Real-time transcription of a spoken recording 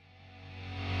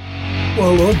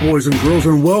Well, hello, boys and girls,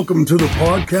 and welcome to the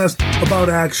podcast about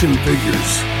action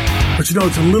figures. But you know,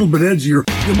 it's a little bit edgier.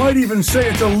 You might even say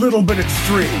it's a little bit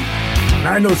extreme. And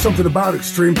I know something about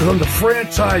extreme because I'm the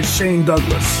franchise Shane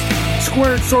Douglas.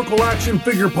 Squared Circle Action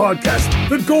Figure Podcast,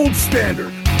 the gold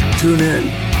standard. Tune in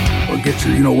or get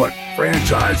your,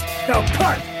 franchise. Now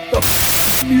cut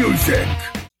the music.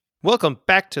 Welcome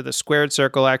back to the Squared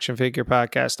Circle Action Figure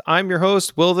Podcast. I'm your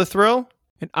host, Will the Thrill.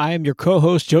 And I am your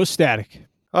co-host, Joe Static.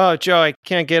 Oh, Joe, I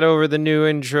can't get over the new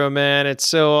intro, man. It's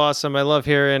so awesome. I love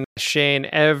hearing Shane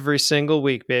every single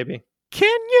week, baby.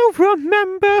 Can you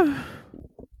remember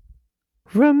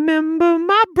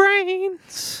my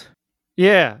brains?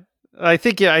 Yeah, I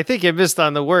think you missed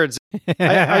on the words.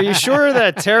 Are you sure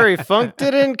that Terry Funk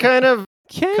didn't kind of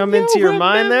come into your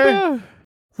mind there?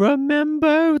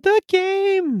 Remember the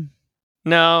game.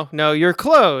 No, you're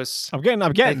close. I'm getting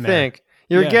I there. think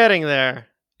you're getting there.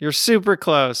 You're super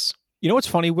close. You know what's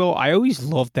funny, Will? I always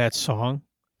loved that song.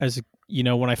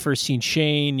 When I first seen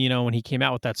Shane, when he came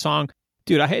out with that song.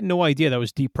 Dude, I had no idea that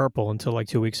was Deep Purple until like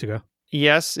 2 weeks ago.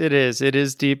 Yes, it is. It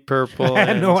is Deep Purple. I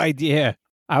had no idea.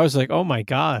 I was like, oh my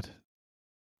God.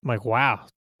 I'm like, wow.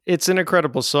 It's an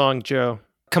incredible song, Joe.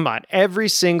 Come on. Every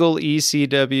single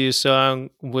ECW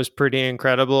song was pretty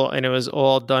incredible, and it was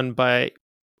all done by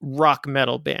rock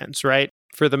metal bands, right?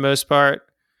 For the most part.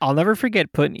 I'll never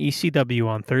forget putting ECW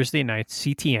on Thursday nights,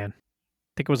 CTN.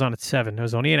 I think it was on at 7. It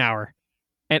was only an hour.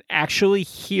 And actually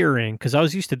hearing, because I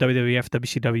was used to WWF,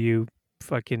 WCW,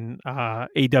 fucking AWA,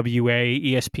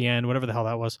 ESPN, whatever the hell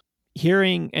that was.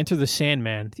 Hearing Enter the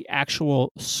Sandman, the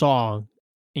actual song,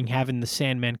 and having the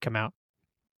Sandman come out.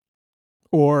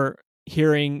 Or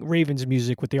hearing Raven's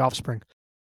music with The Offspring.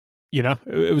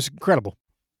 It was incredible.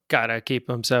 Gotta keep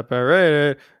them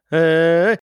separated.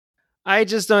 I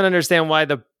just don't understand why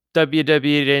the WWE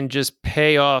didn't just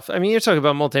pay off. I mean, you're talking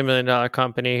about a multi-million-dollar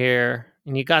company here,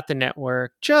 and you got the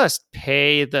network. Just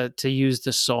pay to use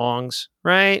the songs,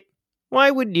 right?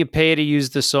 Why wouldn't you pay to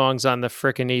use the songs on the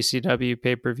frickin' ECW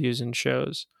pay-per-views and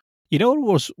shows? You know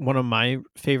what was one of my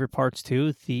favorite parts,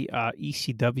 too? The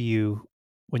ECW,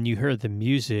 when you heard the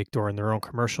music during their own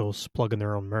commercials, plugging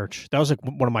their own merch. That was like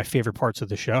one of my favorite parts of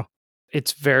the show.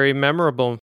 It's very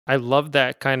memorable. I love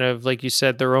that kind of, like you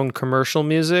said, their own commercial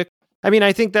music. I mean,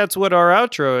 I think that's what our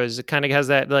outro is. It kind of has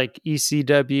that like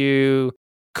ECW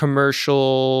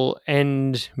commercial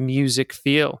end music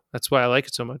feel. That's why I like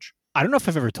it so much. I don't know if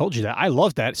I've ever told you that. I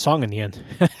love that song in the end.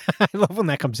 I love when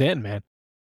that comes in, man.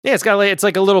 Yeah, it's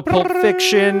like a little Pulp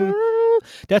Fiction.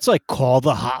 That's like call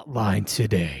the hotline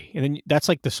today. And then that's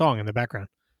like the song in the background.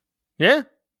 Yeah.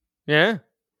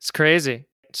 It's crazy.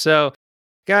 So,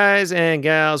 guys and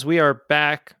gals, we are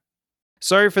back.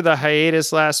 Sorry for the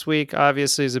hiatus last week.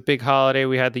 Obviously, it's a big holiday.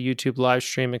 We had the YouTube live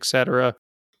stream, etc.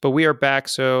 But we are back.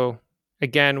 So,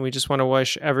 again, we just want to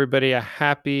wish everybody a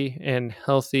happy and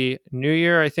healthy new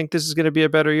year. I think this is going to be a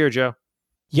better year, Joe.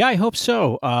 Yeah, I hope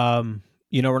so. We're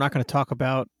not going to talk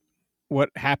about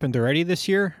what happened already this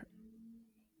year.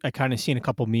 I kind of seen a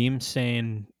couple memes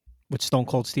saying with Stone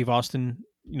Cold Steve Austin,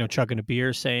 chugging a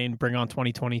beer saying bring on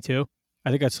 2022. I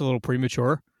think that's a little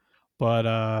premature, but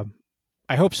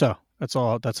I hope so. That's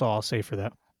all I'll say for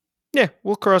that. Yeah,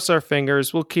 we'll cross our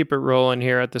fingers. We'll keep it rolling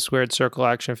here at the Squared Circle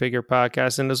Action Figure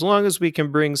Podcast. And as long as we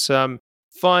can bring some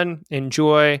fun and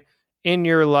joy in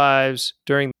your lives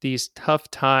during these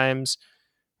tough times,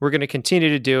 we're going to continue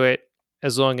to do it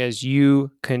as long as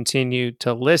you continue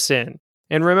to listen.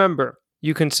 And remember,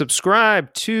 you can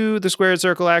subscribe to the Squared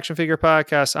Circle Action Figure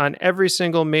Podcast on every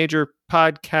single major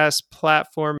podcast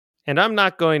platform. And I'm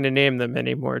not going to name them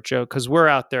anymore, Joe, because we're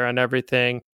out there on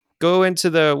everything. Go into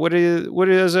the, what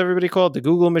is everybody called? The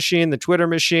Google machine, the Twitter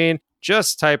machine.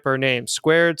 Just type our name,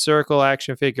 Squared Circle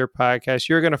Action Figure Podcast.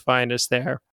 You're going to find us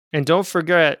there. And don't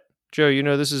forget, Joe,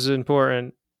 this is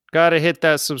important. Got to hit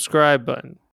that subscribe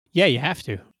button. Yeah, you have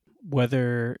to.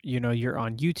 Whether, you're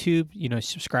on YouTube,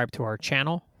 subscribe to our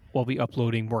channel. We'll be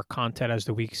uploading more content as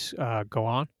the weeks go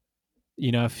on.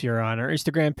 If you're on our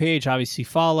Instagram page, obviously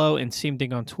follow. And same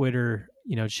thing on Twitter,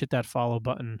 just hit that follow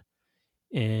button.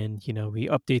 And, we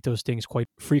update those things quite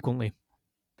frequently.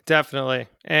 Definitely.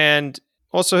 And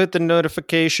also hit the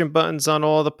notification buttons on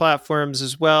all the platforms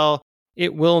as well.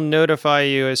 It will notify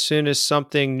you as soon as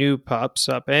something new pops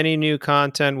up. Any new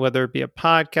content, whether it be a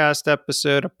podcast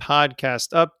episode, a podcast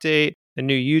update, a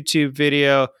new YouTube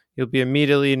video, you'll be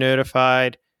immediately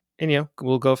notified. And,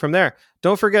 we'll go from there.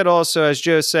 Don't forget also, as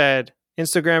Joe said,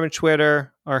 Instagram and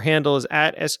Twitter, our handle is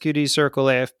at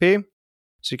SQDCircleAFP.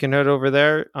 So you can head over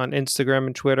there on Instagram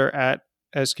and Twitter at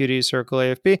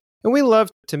SQDCircleAFP. And we love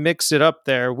to mix it up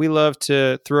there. We love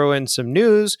to throw in some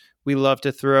news. We love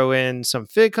to throw in some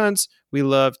fig hunts. We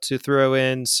love to throw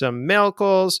in some mail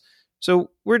calls.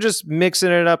 So we're just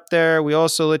mixing it up there. We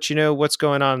also let you know what's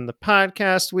going on in the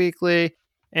podcast weekly.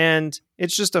 And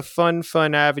it's just a fun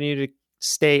avenue to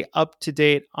stay up to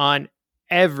date on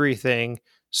everything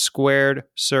Squared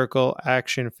Circle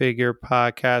Action Figure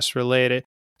Podcast related.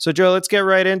 So, Joe, let's get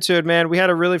right into it, man. We had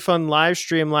a really fun live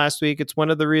stream last week. It's one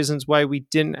of the reasons why we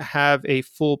didn't have a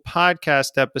full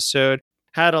podcast episode.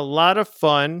 Had a lot of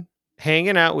fun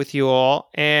hanging out with you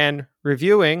all and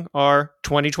reviewing our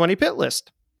 2020 pit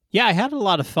list. Yeah, I had a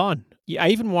lot of fun. I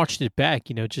even watched it back,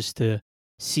 just to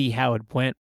see how it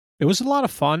went. It was a lot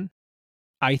of fun.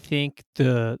 I think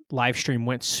the live stream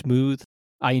went smooth.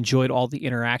 I enjoyed all the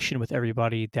interaction with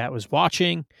everybody that was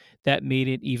watching. That made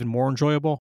it even more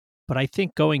enjoyable. But I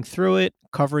think going through it,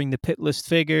 covering the pit list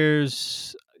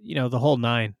figures, the whole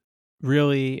nine,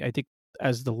 really, I think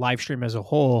as the live stream as a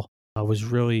whole was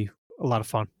really a lot of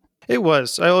fun. It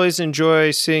was. I always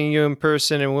enjoy seeing you in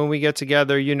person. And when we get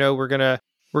together, we're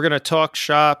gonna talk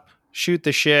shop, shoot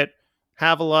the shit,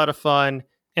 have a lot of fun.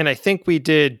 And I think we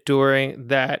did during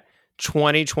that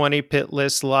 2020 pit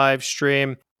list live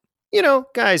stream.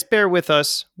 Guys, bear with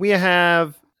us. We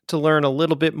have to learn a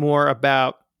little bit more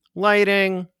about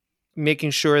lighting,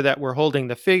 making sure that we're holding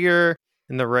the figure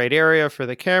in the right area for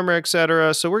the camera,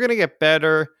 etc. So we're going to get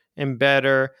better and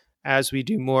better as we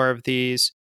do more of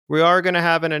these. We are going to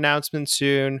have an announcement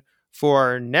soon for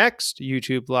our next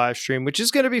YouTube live stream, which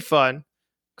is going to be fun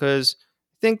because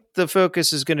I think the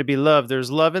focus is going to be love.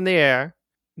 There's love in the air.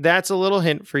 That's a little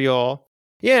hint for y'all.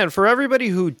 Yeah, and for everybody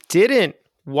who didn't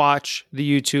watch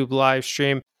the YouTube live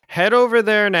stream, head over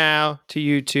there now to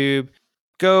YouTube.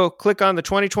 Go click on the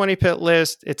 2020 pit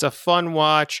list. It's a fun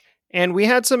watch. And we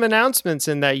had some announcements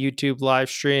in that YouTube live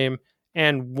stream.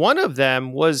 And one of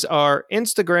them was our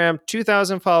Instagram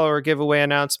 2,000 follower giveaway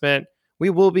announcement. We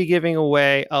will be giving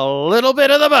away a little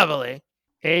bit of the bubbly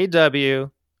AW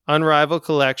Unrivaled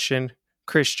Collection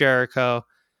Chris Jericho.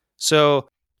 So,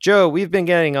 Joe, we've been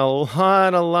getting a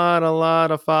lot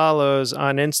of follows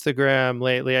on Instagram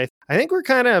lately. I think we're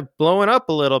kind of blowing up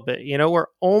a little bit. We're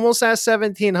almost at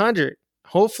 1,700.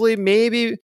 Hopefully,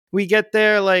 maybe we get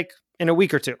there like in a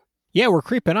week or two. Yeah, we're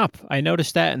creeping up. I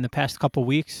noticed that in the past couple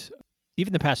weeks,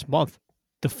 even the past month,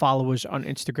 the followers on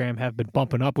Instagram have been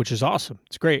bumping up, which is awesome.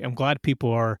 It's great. I'm glad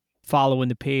people are following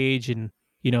the page and,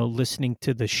 listening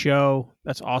to the show.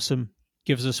 That's awesome.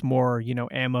 Gives us more,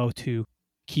 ammo to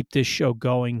keep this show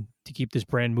going, to keep this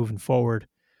brand moving forward.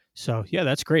 So, yeah,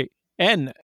 that's great.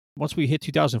 And once we hit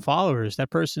 2,000 followers, that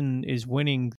person is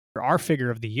winning our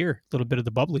figure of the year, a little bit of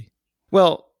the bubbly.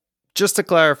 Well, just to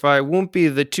clarify, it won't be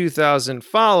the 2,000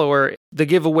 follower. The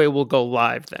giveaway will go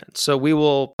live then. So we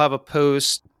will have a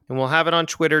post and we'll have it on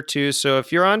Twitter too. So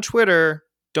if you're on Twitter,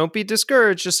 don't be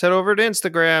discouraged. Just head over to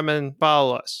Instagram and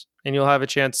follow us and you'll have a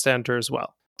chance to enter as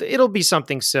well. It'll be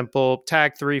something simple.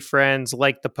 Tag 3 friends,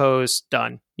 like the post,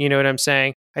 done. You know what I'm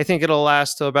saying? I think it'll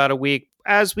last till about a week.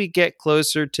 As we get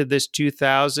closer to this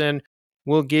 2,000,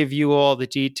 we'll give you all the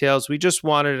details. We just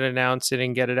wanted to announce it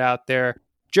and get it out there.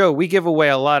 Joe, we give away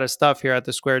a lot of stuff here at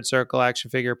the Squared Circle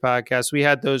Action Figure Podcast. We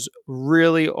had those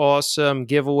really awesome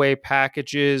giveaway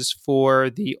packages for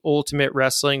the Ultimate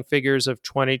Wrestling Figures of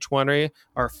 2020,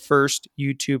 our first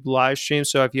YouTube live stream.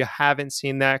 So if you haven't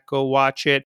seen that, go watch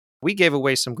it. We gave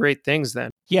away some great things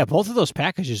then. Yeah, both of those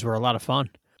packages were a lot of fun.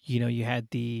 You had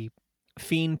the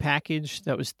Fiend package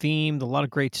that was themed, a lot of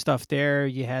great stuff there.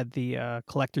 You had the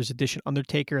Collector's Edition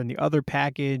Undertaker and the other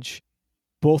package.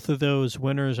 Both of those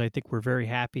winners, I think, were very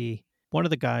happy. One of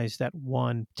the guys that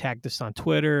won tagged us on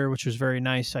Twitter, which was very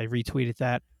nice. I retweeted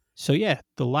that. So, yeah,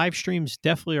 the live streams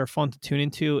definitely are fun to tune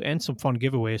into and some fun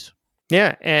giveaways.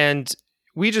 Yeah, and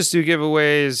we just do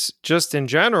giveaways just in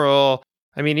general.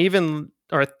 I mean, even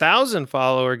our 1,000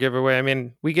 follower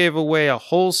giveaway, we gave away a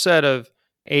whole set of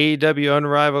AEW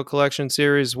Unrivaled Collection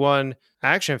Series 1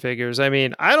 action figures. I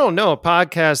don't know a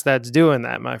podcast that's doing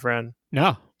that, my friend.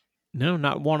 No,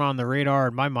 not one on the radar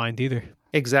in my mind either.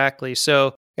 Exactly.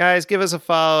 So, guys, give us a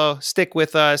follow. Stick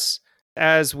with us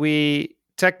as we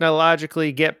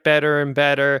technologically get better and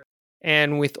better.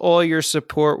 And with all your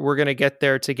support, we're going to get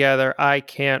there together. I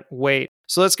can't wait.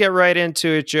 So let's get right into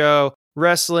it, Joe.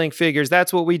 Wrestling figures.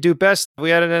 That's what we do best. We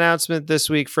had an announcement this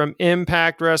week from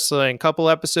Impact Wrestling. A couple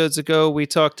episodes ago, we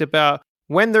talked about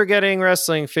when they're getting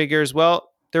wrestling figures.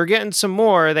 Well, they're getting some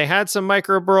more. They had some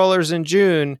micro brawlers in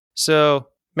June. So,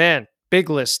 man, big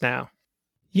list now.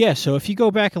 Yeah, so if you go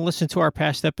back and listen to our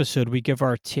past episode, we give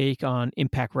our take on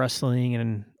Impact Wrestling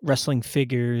and wrestling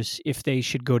figures, if they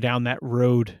should go down that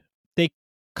road. They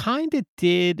kind of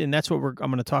did, and that's what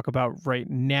I'm going to talk about right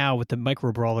now with the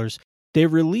micro brawlers. They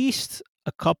released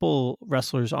a couple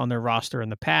wrestlers on their roster in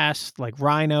the past, like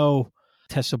Rhino,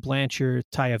 Tessa Blanchard,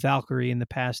 Taya Valkyrie in the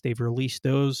past. They've released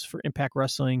those for Impact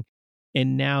Wrestling.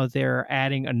 And now they're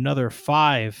adding another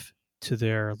 5 to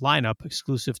their lineup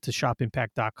exclusive to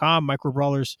shopimpact.com, Micro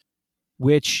Brawlers,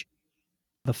 which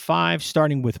the 5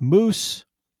 starting with Moose.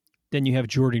 Then you have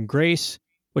Jordynne Grace,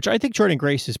 which I think Jordynne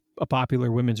Grace is a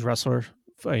popular women's wrestler,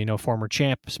 former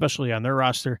champ, especially on their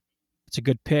roster. It's a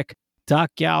good pick.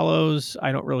 Doc Gallows,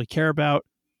 I don't really care about.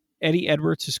 Eddie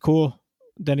Edwards is cool.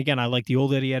 Then again, I like the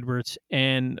old Eddie Edwards.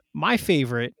 And my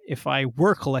favorite, if I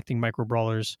were collecting Micro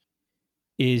Brawlers,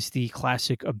 is the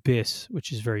classic Abyss,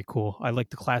 which is very cool. I like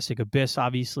the classic Abyss,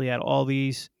 obviously, at all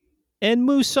these. And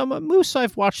Moose,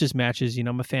 I've watched his matches.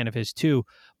 I'm a fan of his too.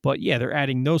 But yeah, they're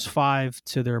adding those 5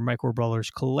 to their Micro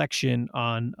Brawlers collection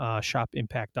on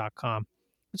shopimpact.com.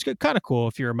 It's kind of cool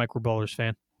if you're a Micro Brawlers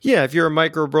fan. Yeah, if you're a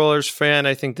Micro Brawlers fan,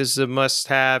 I think this is a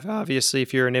must-have. Obviously,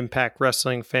 if you're an Impact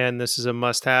Wrestling fan, this is a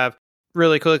must-have.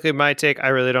 Really quickly, my take, I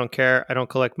really don't care. I don't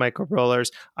collect Micro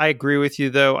Brawlers. I agree with you,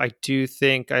 though. I do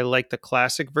think I like the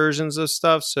classic versions of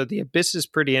stuff. So the Abyss is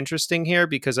pretty interesting here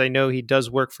because I know he does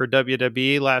work for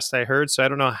WWE, last I heard. So I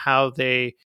don't know how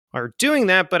they are doing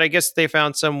that, but I guess they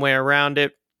found some way around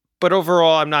it. But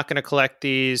overall, I'm not going to collect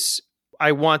these.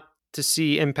 I want to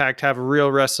see Impact have a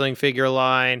real wrestling figure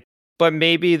line. But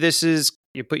maybe this is,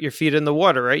 you put your feet in the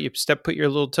water, right? You put your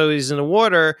little toes in the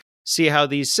water, see how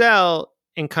these sell,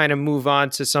 and kind of move on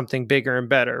to something bigger and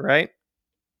better, right?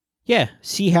 Yeah,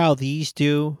 see how these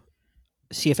do.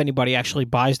 See if anybody actually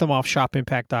buys them off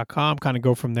shopimpact.com, kind of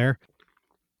go from there.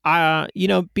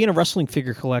 Being a wrestling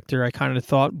figure collector, I kind of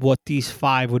thought what these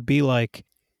 5 would be like.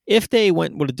 If they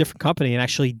went with a different company and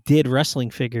actually did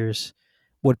wrestling figures,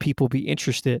 would people be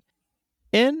interested?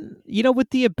 And, with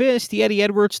the Abyss, the Eddie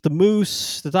Edwards, the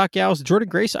Moose, the Doc Gallows, the Jordynne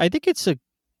Grace, I think it's a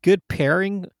good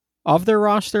pairing of their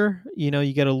roster. You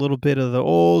get a little bit of the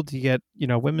old, you get,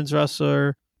 women's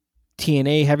wrestler,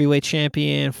 TNA heavyweight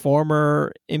champion,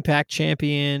 former Impact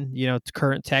champion,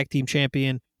 current tag team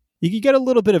champion. You could get a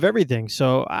little bit of everything.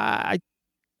 So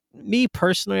me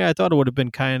personally, I thought it would have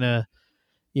been kind of,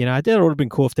 I thought it would have been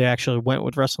cool if they actually went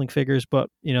with wrestling figures, but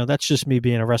that's just me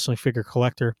being a wrestling figure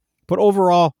collector. But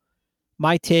overall,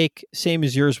 my take, same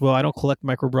as yours, Will. I don't collect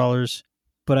Micro Brawlers,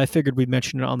 but I figured we'd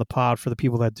mention it on the pod for the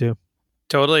people that do.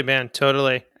 Totally, man.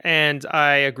 Totally. And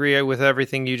I agree with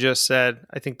everything you just said.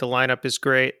 I think the lineup is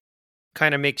great.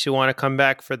 Kind of makes you want to come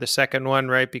back for the second one,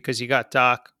 right? Because you got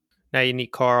Doc. Now you need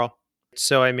Carl.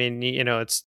 So, I mean,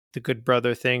 it's the good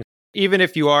brother thing. Even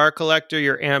if you are a collector,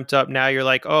 you're amped up. Now you're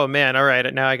like, oh, man, all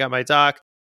right, now I got my Doc.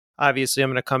 Obviously, I'm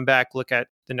going to come back, look at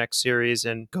the next series,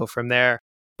 and go from there.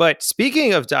 But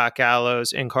speaking of Doc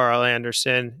Gallows and Carl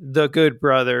Anderson, the Good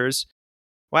Brothers,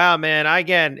 wow, man,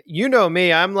 again, you know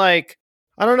me, I'm like,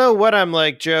 I don't know what I'm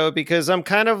like, Joe, because I'm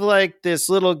kind of like this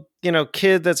little,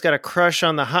 kid that's got a crush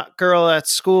on the hot girl at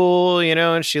school,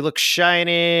 and she looks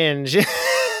shiny and she...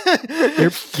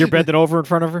 You're bending over in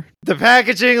front of her? The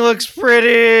packaging looks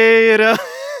pretty,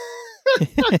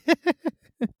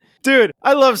 Dude,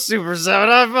 I love Super 7.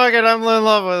 I'm in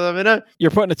love with them.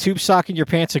 You're putting a tube sock in your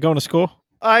pants and going to school?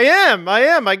 I am.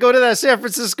 I go to that San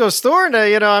Francisco store and,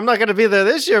 I'm not going to be there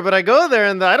this year, but I go there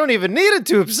and I don't even need a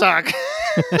tube sock.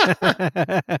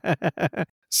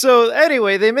 So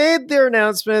anyway, they made their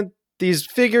announcement. These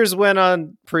figures went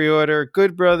on pre-order.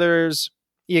 Good Brothers.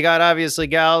 You got obviously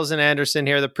Gallows and Anderson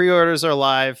here. The pre-orders are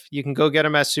live. You can go get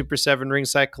them at Super 7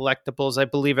 Ringside Collectibles. I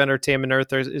believe Entertainment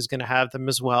Earth is going to have them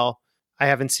as well. I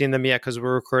haven't seen them yet because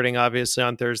we're recording obviously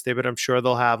on Thursday, but I'm sure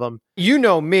they'll have them. You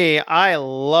know me, I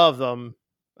love them.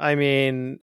 I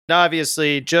mean,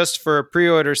 obviously, just for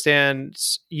pre-order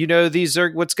stands, these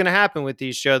are what's going to happen with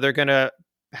these, Joe. They're going to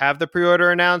have the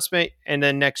pre-order announcement, and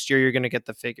then next year you're going to get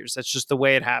the figures. That's just the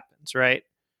way it happens, right?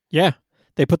 Yeah.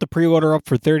 They put the pre-order up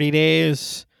for 30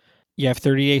 days. You have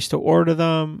 30 days to order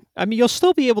them. I mean, you'll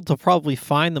still be able to probably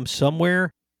find them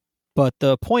somewhere, but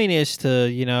the point is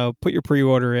to, put your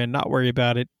pre-order in, not worry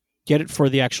about it, get it for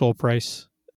the actual price,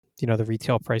 the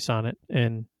retail price on it.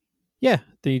 And yeah,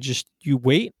 you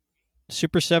wait.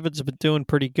 Super 7's been doing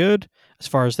pretty good as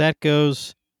far as that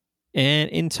goes. And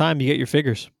in time, you get your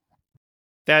figures.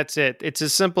 That's it. It's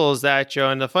as simple as that, Joe.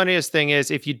 And the funniest thing is,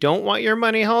 if you don't want your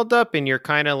money held up and you're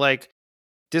kind of like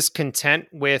discontent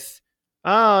with,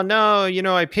 oh, no,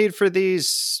 I paid for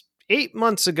these 8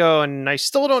 months ago and I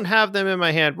still don't have them in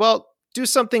my hand. Well, do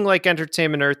something like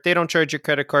Entertainment Earth. They don't charge your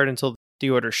credit card until the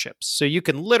order ships. So you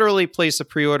can literally place a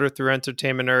pre-order through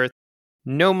Entertainment Earth.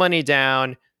 No money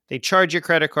down. They charge your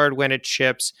credit card when it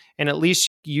ships, and at least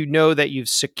you know that you've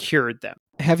secured them.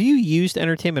 Have you used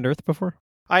Entertainment Earth before?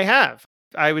 I have.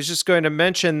 I was just going to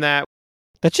mention that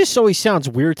That just always sounds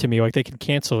weird to me. Like they can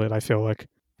cancel it, I feel like.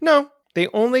 No, they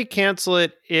only cancel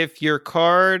it if your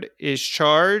card is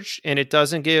charged and it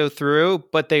doesn't go through,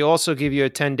 but they also give you a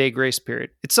 10-day grace period.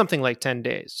 It's something like 10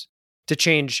 days to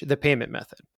change the payment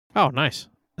method. Oh, nice.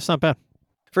 That's not bad.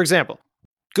 For example,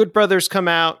 Good Brothers come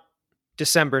out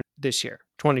December this year,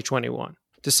 2021.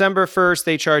 December 1st,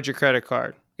 they charge your credit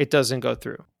card. It doesn't go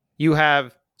through. You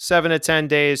have 7 to 10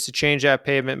 days to change that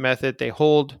payment method. They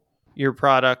hold your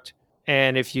product.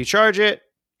 And if you charge it,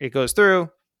 it goes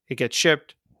through, it gets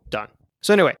shipped, done.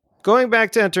 So anyway, going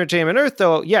back to Entertainment Earth,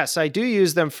 though, yes, I do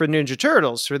use them for Ninja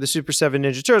Turtles, for the Super 7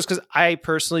 Ninja Turtles, because I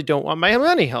personally don't want my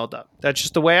money held up. That's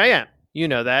just the way I am. You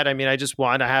know that. I mean, I just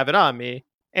want to have it on me.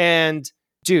 And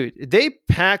dude, they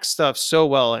pack stuff so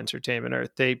well, Entertainment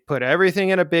Earth. They put everything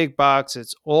in a big box.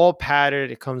 It's all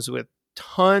padded. It comes with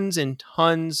tons and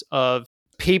tons of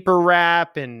paper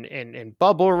wrap and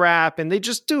bubble wrap. And they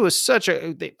just do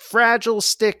fragile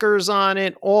stickers on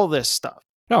it, all this stuff.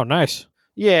 Oh, nice.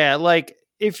 Yeah, like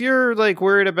if you're like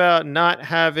worried about not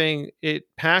having it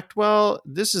packed well,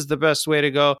 this is the best way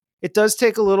to go. It does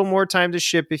take a little more time to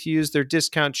ship if you use their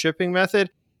discount shipping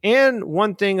method. And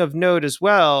one thing of note as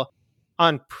well,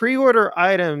 on pre-order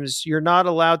items, you're not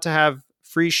allowed to have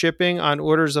free shipping on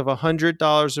orders of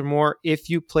 $100 or more if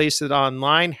you place it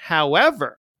online.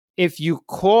 However, if you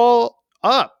call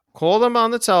them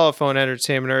on the telephone,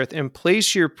 Entertainment Earth, and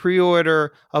place your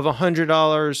pre-order of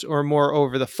 $100 or more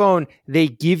over the phone, they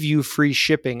give you free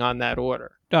shipping on that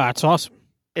order. Oh, that's awesome.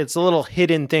 It's a little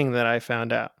hidden thing that I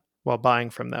found out while buying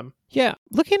from them. Yeah,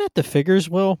 looking at the figures,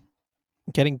 Will,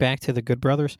 getting back to the Good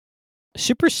Brothers,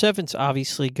 Super 7's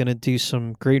obviously going to do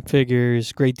some great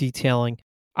figures, great detailing.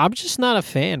 I'm just not a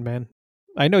fan, man.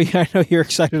 I know you're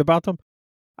excited about them.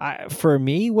 For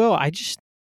me, Will, I just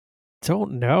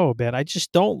don't know, man. I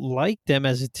just don't like them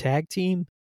as a tag team.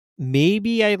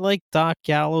 Maybe I like Doc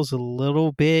Gallows a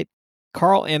little bit.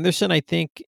 Carl Anderson, I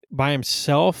think, by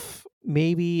himself,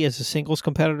 maybe as a singles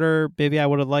competitor, maybe I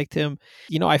would have liked him.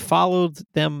 I followed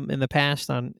them in the past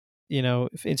on,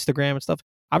 Instagram and stuff.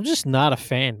 I'm just not a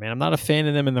fan, man. I'm not a fan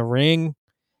of them in the ring.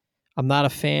 I'm not a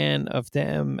fan of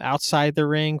them outside the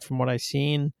ring from what I've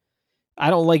seen. I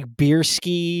don't like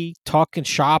Bierski talking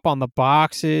shop on the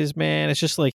boxes, man. It's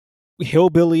just like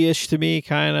hillbilly-ish to me,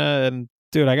 kind of. And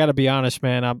dude, I got to be honest,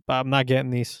 man. I'm not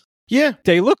getting these. Yeah.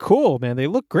 They look cool, man. They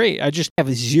look great. I just have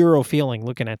zero feeling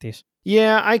looking at these.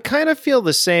 Yeah, I kind of feel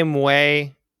the same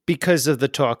way because of the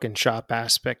talking shop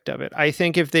aspect of it. I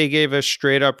think if they gave us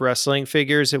straight up wrestling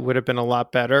figures, it would have been a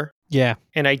lot better. Yeah.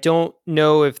 And I don't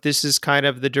know if this is kind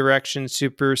of the direction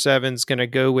Super 7's going to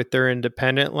go with their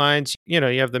independent lines. You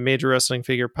have the Major Wrestling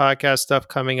Figure Podcast stuff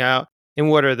coming out. And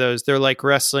what are those? They're like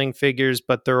wrestling figures,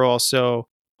 but they're also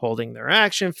holding their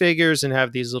action figures and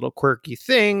have these little quirky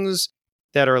things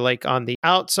that are like on the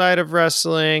outside of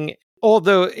wrestling.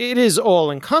 Although it is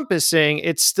all encompassing,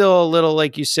 it's still a little,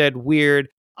 like you said, weird.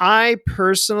 I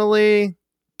personally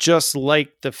just like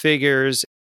the figures.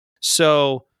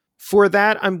 So for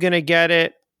that, I'm going to get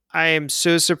it. I am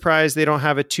so surprised they don't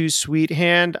have a Too Sweet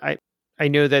hand. I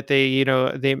know that they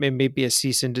may be a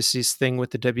cease and desist thing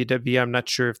with the WWE. I'm not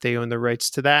sure if they own the rights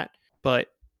to that, but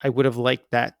I would have liked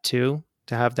that too,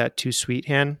 to have that Too Sweet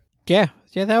hand. Yeah,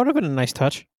 that would have been a nice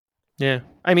touch. Yeah.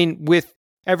 I mean, with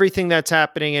everything that's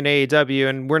happening in AEW,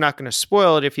 and we're not going to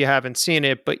spoil it if you haven't seen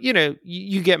it, but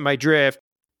you get my drift.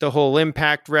 The whole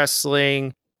Impact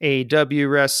Wrestling,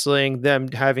 AEW Wrestling, them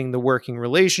having the working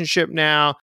relationship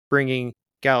now, bringing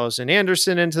Gallows and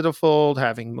Anderson into the fold,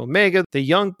 having Omega, the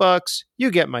Young Bucks,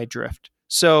 you get my drift.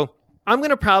 So I'm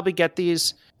going to probably get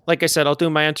these. Like I said, I'll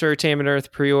do my Entertainment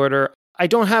Earth pre-order. I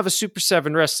don't have a Super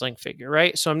 7 wrestling figure,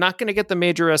 right? So I'm not going to get the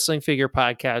Major Wrestling Figure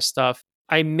Podcast stuff.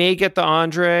 I may get the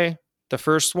Andre, the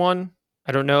first one.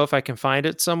 I don't know if I can find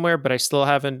it somewhere, but I still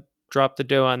haven't dropped the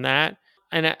dough on that.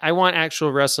 And I want actual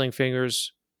wrestling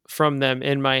figures from them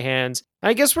in my hands.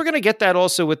 I guess we're going to get that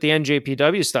also with the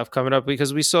NJPW stuff coming up,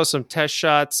 because we saw some test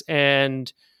shots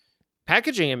and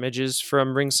packaging images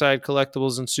from Ringside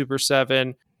Collectibles and Super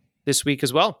 7 this week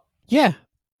as well. Yeah.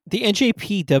 The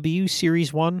NJPW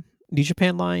Series 1 New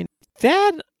Japan line,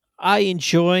 that I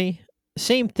enjoy.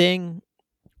 Same thing.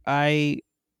 I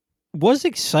was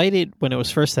excited when it was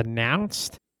first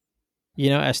announced.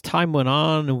 As time went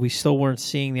on and we still weren't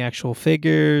seeing the actual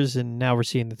figures, and now we're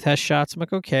seeing the test shots. I'm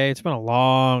like, okay, it's been a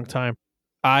long time.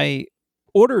 I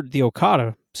ordered the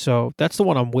Okada, so that's the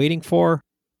one I'm waiting for.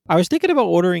 I was thinking about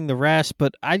ordering the rest,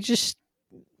 but I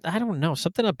don't know.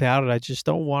 Something about it, I just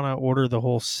don't want to order the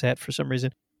whole set for some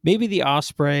reason. Maybe the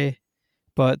Ospreay,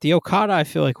 but the Okada I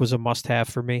feel like was a must-have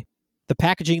for me. The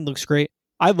packaging looks great.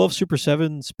 I love Super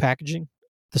 7's packaging.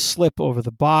 the slip over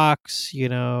the box,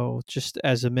 just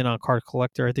as a mint on card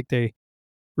collector. I think they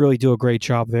really do a great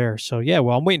job there. So yeah,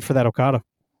 well, I'm waiting for that Okada.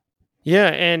 Yeah,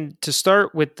 and to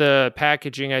start with the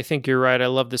packaging, I think you're right. I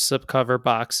love the slipcover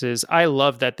boxes. I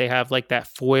love that they have like that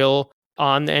foil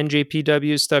on the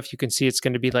NJPW stuff. You can see it's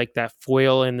going to be like that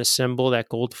foil in the symbol, that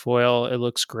gold foil. It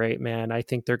looks great, man. I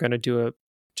think they're going to do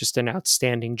just an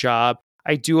outstanding job.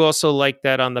 I do also like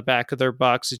that on the back of their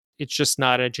box, it's just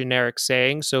not a generic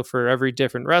saying. So for every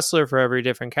different wrestler, for every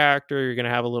different character, you're going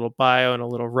to have a little bio and a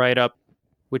little write-up,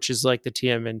 which is like the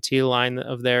TMNT line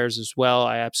of theirs as well.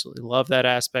 I absolutely love that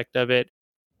aspect of it.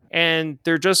 And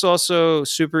they're just also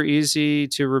super easy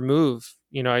to remove.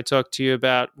 I talked to you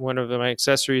about one of my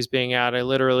accessories being out. I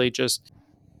literally just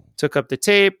took up the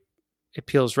tape. It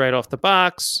peels right off the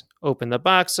box, opened the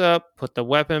box up, put the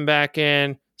weapon back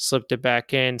in, slipped it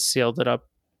back in, sealed it up,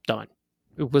 done.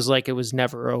 It was like it was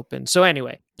never open. So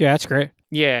anyway. Yeah, that's great.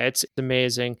 Yeah, it's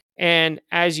amazing. And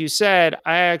as you said,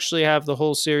 I actually have the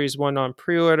whole Series 1 on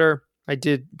pre-order. I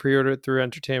did pre-order it through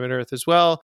Entertainment Earth as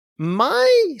well.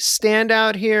 My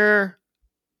standout here,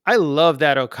 I love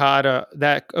that Okada.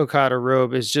 That Okada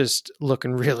robe is just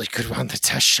looking really good on the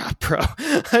test shot, bro.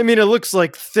 I mean, it looks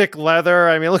like thick leather.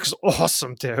 I mean, it looks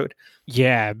awesome, dude.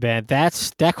 Yeah, man,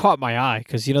 that caught my eye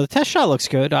because the test shot looks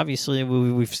good. Obviously,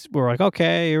 we're like,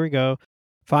 okay, here we go,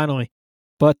 finally.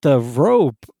 But the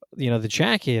robe, the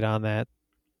jacket on that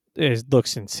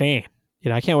looks insane.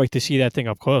 I can't wait to see that thing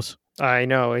up close. I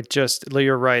know,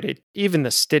 you're right. Even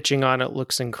the stitching on it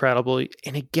looks incredible.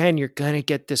 And again, you're going to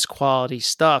get this quality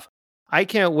stuff. I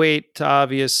can't wait to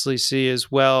obviously see as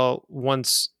well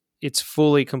once it's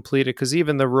fully completed, because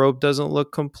even the robe doesn't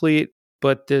look complete,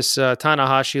 but this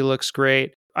Tanahashi looks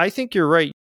great. I think you're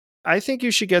right. I think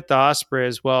you should get the Ospreay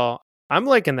as well. I'm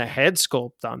liking the head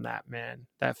sculpt on that, man.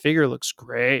 That figure looks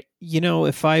great.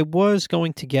 If I was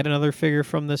going to get another figure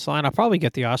from this line, I'll probably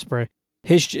get the Ospreay.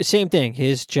 Same thing.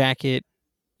 His jacket,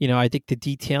 I think the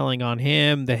detailing on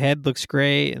him, the head looks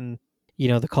great, and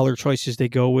the color choices they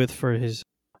go with for his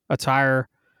attire.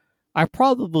 I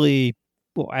probably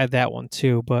will add that one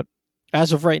too, but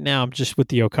as of right now, I'm just with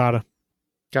the Okada.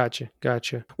 Gotcha.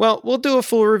 Well, we'll do a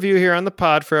full review here on the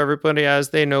pod for everybody.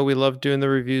 As they know, we love doing the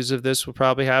reviews of this. We'll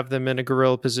probably have them in a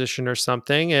gorilla position or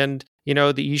something. And, the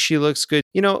Ishii looks good.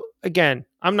 Again,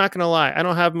 I'm not going to lie. I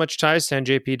don't have much ties to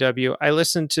NJPW. I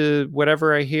listen to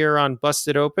whatever I hear on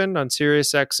Busted Open on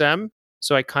Sirius XM.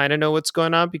 So I kind of know what's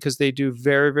going on because they do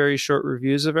very, very short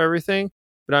reviews of everything.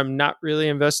 But I'm not really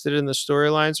invested in the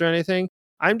storylines or anything.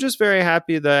 I'm just very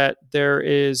happy that there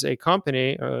is a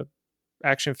company,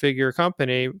 action figure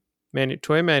company,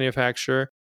 toy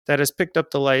manufacturer, that has picked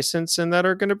up the license and that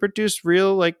are going to produce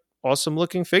real, awesome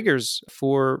looking figures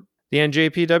for the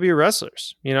NJPW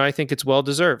wrestlers. I think it's well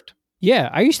deserved. Yeah,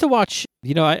 I used to watch,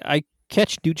 I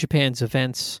catch New Japan's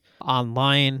events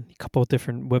online, a couple of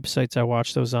different websites I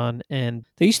watch those on, and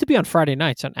they used to be on Friday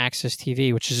nights on Access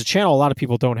TV, which is a channel a lot of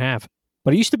people don't have.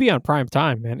 But it used to be on prime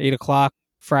time, man, 8 o'clock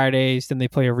Fridays, then they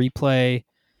play a replay,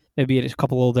 maybe a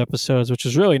couple old episodes, which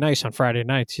is really nice on Friday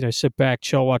nights. Sit back,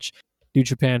 chill, watch New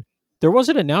Japan. There was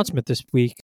an announcement this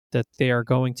week that they are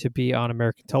going to be on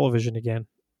American television again.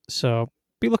 So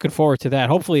be looking forward to that.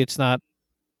 Hopefully it's not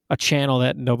a channel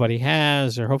that nobody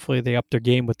has, or hopefully they up their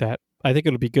game with that. I think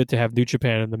it'll be good to have New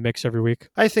Japan in the mix every week.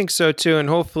 I think so too. And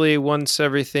hopefully once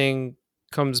everything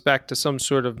comes back to some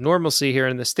sort of normalcy here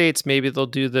in the States, maybe they'll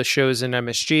do the shows in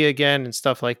MSG again and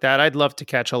stuff like that. I'd love to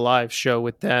catch a live show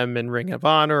with them in Ring of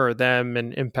Honor, or them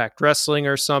in Impact Wrestling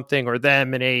or something, or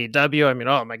them in AEW. I mean,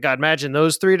 oh my God, imagine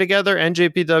those three together,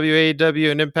 NJPW,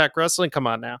 AEW, and Impact Wrestling. Come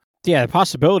on now. Yeah, the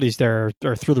possibilities there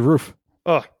are through the roof.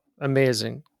 Oh,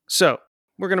 amazing. So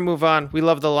we're going to move on. We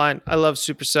love the line. I love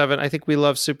Super 7. I think we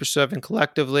love Super 7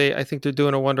 collectively. I think they're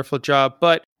doing a wonderful job.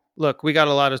 But look, we got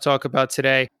a lot to talk about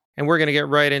today. And we're going to get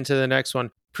right into the next one.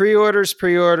 Pre-orders,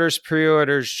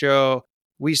 Joe.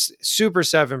 Super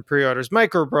 7 pre-orders,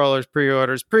 Micro Brawlers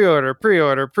pre-orders, pre-order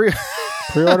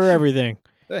everything.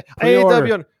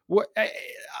 AEW.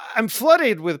 I'm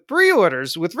flooded with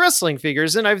pre-orders with wrestling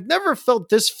figures, and I've never felt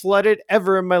this flooded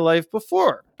ever in my life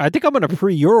before. I think I'm going to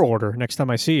pre-your order next time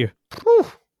I see you.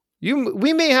 Whew.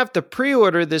 We may have to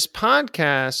pre-order this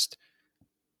podcast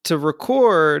to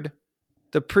record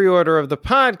the pre-order of the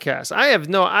podcast. I have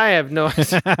no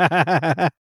idea.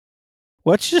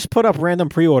 Let's just put up random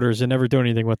pre-orders and never do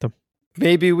anything with them.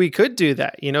 Maybe we could do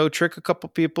that, trick a couple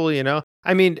people,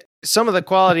 I mean, some of the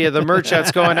quality of the merch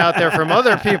that's going out there from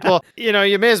other people, you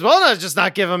may as well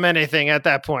not give them anything at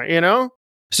that point,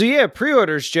 So yeah,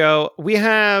 pre-orders, Joe. We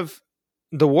have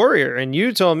the Warrior, and you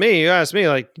asked me,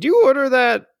 did you order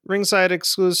that ringside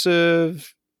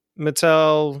exclusive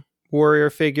Mattel Warrior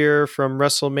figure from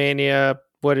WrestleMania.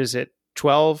 What is it?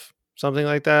 12? Something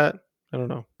like that? I don't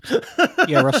know.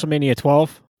 Yeah, WrestleMania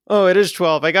 12. Oh, it is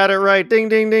 12. I got it right. Ding,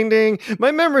 ding, ding, ding.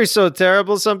 My memory's so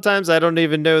terrible. Sometimes I don't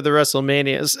even know the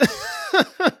WrestleManias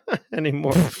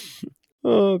anymore.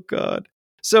 Oh, God.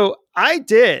 So I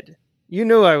did. You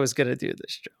knew I was going to do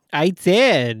this, Joe. I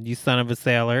did, you son of a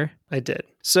sailor. I did.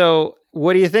 So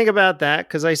what do you think about that?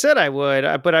 Because I said I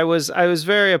would, but I was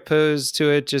very opposed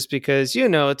to it just because,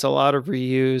 it's a lot of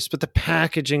reuse, but the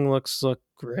packaging look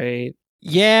great.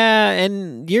 Yeah,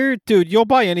 and you'll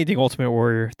buy anything Ultimate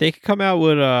Warrior. They could come out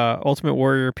with a Ultimate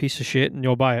Warrior piece of shit and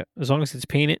you'll buy it. As long as it's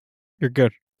painted, you're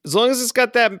good. As long as it's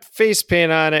got that face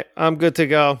paint on it, I'm good to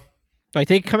go. Like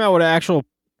they could come out with an actual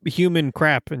human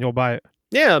crap and you'll buy it.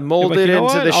 Yeah, mold it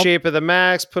into the shape of the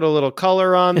Max, put a little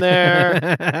color on there.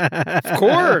 Of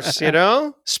course,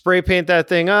 spray paint that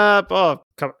thing up. Oh,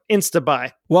 come insta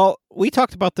buy. Well, we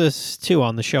talked about this too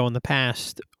on the show in the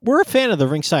past. We're a fan of the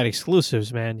ringside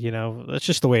exclusives, man. That's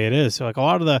just the way it is. So, like a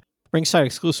lot of the ringside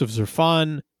exclusives are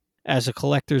fun as a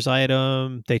collector's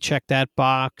item. They check that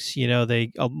box.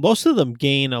 They most of them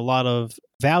gain a lot of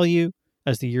value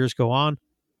as the years go on.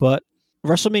 But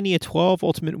WrestleMania 12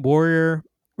 Ultimate Warrior.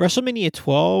 WrestleMania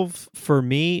 12, for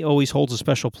me, always holds a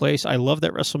special place. I love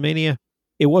that WrestleMania.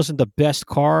 It wasn't the best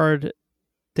card,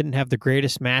 didn't have the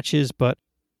greatest matches, but,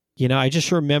 I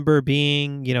just remember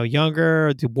being,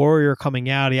 younger, the Warrior coming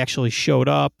out, he actually showed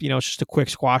up, it's just a quick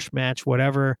squash match,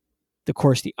 whatever. Of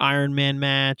course, the Iron Man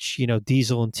match,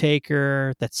 Diesel and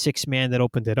Taker, that 6-man that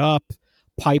opened it up,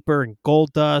 Piper and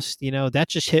Goldust, that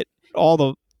just hit all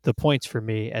the points for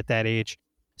me at that age.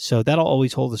 So that'll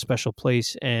always hold a special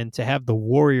place. And to have the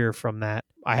Warrior from that,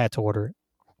 I had to order it.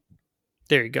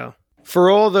 There you go.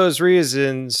 For all those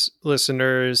reasons,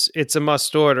 listeners, it's a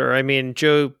must order. I mean,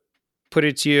 Joe put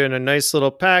it to you in a nice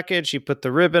little package. He put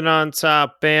the ribbon on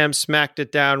top, bam, smacked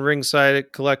it down,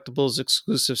 Ringside Collectibles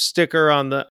exclusive sticker on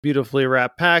the beautifully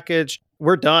wrapped package.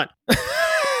 We're done.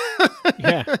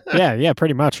 Yeah,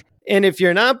 pretty much. And if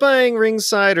you're not buying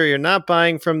Ringside or you're not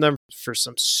buying from them for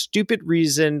some stupid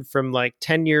reason from like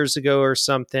 10 years ago or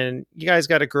something, you guys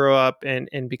got to grow up and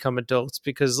become adults,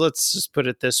 because let's just put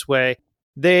it this way.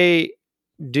 They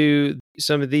do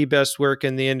some of the best work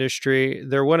in the industry.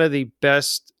 They're one of the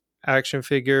best action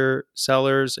figure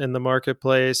sellers in the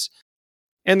marketplace.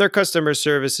 And their customer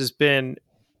service has been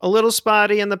a little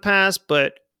spotty in the past,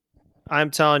 but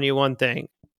I'm telling you one thing,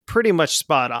 pretty much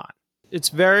spot on. It's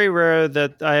very rare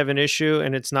that I have an issue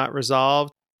and it's not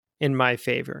resolved in my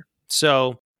favor.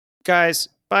 So, guys,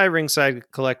 buy Ringside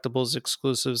Collectibles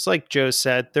exclusives. Like Joe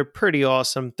said, they're pretty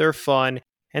awesome. They're fun.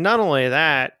 And not only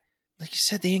that, like you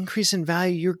said, the increase in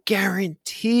value, you're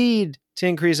guaranteed to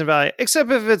increase in value.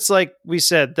 Except if it's like we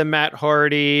said, the Matt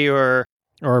Hardy or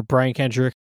Brian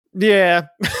Kendrick. Yeah.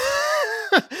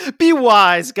 Be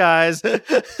wise, guys.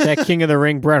 That King of the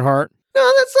Ring, Bret Hart.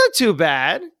 No, that's not too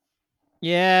bad.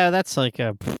 Yeah, that's like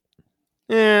a...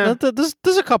 Yeah.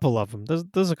 There's a couple of them.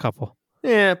 There's a couple.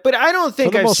 Yeah, but I don't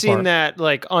think I've seen part. that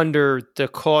like under the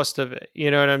cost of it.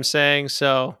 You know what I'm saying?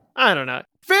 So, I don't know.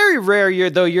 Very rare you're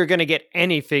going to get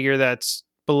any figure that's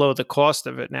below the cost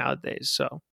of it nowadays.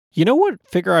 So, you know what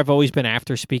figure I've always been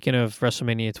after, speaking of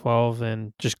WrestleMania 12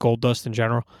 and just Goldust in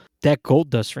general? That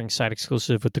Goldust ringside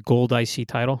exclusive with the gold IC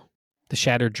title, the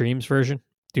Shattered Dreams version.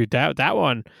 Dude, that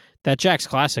one, that Jakks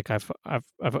Classic, I've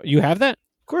you have that?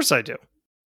 Of course I do.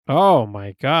 Oh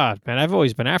my God, man. I've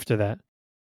always been after that.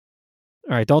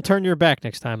 All right, don't turn your back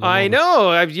next time. I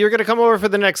know. You're going to come over for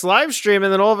the next live stream,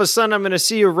 and then all of a sudden I'm going to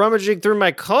see you rummaging through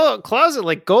my closet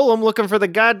like Golem looking for the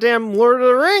goddamn Lord of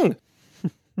the Ring.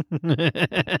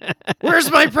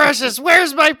 Where's my precious?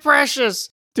 Where's my precious?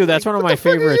 Dude, that's one of my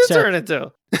favorite sets. Turn it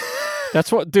to?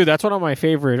 That's one of my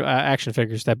favorite action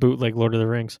figures, that bootleg Lord of the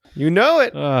Rings. You know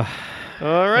it. All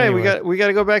right, anyway. we got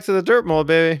to go back to the dirt mold,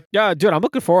 baby. Yeah, dude, I'm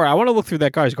looking forward. I want to look through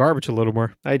that guy's garbage a little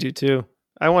more. I do too.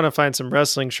 I want to find some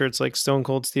wrestling shirts like Stone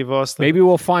Cold Steve Austin. Maybe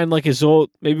we'll find like his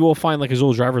old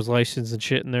driver's license and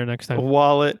shit in there next time. A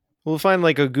wallet. We'll find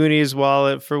like a Goonies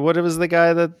wallet for what was the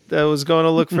guy that was going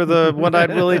to look for the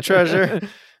One-Eyed Willie treasure.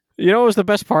 You know what was the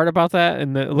best part about that?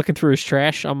 And looking through his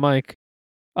trash, I'm like,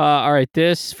 all right,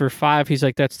 this for $5. He's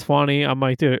like, that's $20. I'm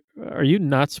like, dude, are you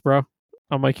nuts, bro?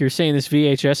 I'm like, you're saying this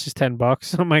VHS is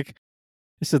 $10? I'm like,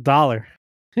 it's $1.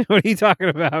 What are you talking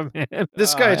about, man?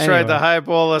 This guy tried to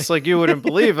highball us like you wouldn't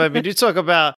believe. I mean, you talk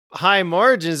about high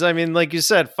margins. I mean, like you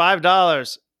said,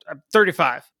 $5,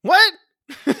 $35. What?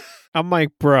 I'm like,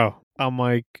 bro.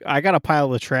 I got a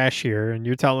pile of trash here, and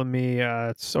you're telling me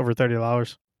it's over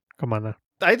 $30. Come on now.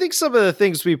 I think some of the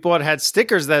things we bought had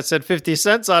stickers that said 50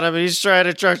 cents on them, and he's trying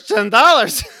to charge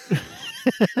 $10.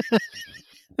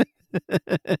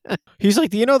 He's like,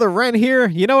 do you know the rent here?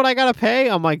 You know what I got to pay?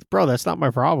 I'm like, bro, that's not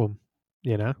my problem.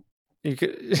 You know? You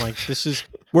could, Like,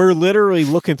 we're literally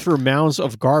looking through mounds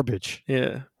of garbage.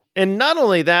 yeah. And not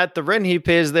only that, the rent he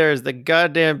pays there is the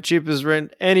goddamn cheapest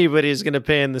rent anybody's going to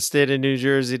pay in the state of New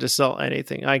Jersey to sell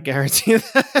anything. I guarantee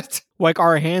that. Like,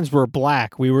 our hands were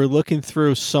black. We were looking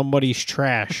through somebody's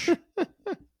trash.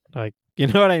 Like, you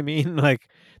know what I mean? Like,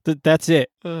 that's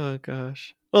it. Oh,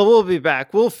 gosh. Well, we'll be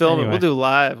back. We'll film it. Anyway. We'll do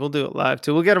live. We'll do it live,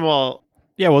 too. We'll get them all.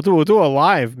 Yeah, we'll do a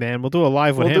live, man. We'll do a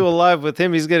live with him. We'll do a live with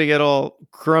him. He's going to get all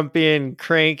grumpy and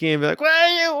cranky and be like,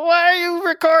 why are you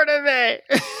recording me?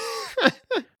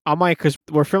 I might, because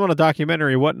we're filming a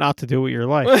documentary, What Not to Do with Your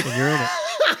Life, and you're in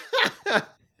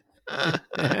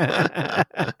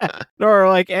it. Or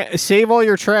like, save all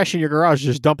your trash in your garage,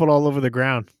 just dump it all over the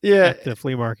ground. Yeah, at the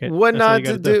flea market. What not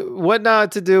to do? What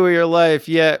not to do with your life?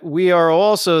 Yet we are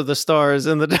also the stars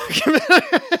in the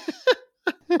documentary.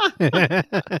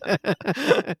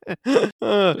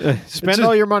 Spend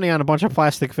all your money on a bunch of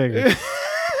plastic figures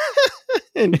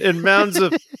and mounds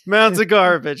of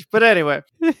garbage. But anyway.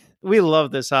 We love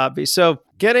this hobby. So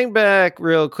getting back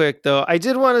real quick, though, I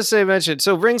did want to mention,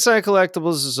 so Ringside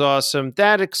Collectibles is awesome.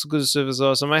 That exclusive is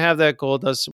awesome. I have that gold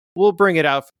dust. We'll bring it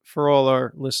out for all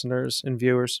our listeners and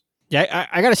viewers. Yeah,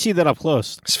 I got to see that up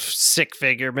close. Sick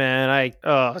figure, man.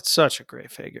 It's such a great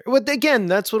figure. But again,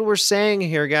 that's what we're saying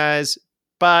here, guys.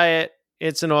 Buy it.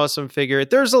 It's an awesome figure.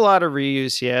 There's a lot of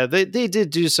reuse. Yeah, they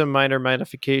did do some minor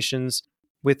modifications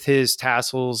with his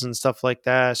tassels and stuff like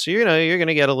that. So, you're going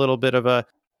to get a little bit of a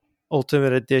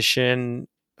Ultimate Edition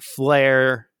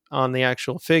flair on the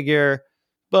actual figure,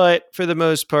 but for the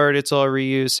most part, it's all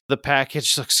reuse. The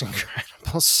package looks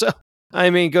incredible. So,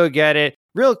 I mean, go get it.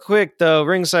 Real quick, though,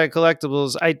 Ringside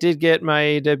Collectibles, I did get my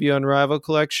AEW Unrivaled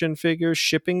Collection figure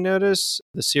shipping notice,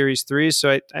 the Series 3,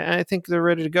 so I think they're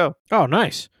ready to go. Oh,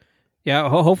 nice. Yeah,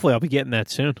 hopefully I'll be getting that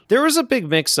soon. There was a big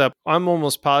mix-up. I'm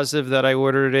almost positive that I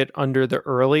ordered it under the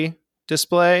early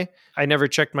display. I never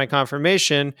checked my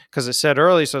confirmation because I said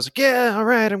early, so I was like, yeah, all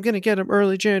right, I'm going to get them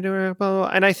early January, blah, blah,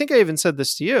 blah. And I think I even said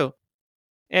this to you.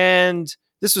 And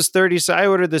this was I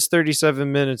ordered this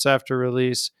 37 minutes after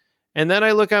release. And then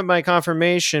I look at my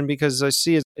confirmation because I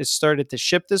see it started to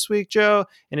ship this week, Joe,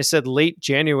 and it said late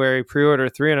January pre-order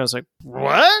 3, and I was like,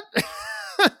 what?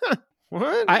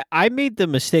 What? I made the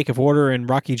mistake of ordering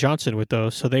Rocky Johnson with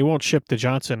those, so they won't ship the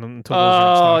Johnson until those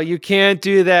are in stock. You can't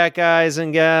do that, guys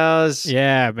and gals.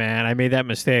 Yeah, man, I made that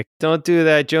mistake. Don't do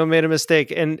that. Joe made a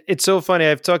mistake. And it's so funny.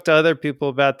 I've talked to other people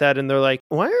about that, and they're like,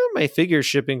 why are my figures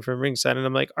shipping from Ringside? And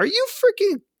I'm like, are you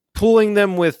freaking pulling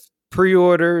them with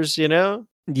pre-orders,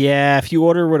 Yeah, if you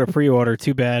order with a pre-order,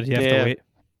 too bad. You have to wait.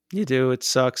 You do. It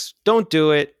sucks. Don't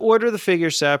do it. Order the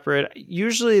figure separate.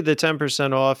 Usually the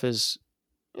 10% off is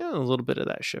a little bit of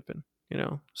that shipping,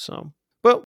 so.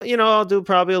 But, I'll do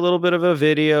probably a little bit of a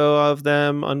video of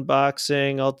them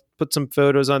unboxing. I'll put some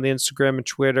photos on the Instagram and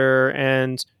Twitter.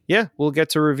 And yeah, we'll get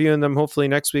to reviewing them hopefully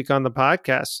next week on the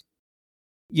podcast.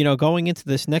 Going into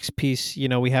this next piece,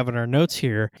 we have in our notes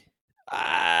here,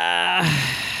 I'm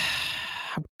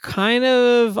kind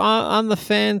of on the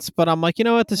fence, but I'm like, you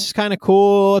know what, this is kind of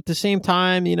cool. At the same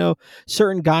time,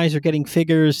 certain guys are getting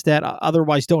figures that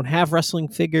otherwise don't have wrestling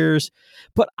figures,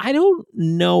 but I don't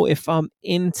know if I'm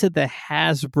into the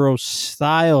Hasbro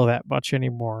style that much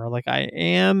anymore. Like I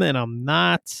am and I'm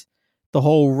not. The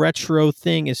whole retro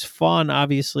thing is fun.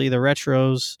 Obviously, the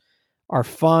retros are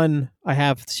fun. I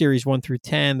have series 1 through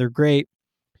 10. They're great.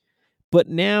 But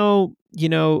now,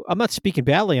 I'm not speaking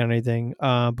badly on anything,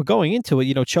 but going into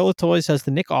it, Chola Toys has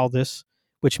the Nick Aldis,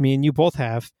 which me and you both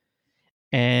have.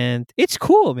 And it's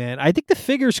cool, man. I think the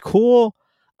figure's cool.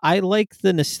 I like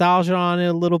the nostalgia on it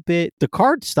a little bit. The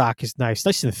card stock is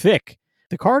nice and thick.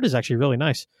 The card is actually really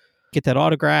nice. Get that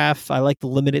autograph. I like the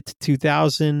limited to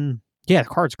 2,000. Yeah, the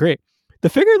card's great. The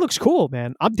figure looks cool,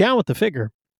 man. I'm down with the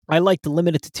figure. I like the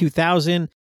limited to 2,000.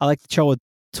 I like the Chola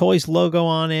Toys logo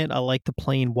on it. I like the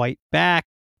plain white back.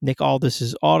 Nick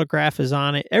Aldis's autograph is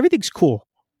on it. Everything's cool.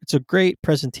 It's a great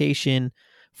presentation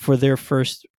for their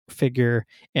first figure.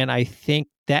 And I think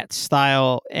that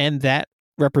style and that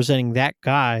representing that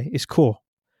guy is cool.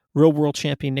 Real world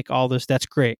champion Nick Aldis. That's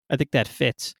great. I think that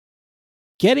fits.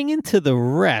 Getting into the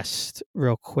rest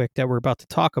real quick that we're about to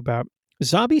talk about.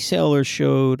 Zombie Sailor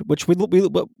showed, which we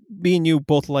me and you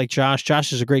both like Josh.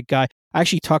 Josh is a great guy. I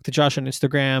actually talk to Josh on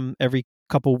Instagram every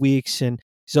couple weeks, and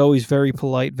he's always very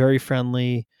polite, very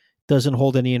friendly, doesn't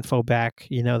hold any info back,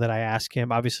 that I ask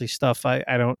him. Obviously stuff I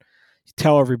don't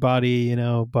tell everybody,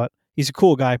 but he's a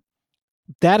cool guy.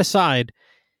 That aside,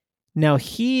 now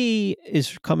he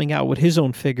is coming out with his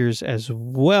own figures as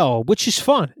well, which is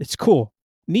fun. It's cool.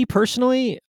 Me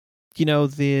personally,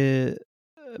 the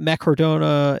Matt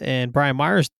Cardona and Brian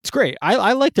Myers, it's great.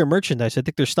 I like their merchandise. I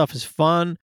think their stuff is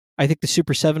fun. I think the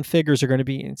Super 7 figures are going to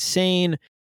be insane.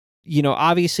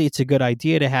 Obviously it's a good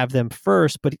idea to have them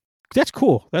first, but that's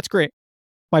cool. That's great.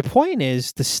 My point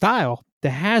is the style, the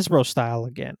Hasbro style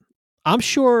again. I'm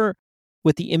sure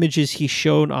with the images he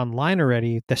showed online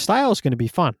already, the style is going to be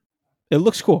fun. It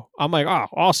looks cool. I'm like, oh,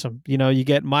 awesome. You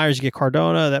get Myers, you get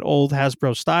Cardona, that old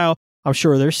Hasbro style. I'm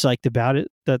sure they're psyched about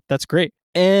it. That's great.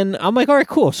 And I'm like, all right,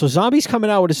 cool. So Zombie's coming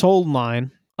out with his whole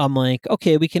line. I'm like,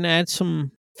 okay, we can add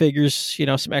some figures,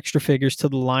 some extra figures to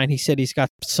the line. He said he's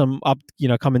got some up,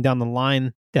 coming down the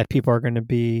line that people are going to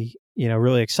be,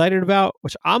 really excited about,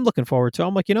 which I'm looking forward to.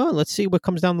 I'm like, let's see what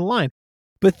comes down the line.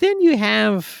 But then you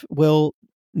have,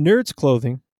 Nerds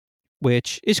Clothing,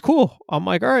 which is cool. I'm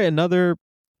like, all right, another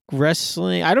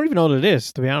wrestling. I don't even know what it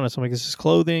is, to be honest. I'm like, this is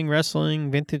clothing,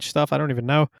 wrestling, vintage stuff. I don't even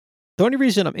know. The only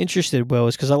reason I'm interested, Will,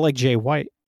 is because I like Jay White.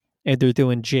 And they're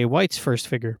doing Jay White's first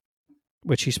figure,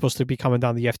 which he's supposed to be coming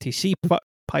down the FTC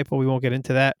pipe, but we won't get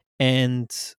into that. And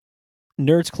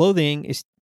Nerds Clothing is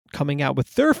coming out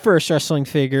with their first wrestling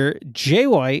figure, Jay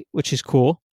White, which is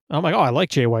cool. And I'm like, oh, I like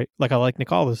Jay White. Like, I like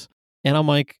Nick Aldis. And I'm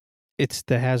like, it's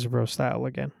the Hasbro style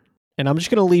again. And I'm just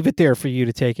going to leave it there for you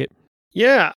to take it.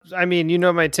 Yeah. I mean,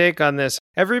 my take on this.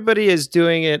 Everybody is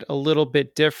doing it a little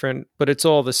bit different, but it's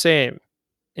all the same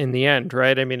in the end,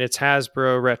 right? I mean, it's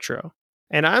Hasbro retro.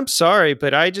 And I'm sorry,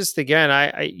 but I just, again,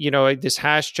 I this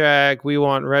hashtag, we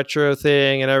want retro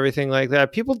thing and everything like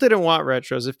that. People didn't want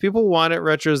retros. If people wanted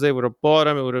retros, they would have bought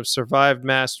them. It would have survived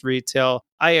mass retail.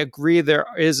 I agree. There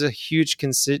is a huge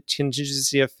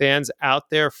contingency of fans out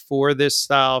there for this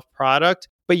style of product.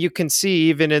 But you can see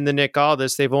even in the Nick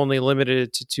Aldis, they've only limited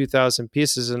it to 2,000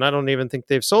 pieces. And I don't even think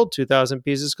they've sold 2,000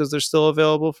 pieces because they're still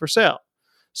available for sale.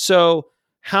 So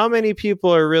how many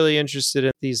people are really interested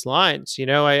in these lines?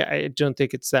 I don't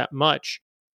think it's that much.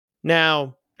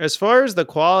 Now, as far as the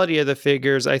quality of the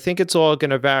figures, I think it's all going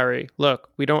to vary. Look,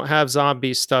 we don't have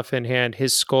Zombie stuff in hand.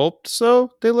 His sculpt,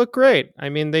 so they look great. I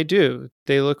mean, they do.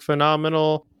 They look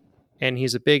phenomenal. And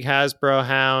he's a big Hasbro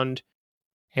hound.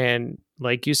 And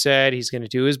like you said, he's going to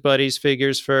do his buddies'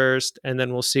 figures first, and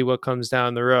then we'll see what comes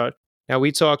down the road. Now,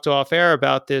 we talked off air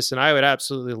about this, and I would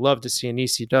absolutely love to see an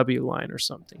ECW line or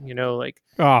something,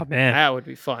 oh man, that would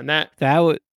be fun. That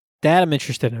I'm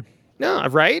interested in. No,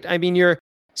 right? I mean, you're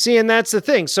seeing, that's the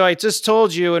thing. So I just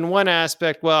told you in one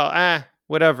aspect,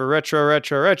 whatever,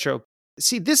 retro.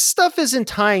 See, this stuff isn't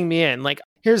tying me in. Like,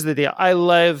 here's the deal. I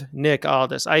love Nick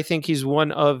Aldis. I think he's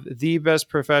one of the best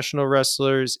professional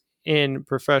wrestlers in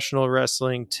professional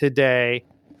wrestling today.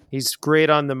 He's great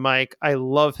on the mic. I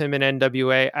love him in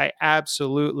NWA. I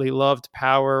absolutely loved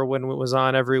Power when it was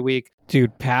on every week.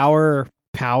 Dude, Power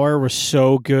was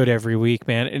so good every week,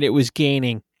 man. And it was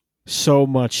gaining so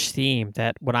much steam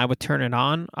that when I would turn it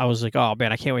on, I was like, oh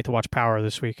man, I can't wait to watch Power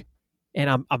this week. And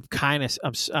I'm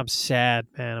sad,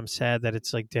 man. I'm sad that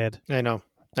it's like dead. I know.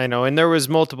 And there was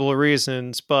multiple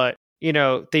reasons, but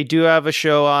they do have a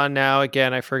show on now.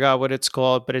 Again, I forgot what it's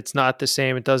called, but it's not the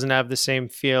same. It doesn't have the same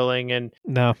feeling. And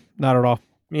no, not at all.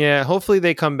 Yeah, hopefully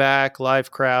they come back, live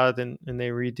crowd, and they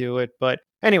redo it. But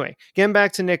anyway, getting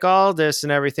back to Nick Aldis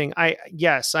and everything, I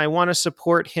want to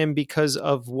support him because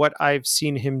of what I've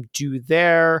seen him do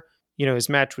there. His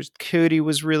match with Cody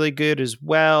was really good as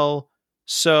well.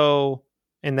 So,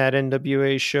 in that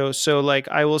NWA show. So,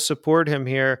 I will support him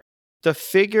here. The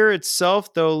figure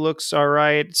itself, though, looks all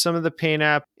right. Some of the paint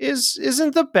app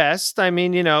isn't the best. I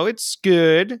mean, it's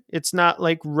good. It's not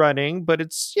like running, but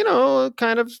it's,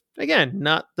 kind of, again,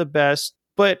 not the best.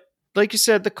 But like you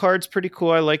said, the card's pretty cool.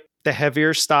 I like the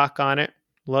heavier stock on it.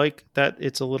 Like that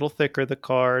it's a little thicker, the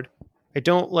card. I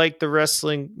don't like the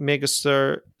Wrestling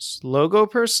Megastar logo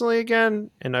personally,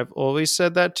 again. And I've always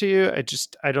said that to you.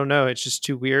 I don't know. It's just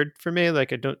too weird for me. I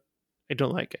don't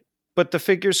like it. But the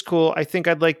figure's cool. I think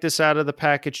I'd like this out of the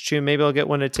package too. Maybe I'll get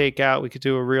one to take out. We could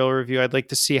do a real review. I'd like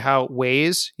to see how it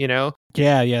weighs,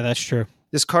 Yeah, that's true.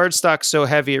 This card stock's so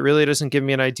heavy, it really doesn't give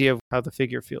me an idea of how the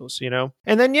figure feels,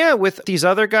 And then, with these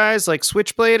other guys like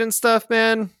Switchblade and stuff,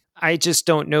 man, I just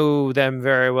don't know them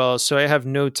very well. So I have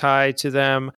no tie to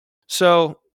them.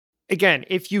 So again,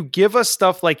 if you give us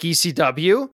stuff like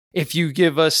ECW, if you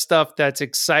give us stuff that's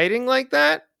exciting like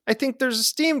that, I think there's a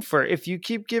steam for it. If you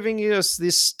keep giving us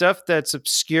this stuff that's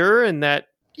obscure and that,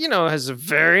 has a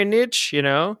very niche, I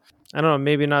don't know,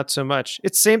 maybe not so much.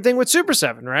 It's the same thing with Super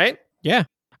 7, right? Yeah.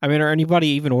 I mean, are anybody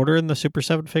even ordering the Super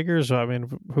 7 figures? I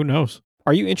mean, who knows?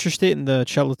 Are you interested in the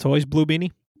Cello Toys Blue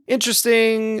Beanie?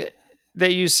 Interesting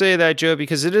that you say that, Joe,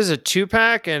 because it is a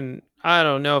 2-pack, and I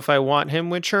don't know if I want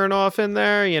him with Chernoff in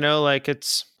there,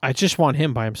 it's... I just want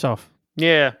him by himself.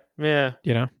 Yeah. Yeah.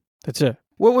 That's it.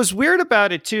 What was weird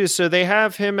about it too, so they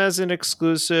have him as an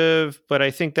exclusive, but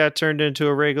I think that turned into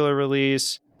a regular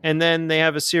release. And then they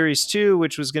have a Series 2,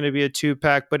 which was going to be a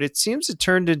 2-pack, but it seems it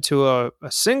turned into a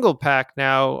single pack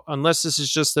now, unless this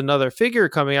is just another figure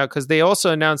coming out, because they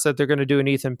also announced that they're going to do an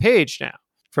Ethan Page now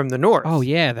from the North. Oh,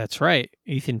 yeah, that's right.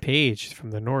 Ethan Page from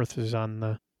the North is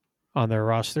on their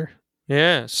roster.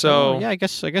 Yeah, so... yeah, I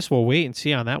guess we'll wait and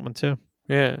see on that one, too.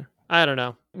 Yeah. I don't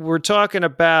know. We're talking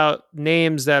about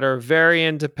names that are very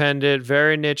independent,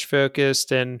 very niche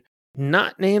focused, and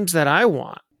not names that I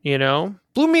want,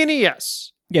 Blue Meanie,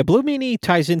 yes. Yeah, Blue Meanie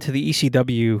ties into the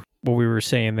ECW, what we were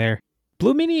saying there.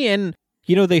 Blue Meanie, and,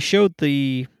 they showed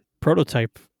the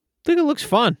prototype. I think it looks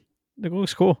fun. I think it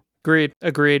looks cool.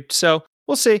 Agreed. So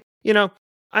we'll see.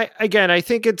 I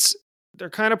think they're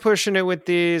kind of pushing it with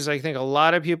these. I think a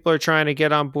lot of people are trying to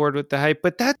get on board with the hype,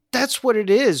 but that's what it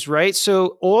is, right?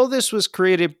 So all this was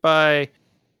created by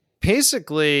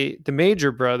basically the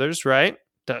Major Brothers, right?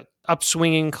 The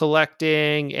upswinging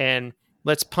collecting and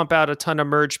let's pump out a ton of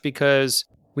merch because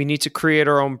we need to create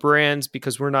our own brands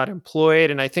because we're not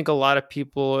employed. And I think a lot of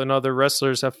people and other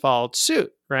wrestlers have followed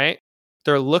suit, right?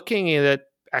 They're looking at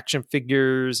action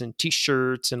figures and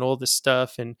t-shirts and all this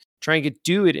stuff and trying to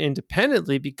do it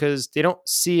independently because they don't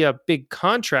see a big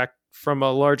contract from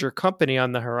a larger company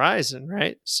on the horizon,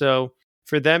 right? So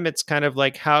for them, it's kind of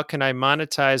like, how can I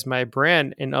monetize my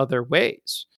brand in other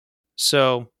ways?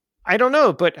 So I don't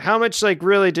know, but how much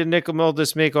really did Nick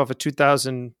Aldis make off of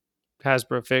 2,000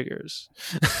 Hasbro figures?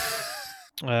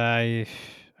 I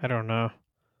don't know.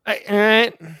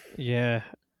 Yeah.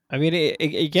 I mean,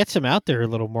 it gets him out there a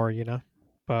little more,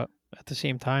 but at the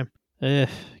same time,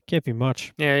 can't be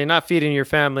much. Yeah, you're not feeding your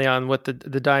family on what the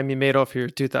dime you made off of your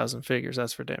 2,000 figures.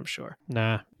 That's for damn sure.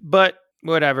 Nah. But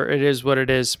whatever, it is what it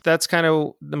is. That's kind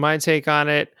of my take on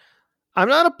it. I'm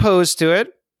not opposed to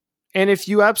it. And if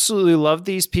you absolutely love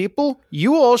these people,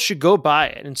 you all should go buy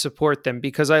it and support them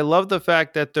because I love the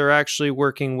fact that they're actually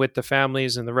working with the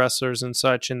families and the wrestlers and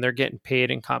such, and they're getting paid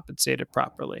and compensated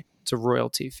properly. It's a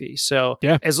royalty fee. So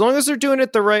yeah, as long as they're doing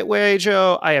it the right way,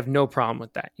 Joe, I have no problem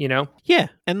with that, Yeah.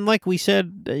 And like we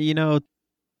said, when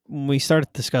we started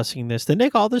discussing this, the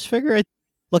Nick Aldis figure,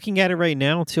 looking at it right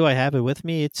now too, I have it with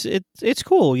me. It's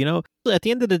cool, At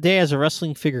the end of the day, as a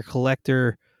wrestling figure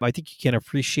collector, I think you can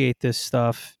appreciate this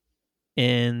stuff.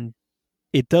 And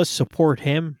it does support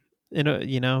him.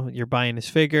 You're buying his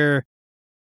figure.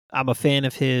 I'm a fan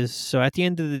of his. So at the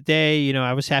end of the day,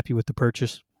 I was happy with the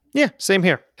purchase. Yeah, same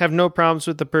here. Have no problems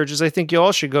with the purchase. I think you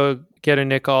all should go get a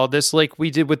Nick Aldis like we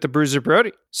did with the Bruiser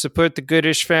Brody. Support the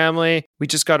Goodish family. We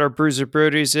just got our Bruiser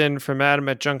Brodies in from Adam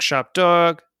at Junk Shop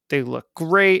Dog. They look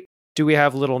great. Do we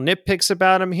have little nitpicks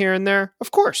about them here and there?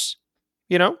 Of course.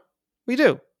 We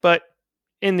do. But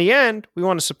in the end, we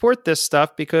want to support this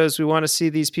stuff because we want to see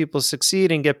these people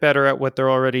succeed and get better at what they're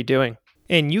already doing.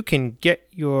 And you can get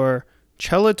your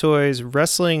Cella Toys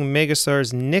Wrestling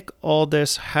Megastars Nick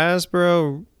Aldis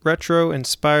Hasbro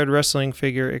retro-inspired wrestling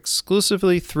figure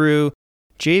exclusively through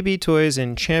JB Toys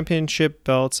and Championship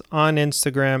Belts on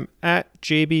Instagram at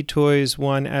JB Toys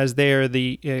 1 as they are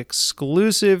the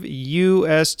exclusive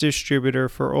U.S. distributor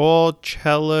for all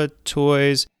Cella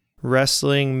Toys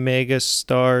Wrestling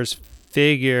Megastars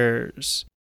figures.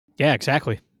 Yeah,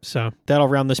 exactly. So that'll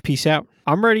round this piece out.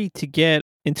 I'm ready to get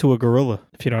into a gorilla,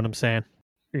 if you know what I'm saying.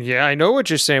 Yeah, I know what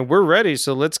you're saying. We're ready.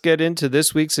 So let's get into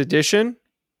this week's edition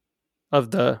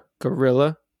of the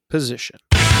Gorilla Position.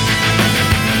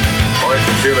 I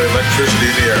can feel electricity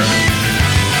in the air.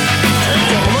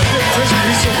 Look at this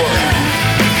piece of work.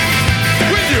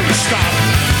 Will you stop?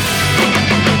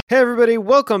 Hey everybody,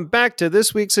 welcome back to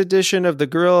this week's edition of the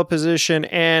Gorilla Position.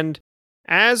 And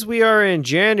as we are in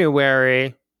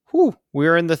January,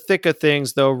 we're in the thick of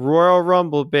things, though. Royal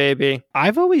Rumble, baby.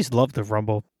 I've always loved the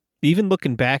Rumble. Even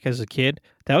looking back as a kid,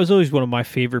 that was always one of my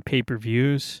favorite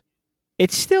pay-per-views.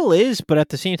 It still is, but at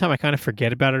the same time, I kind of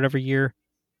forget about it every year.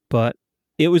 But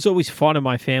it was always fun in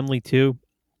my family, too.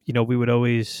 We would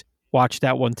always watch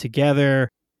that one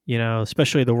together,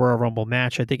 especially the Royal Rumble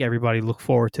match. I think everybody looked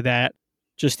forward to that.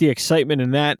 Just the excitement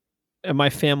in that. And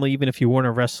my family, even if you weren't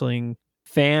a wrestling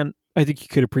fan, I think you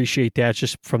could appreciate that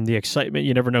just from the excitement.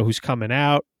 You never know who's coming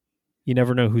out. You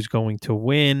never know who's going to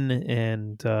win.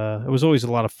 And it was always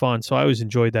a lot of fun. So I always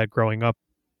enjoyed that growing up,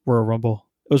 Royal Rumble.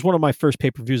 It was one of my first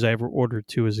pay-per-views I ever ordered,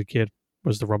 too, as a kid,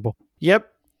 was the Rumble. Yep.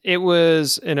 It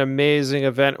was an amazing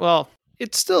event. Well,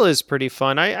 it still is pretty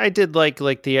fun. I did like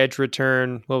the Edge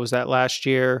return. What was that, last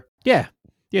year? Yeah.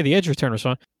 Yeah, the Edge return was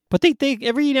fun. But they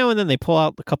every now and then they pull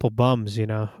out a couple bums,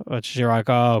 which you're like,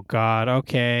 oh, God,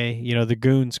 okay. The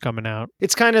goons coming out.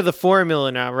 It's kind of the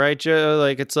formula now, right, Joe?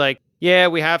 It's like, yeah,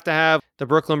 we have to have the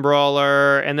Brooklyn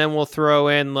Brawler, and then we'll throw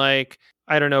in like,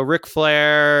 I don't know, Ric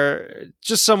Flair,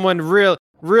 just someone really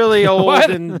old What?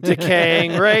 and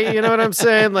decaying, right? You know what I'm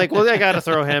saying? Like, well, I got to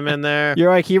throw him in there. You're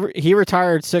like, he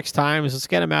retired 6 times. Let's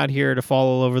get him out here to fall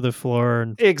all over the floor.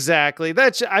 And Exactly.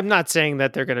 I'm not saying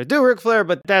that they're going to do Ric Flair,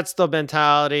 but that's the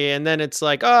mentality. And then it's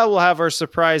like, oh, we'll have our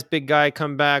surprise big guy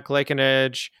come back like an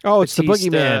Edge. oh, it's the Batista.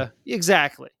 boogeyman.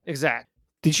 Exactly.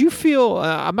 Did you feel?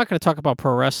 I'm not going to talk about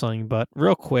pro wrestling, but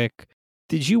real quick,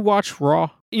 did you watch Raw?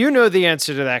 You know the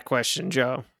answer to that question,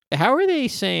 Joe. How are they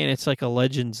saying it's like a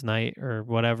Legends night or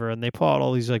whatever, and they pull out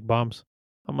all these like bums?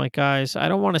 I'm like, guys, I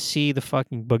don't want to see the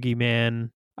fucking boogeyman.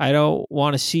 I don't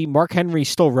want to see Mark Henry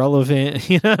still relevant.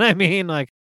 You know what I mean? Like,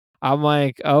 I'm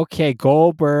like, okay,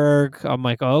 Goldberg. I'm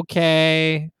like,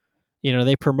 okay. You know,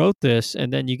 they promote this,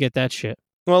 and then you get that shit.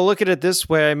 Well, look at it this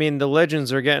way. I mean, the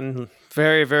legends are getting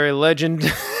very, very legend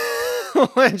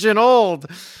old.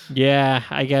 Yeah,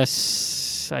 I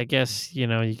guess, you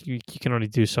know, you can only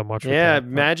do so much with Yeah, that.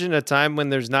 imagine a time when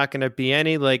there's not going to be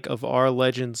any like of our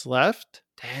legends left.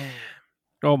 Damn.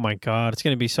 Oh my God, it's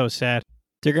going to be so sad.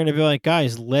 They're going to be like,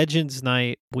 guys, Legends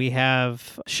Night. We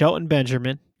have Shelton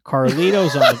Benjamin,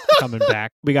 Carlito's coming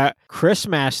back. We got Chris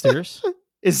Masters,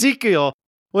 Ezekiel.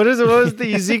 What is it? What was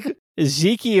the Ezekiel?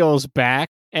 Ezekiel's back,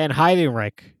 and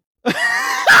Heidenreich.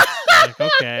 Like,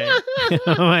 okay.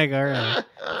 I'm like, all right.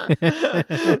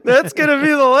 That's going to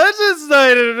be the Legends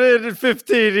Night in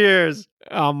 15 years.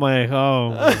 I'm like,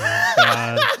 oh my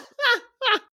God.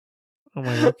 I'm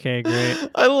like, okay, great.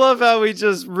 I love how we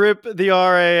just rip the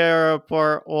RA era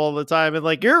apart all the time. And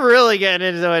like, you're really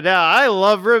getting into it now. I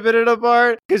love ripping it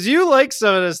apart because you like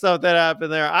some of the stuff that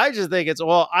happened there. I just think it's,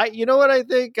 you know what I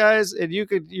think, guys? And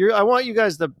I want you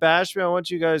guys to bash me. I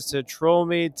want you guys to troll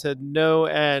me to no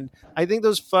end. I think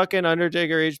those fucking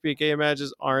Undertaker HBK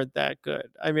matches aren't that good.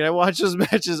 I mean, I watch those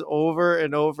matches over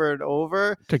and over and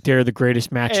over. Like, they're the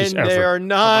greatest matches And ever. they are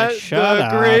not shut the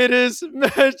up. greatest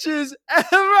matches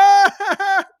ever.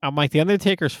 I'm like, The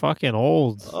Undertaker's fucking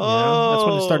old. You know? That's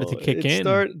when it started to kick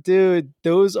in. Dude,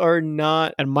 those are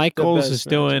not. And Michaels best is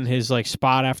doing his like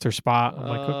spot after spot. I'm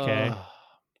like, okay.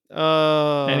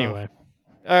 Anyway.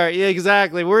 All right. Yeah,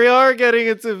 exactly. We are getting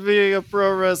into being a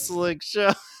pro wrestling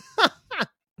show.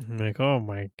 I'm like, oh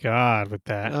my God, with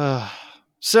that.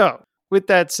 So, with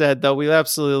that said, though, we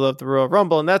absolutely love the Royal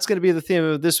Rumble. And that's going to be the theme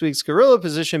of this week's Gorilla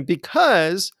Position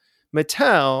because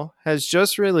Mattel has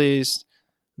just released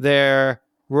their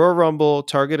Royal Rumble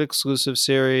Target exclusive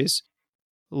series,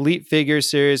 Elite Figure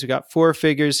series. We got 4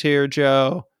 figures here,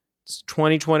 Joe. It's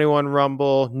 2021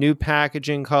 Rumble, new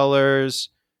packaging colors,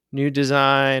 new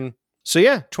design. So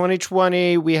yeah,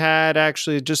 2020, we had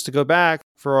actually, just to go back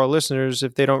for our listeners,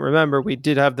 if they don't remember, we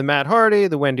did have the Matt Hardy,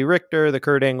 the Wendy Richter, the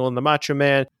Kurt Angle, and the Macho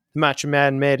Man. The Macho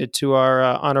Man made it to our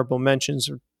honorable mentions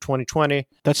of 2020.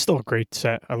 That's still a great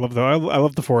set. I love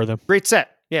the 4 of them. Great set,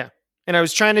 yeah. And I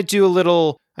was trying to do a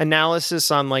little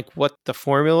analysis on like what the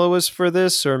formula was for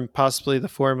this, or possibly the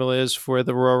formula is for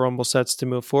the Royal Rumble sets to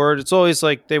move forward. It's always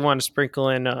like they want to sprinkle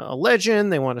in a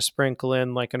legend. They want to sprinkle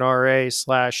in like an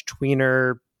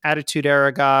RA/tweener Attitude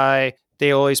Era guy.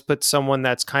 They always put someone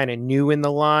that's kind of new in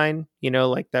the line, you know,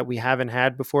 like that we haven't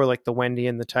had before, like the Wendy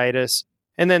and the Titus.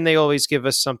 And then they always give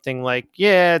us something like,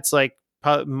 yeah, it's like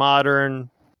modern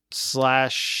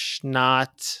 /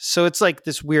 not. So it's like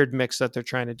this weird mix that they're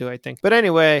trying to do, I think. But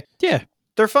anyway, Yeah.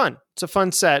 they're fun. It's a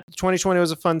fun set. 2020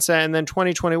 was a fun set. And then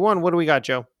 2021, what do we got,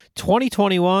 Joe?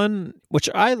 2021, which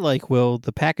I like, Will,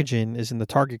 the packaging is in the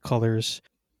Target colors,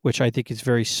 which I think is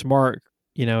very smart.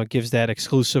 You know, it gives that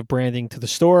exclusive branding to the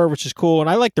store, which is cool. And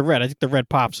I like the red. I think the red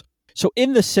pops. So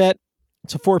in the set,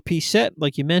 it's a 4-piece set,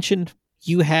 like you mentioned.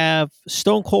 You have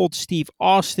Stone Cold Steve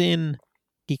Austin.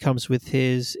 He comes with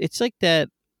his, it's like that,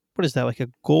 what is that, like a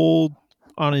gold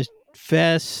on his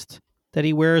vest that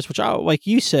he wears, which, like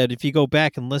you said, if you go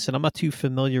back and listen, I'm not too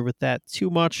familiar with that too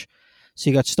much. So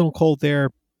you got Stone Cold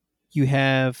there. You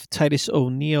have Titus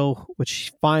O'Neil,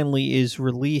 which finally is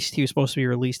released. He was supposed to be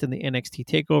released in the NXT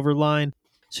TakeOver line.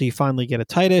 So you finally get a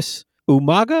Titus.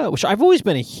 Umaga, which I've always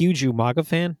been a huge Umaga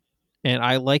fan. And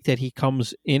I like that he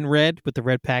comes in red with the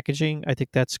red packaging. I think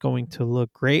that's going to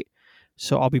look great.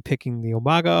 So I'll be picking the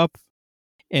Umaga up.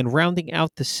 And rounding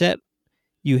out the set,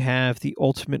 you have the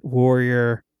Ultimate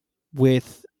Warrior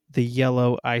with the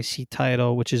yellow IC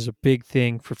title, which is a big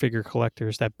thing for figure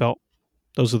collectors, that belt.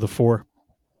 Those are the 4.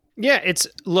 Yeah,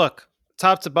 look,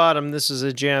 top to bottom, this is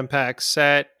a jam-packed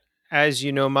set. As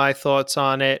you know, my thoughts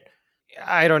on it,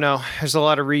 I don't know. There's a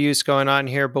lot of reuse going on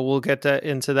here, but we'll get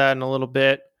into that in a little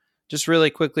bit. Just really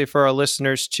quickly for our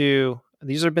listeners too,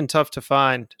 these have been tough to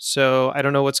find. So I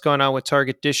don't know what's going on with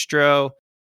Target Distro.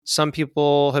 Some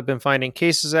people have been finding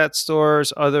cases at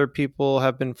stores. Other people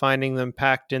have been finding them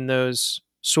packed in those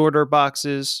sorter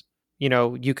boxes. You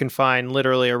know, you can find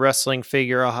literally a wrestling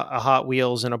figure, a Hot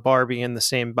Wheels, and a Barbie in the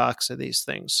same box of these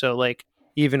things. So, like,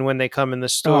 even when they come in the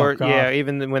store, God.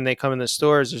 even when they come in the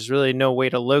stores, there's really no way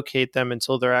to locate them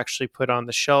until they're actually put on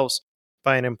the shelves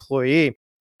by an employee.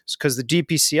 It's because the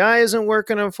DPCI isn't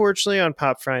working, unfortunately, on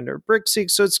PopFinder or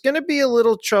BrickSeek. So it's going to be a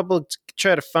little trouble to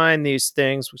try to find these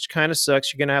things, which kind of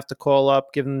sucks. You're going to have to call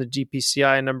up, give them the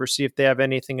DPCI number, see if they have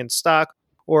anything in stock,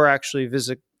 or actually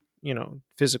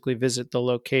physically visit the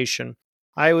location.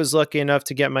 I was lucky enough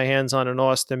to get my hands on an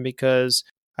Austin because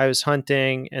I was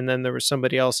hunting, and then there was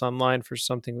somebody else online for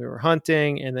something we were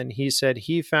hunting, and then he said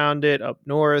he found it up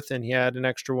north, and he had an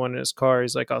extra one in his car.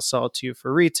 He's like, I'll sell it to you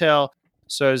for retail.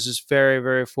 So I was just very,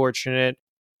 very fortunate.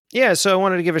 Yeah, so I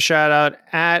wanted to give a shout out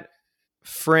at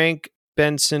Frank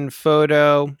Benson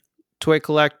Photo, toy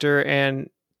collector, and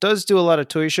does do a lot of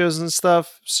toy shows and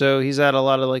stuff. So he's at a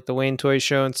lot of like the Wayne Toy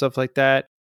Show and stuff like that.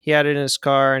 He had it in his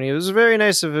car, and it was very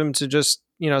nice of him to just,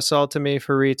 sell it to me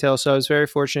for retail. So I was very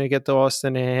fortunate to get the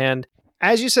Austin in hand.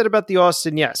 As you said about the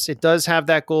Austin, yes, it does have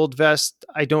that gold vest.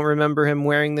 I don't remember him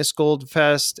wearing this gold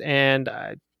vest, and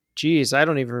I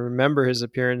don't even remember his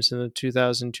appearance in the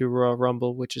 2002 Royal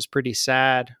Rumble, which is pretty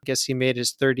sad. I guess he made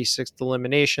his 36th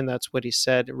elimination. That's what he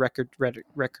said, record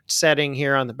setting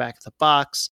here on the back of the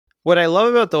box. What I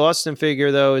love about the Austin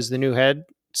figure, though, is the new head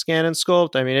scan and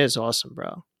sculpt. I mean, it is awesome,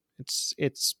 bro.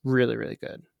 It's really, really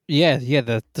good. Yeah.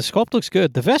 The sculpt looks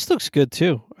good. The vest looks good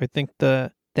too. I think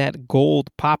that gold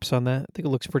pops on that. I think it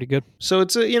looks pretty good. So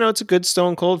it's a good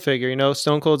Stone Cold figure.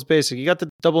 Stone Cold's basic. You got the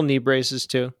double knee braces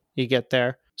too. You get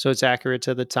there. So it's accurate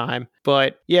to the time.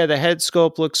 But yeah, the head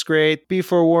sculpt looks great. Be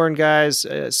forewarned, guys,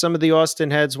 some of the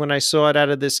Austin heads, when I saw it out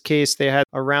of this case, they had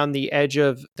around the edge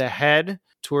of the head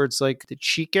towards like the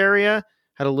cheek area,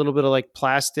 had a little bit of like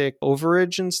plastic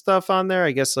overage and stuff on there.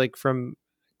 I guess like from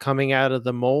coming out of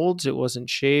the molds, it wasn't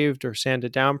shaved or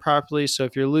sanded down properly. So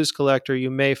if you're a loose collector,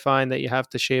 you may find that you have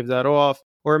to shave that off,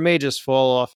 or it may just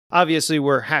fall off. Obviously,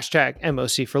 we're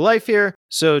 #MOC for life here,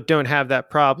 so don't have that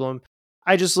problem.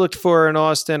 I just looked for an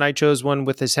Austin. I chose one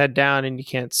with his head down and you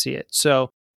can't see it. So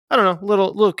I don't know,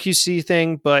 little QC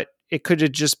thing, but it could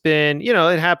have just been,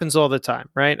 it happens all the time,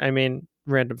 right? I mean,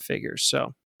 random figures.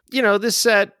 So, this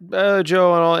set,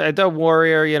 Joe and all, the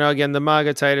Warrior, again, the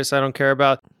Maga Titus, I don't care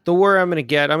about. The Warrior I'm going to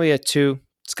get 2.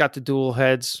 It's got the dual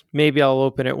heads. Maybe I'll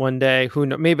open it one day. Who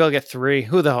knows? Maybe I'll get 3.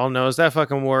 Who the hell knows? That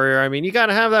fucking Warrior. I mean, you got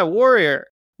to have that Warrior.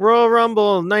 Royal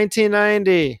Rumble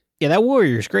 1990. Yeah, that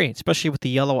Warrior is great, especially with the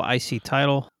yellow IC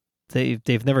title.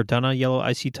 They've never done a yellow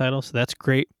IC title, so that's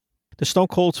great. The Stone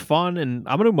Cold's fun, and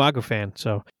I'm an Umaga fan,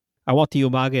 so I want the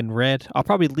Umaga in red. I'll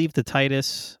probably leave the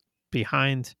Titus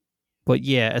behind. But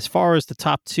yeah, as far as the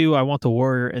top 2, I want the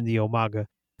Warrior and the Umaga.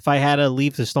 If I had to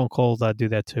leave the Stone Cold, I'd do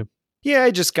that too. Yeah,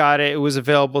 I just got it. It was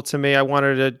available to me. I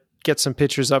wanted to get some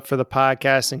pictures up for the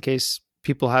podcast in case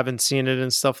people haven't seen it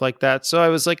and stuff like that. So I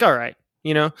was like, all right.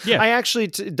 Yeah. I actually,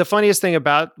 the funniest thing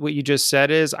about what you just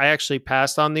said is I actually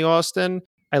passed on the Austin.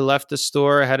 I left the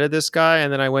store ahead of this guy,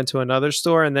 and then I went to another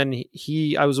store, and then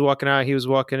I was walking out, he was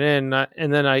walking in,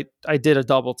 and then I did a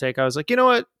double take. I was like, you know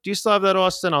what? Do you still have that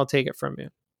Austin? I'll take it from you.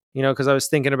 Because I was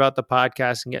thinking about the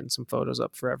podcast and getting some photos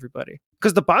up for everybody.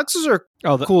 Because the boxes are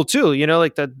cool too.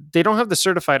 Like they don't have the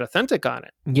certified authentic on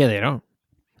it. Yeah, they don't.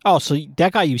 Oh, so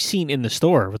that guy you've seen in the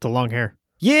store with the long hair.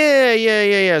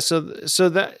 Yeah. So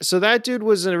that dude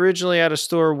was originally at a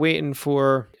store waiting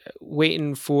for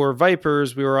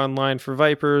Vipers. We were online for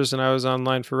Vipers, and I was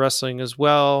online for wrestling as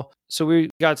well. So we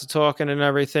got to talking and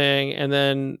everything, and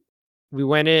then we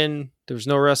went in. There was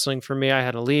no wrestling for me. I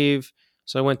had to leave.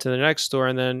 So I went to the next store,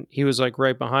 and then he was like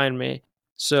right behind me.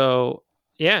 So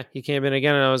yeah, he came in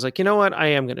again, and I was like, you know what? I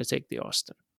am going to take the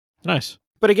Austin. Nice.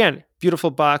 But again,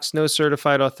 beautiful box, no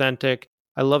certified authentic.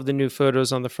 I love the new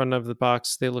photos on the front of the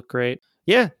box. They look great.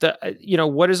 Yeah.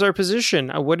 What is our position?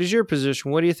 What is your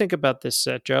position? What do you think about this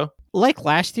set, Joe? Like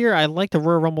last year, I like the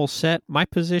Royal Rumble set. My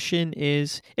position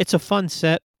is it's a fun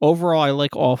set. Overall, I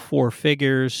like all 4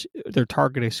 figures. They're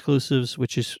Target exclusives,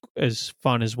 which is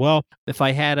fun as well. If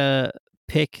I had to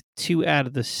pick 2 out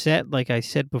of the set, like I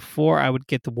said before, I would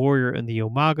get the Warrior and the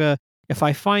Umaga. If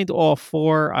I find all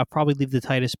 4, I'll probably leave the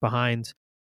Titus behind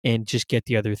and just get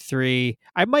the other 3.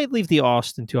 I might leave the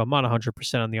Austin too. I'm not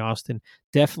 100% on the Austin.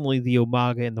 Definitely the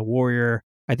Umaga and the Warrior.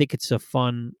 I think it's a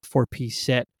fun 4-piece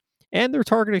set. And they're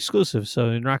Target exclusive, so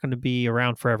they're not going to be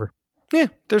around forever. Yeah,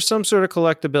 there's some sort of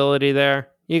collectability there.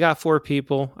 You got 4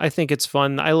 people. I think it's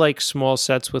fun. I like small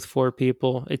sets with 4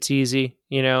 people. It's easy,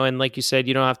 and like you said,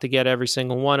 you don't have to get every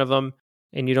single one of them,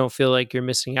 and you don't feel like you're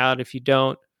missing out if you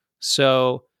don't.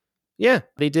 So yeah,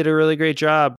 they did a really great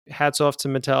job. Hats off to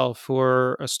Mattel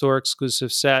for a store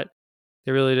exclusive set.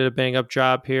 They really did a bang up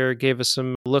job here. Gave us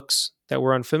some looks that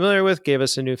we're unfamiliar with, gave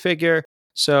us a new figure.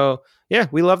 So yeah,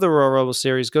 we love the Royal Rumble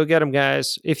series. Go get them,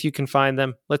 guys, if you can find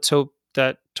them. Let's hope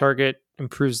that Target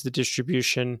improves the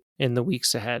distribution in the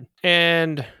weeks ahead.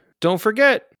 And don't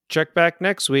forget, check back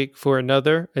next week for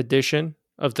another edition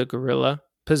of the Gorilla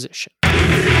Position.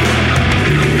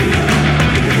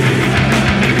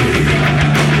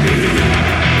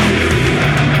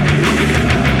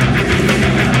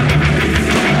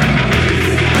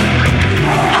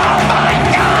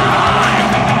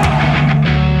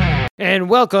 And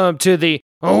welcome to the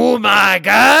Oh My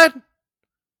God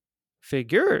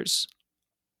Figures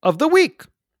of the Week.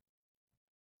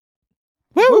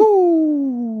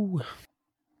 Woo!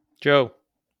 Joe,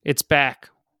 it's back.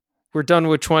 We're done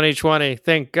with 2020.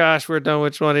 Thank gosh we're done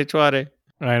with 2020.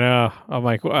 I know. I'm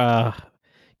like,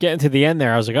 getting to the end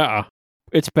there, I was like,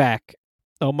 it's back.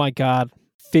 Oh my God.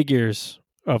 Figures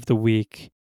of the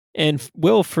week. And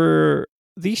Will, for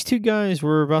these two guys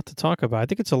we're about to talk about, I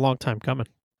think it's a long time coming.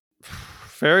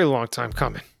 Very long time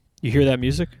coming. You hear that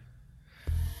music?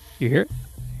 You hear it?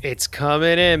 It's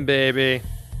coming in, baby.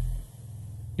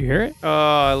 You hear it? Oh,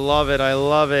 I love it. I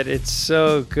love it. It's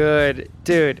so good.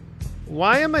 Dude,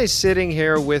 why am I sitting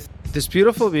here with this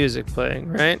beautiful music playing,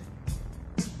 right?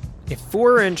 A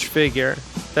 4-inch figure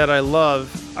that I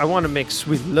love. I want to make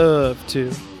sweet love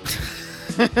to.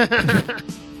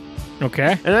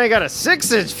 Okay. And I got a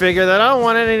 6-inch figure that I don't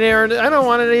want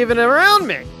it even around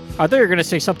me. I thought you were going to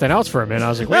say something else for a minute. I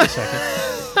was like, wait a second.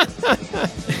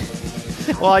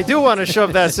 Well, I do want to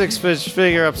shove that 6-inch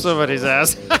figure up somebody's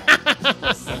ass.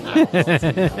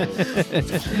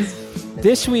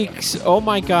 This week's Oh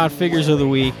My God Figures of the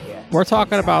Week, we're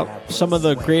talking about some of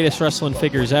the greatest wrestling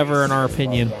figures ever, in our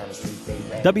opinion.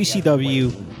 WCW,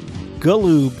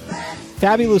 Galoob,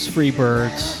 Fabulous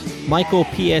Freebirds, Michael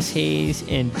P.S. Hayes,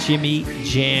 and Jimmy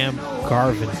Jam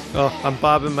Garvin. Oh, I'm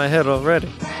bobbing my head already.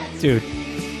 Dude,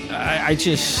 I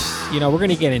just, we're going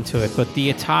to get into it, but the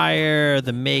attire,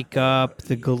 the makeup,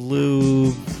 the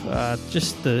Galoob,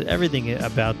 just everything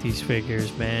about these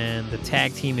figures, man, the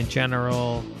tag team in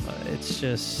general, it's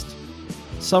just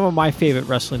some of my favorite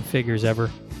wrestling figures ever.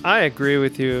 I agree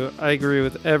with you. I agree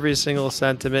with every single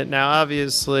sentiment. Now,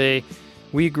 obviously,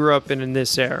 we grew up in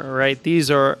this era, right?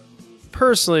 These are,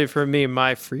 personally for me,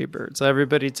 my Freebirds.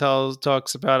 Everybody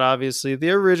talks about, obviously, the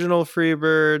original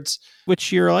Freebirds.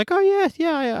 Which you're like, oh,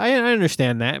 yeah, I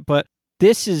understand that. But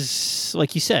this is,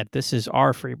 like you said, this is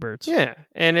our Freebirds. Yeah,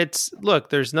 and look,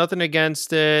 there's nothing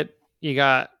against it. You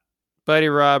got Buddy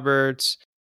Roberts,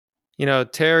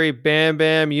 Terry Bam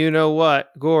Bam,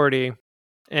 Gordy,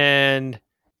 and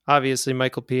obviously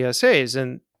Michael P.S. Hayes,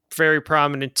 and very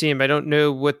prominent team. I don't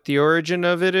know what the origin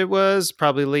of it was.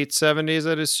 Probably late 70s,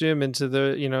 I'd assume, into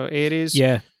the 80s.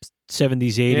 Yeah,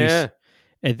 70s, 80s. Yeah.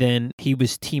 And then he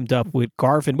was teamed up with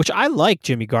Garvin, which I like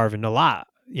Jimmy Garvin a lot,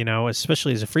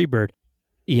 especially as a Freebird.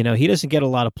 He doesn't get a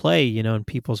lot of play, in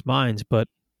people's minds, but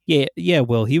yeah,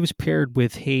 Will, he was paired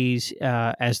with Hayes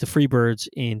as the Freebirds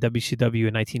in WCW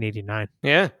in 1989.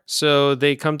 Yeah, so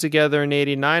they come together in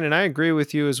 89, and I agree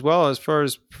with you as well as far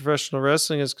as professional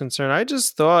wrestling is concerned. I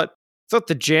just thought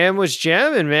the Jam was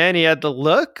jamming, man. He had the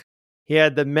look. He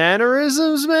had the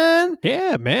mannerisms, man.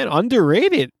 Yeah, man,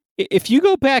 underrated. If you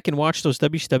go back and watch those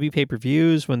WCW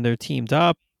pay-per-views when they're teamed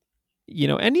up,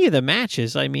 any of the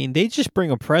matches, I mean, they just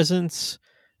bring a presence.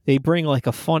 They bring like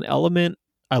a fun element.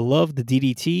 I love the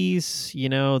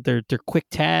DDTs, they're quick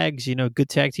tags, good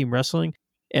tag team wrestling.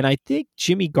 And I think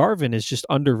Jimmy Garvin is just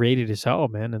underrated as hell,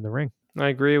 man, in the ring. I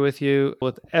agree with you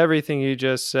with everything you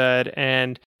just said.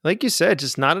 And like you said,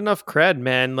 just not enough cred,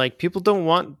 man. Like, people don't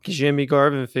want Jimmy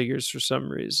Garvin figures for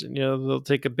some reason. They'll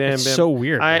take a Bam It's Bam. so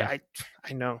weird. I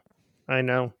know.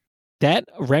 That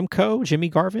Remco, Jimmy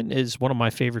Garvin, is one of my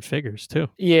favorite figures, too.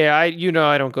 Yeah, I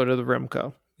don't go to the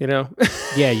Remco.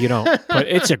 Yeah, you don't. But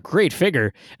it's a great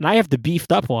figure. And I have the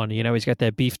beefed up one. He's got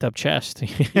that beefed up chest.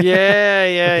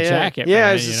 Yeah. Jacket, yeah, man,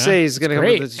 I was to say he's going to come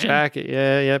with his man. jacket.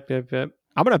 Yeah, yep.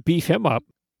 I'm going to beef him up.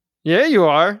 Yeah, you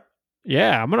are.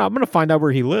 Yeah, I'm gonna find out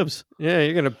where he lives. Yeah,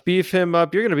 you're going to beef him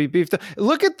up. You're going to be beefed up.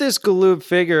 Look at this Galoob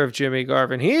figure of Jimmy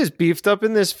Garvin. He is beefed up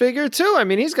in this figure, too. I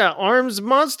mean, he's got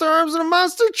monster arms, and a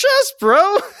monster chest,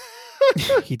 bro.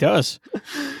 He does.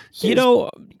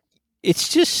 It's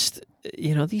just...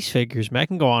 these figures, man, I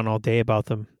can go on all day about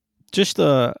them. Just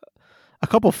a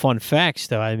couple fun facts,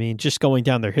 though. I mean, just going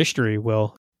down their history,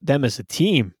 them as a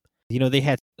team, they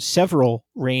had several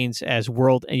reigns as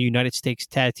World and United States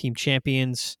Tag Team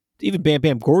Champions. Even Bam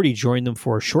Bam Gordy joined them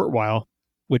for a short while,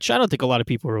 which I don't think a lot of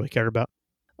people really cared about.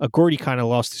 Gordy kind of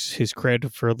lost his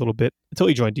cred for a little bit until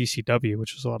he joined DCW,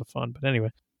 which was a lot of fun. But anyway.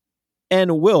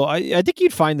 And Will, I think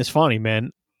you'd find this funny,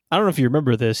 man. I don't know if you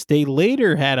remember this. They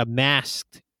later had a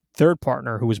masked third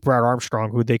partner who was Brad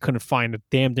Armstrong, who they couldn't find a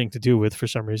damn thing to do with for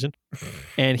some reason.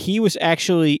 And he was Bad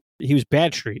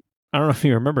Street. I don't know if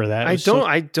you remember that. I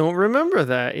don't remember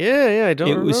that. Yeah, I don't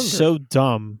remember. It was so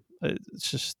dumb. It's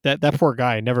just that poor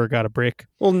guy never got a break.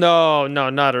 Well, no,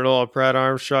 not at all. Brad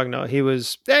Armstrong, no. He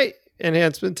was,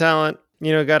 enhancement talent.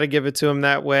 Got to give it to him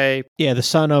that way. Yeah, the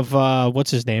son of,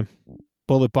 what's his name?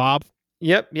 Bullet Bob?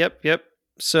 Yep.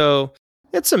 So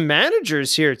it's some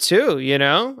managers here too,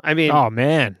 I mean, oh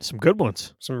man, some good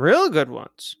ones. Some real good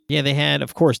ones. Yeah, they had,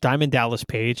 of course, Diamond Dallas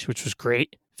Page, which was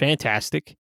great.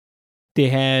 Fantastic. They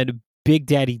had Big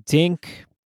Daddy Dink,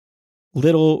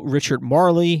 Little Richard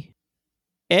Marley,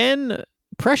 and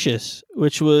Precious,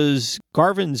 which was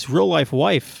Garvin's real life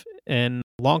wife and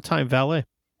longtime valet,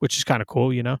 which is kind of cool,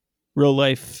 real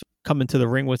life coming to the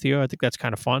ring with you. I think that's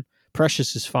kind of fun.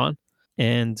 Precious is fun.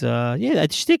 And I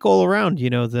just think all around,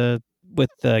 with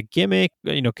the gimmick,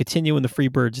 continuing the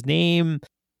Freebirds name,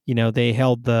 they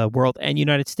held the World and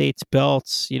United States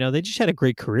belts, they just had a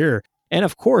great career. And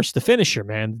of course, the finisher,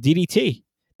 man, DDT.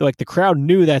 Like the crowd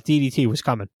knew that DDT was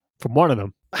coming from one of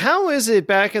them. How is it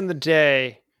back in the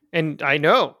day? And I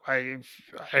know, I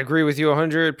agree with you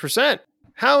 100%.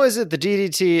 How is it the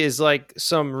DDT is like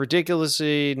some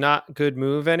ridiculously not good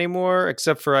move anymore,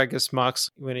 except for, I guess,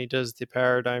 Mox when he does the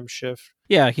paradigm shift?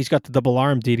 Yeah, he's got the double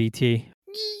arm DDT.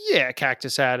 Yeah,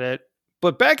 Cactus had it.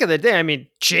 But back in the day, I mean,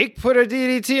 Jake put a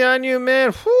DDT on you,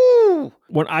 man. Whoo!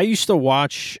 When I used to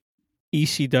watch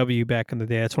ECW back in the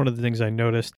day, that's one of the things I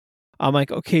noticed. I'm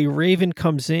like, okay, Raven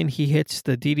comes in, he hits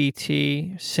the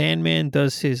DDT. Sandman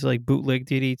does his like bootleg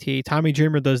DDT. Tommy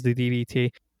Dreamer does the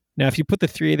DDT. Now, if you put the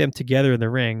three of them together in the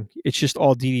ring, it's just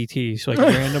all DDTs, like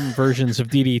random versions of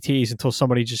DDTs until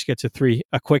somebody just gets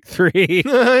a quick three.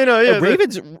 I know, yeah.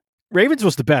 Ravens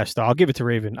was the best. I'll give it to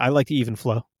Raven. I like the even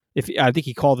flow. I think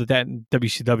he called it that in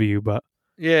WCW, but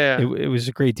yeah, it was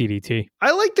a great DDT.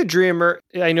 I like the Dreamer.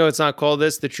 I know it's not called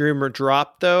this, the Dreamer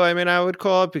drop, though. I mean, I would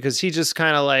call it because he just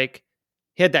kind of like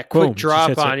he had that quick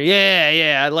drop on you.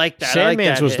 Yeah, I like that.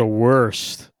 Sandman's was the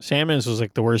worst. Sandman's was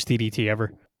like the worst DDT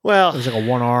ever. Well, it was like a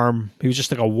one arm. He was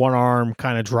just like a one arm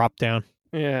kind of drop down.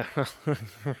 Yeah.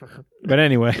 But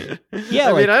anyway,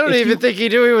 yeah. I mean, I don't even think he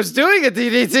knew he was doing a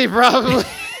DDT. Probably.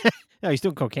 No, he's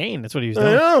doing cocaine. That's what he was doing.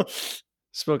 I know.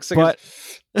 Smoke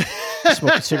cigarettes.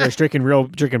 Smoking cigarettes,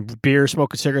 drinking beer,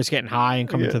 smoking cigarettes, getting high, and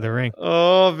coming to the ring.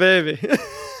 Oh, baby.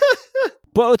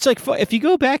 Well, it's like if you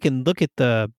go back and look at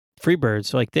the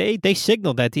Freebirds, like they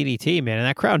signaled that DDT, man, and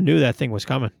that crowd knew that thing was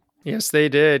coming. Yes, they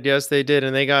did.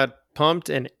 And they got pumped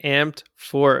and amped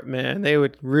for it, man. They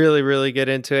would really, really get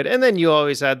into it. And then you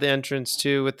always had the entrance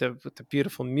too with the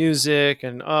beautiful music.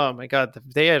 And oh my God,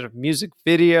 they had a music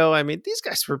video. I mean, these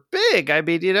guys were big. I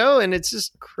mean, and it's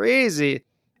just crazy.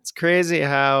 It's crazy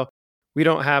how we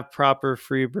don't have proper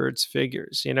Freebirds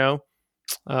figures, I know.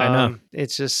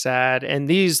 It's just sad. And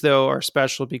these, though, are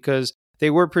special because they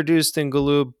were produced in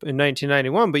Galoob in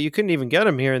 1991, but you couldn't even get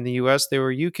them here in the US. They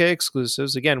were UK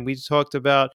exclusives. Again, we talked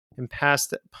about in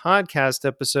past podcast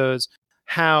episodes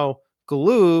how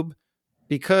Galoob,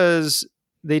 because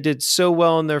they did so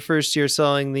well in their first year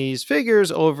selling these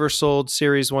figures, oversold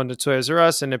Series 1 to Toys R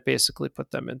Us, and it basically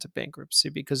put them into bankruptcy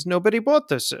because nobody bought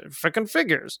those freaking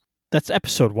figures. That's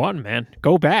episode 1, man.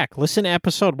 Go back. Listen to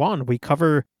episode 1. We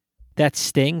cover that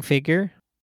Sting figure,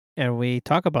 and we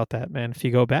talk about that, man. If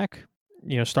you go back,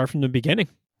 start from the beginning.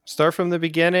 Start from the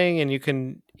beginning, and you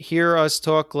can hear us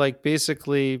talk like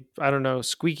basically, I don't know,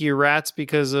 squeaky rats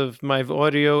because of my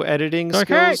audio editing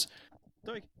skills.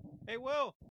 Hey,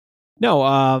 Will.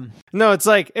 No, it's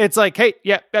like, hey,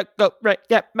 yeah, go right,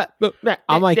 yeah.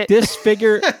 I'm like this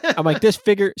figure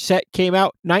set came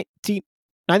out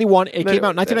 1991. It came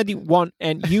out 1991,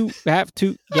 and you have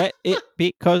to get it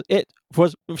because it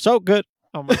was so good.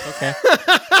 I'm like, okay.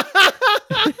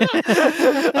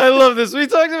 I love this. We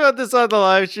talked about this on the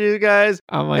live stream, guys.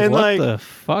 I'm like, and what the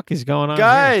fuck is going on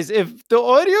guys, here? If the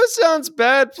audio sounds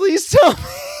bad, please tell me.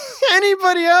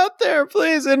 Anybody out there,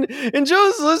 please. And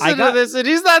Joe's listening to this, and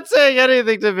he's not saying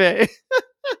anything to me.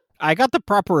 I got the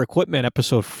proper equipment,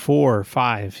 episode 4 or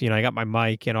 5. I got my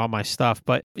mic and all my stuff.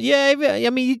 But yeah, I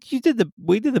mean,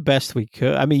 we did the best we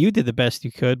could. I mean, you did the best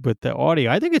you could with the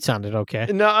audio. I think it sounded okay.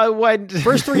 No,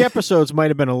 first 3 episodes might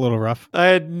have been a little rough. I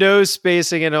had no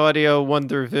spacing in audio 1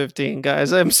 through 15,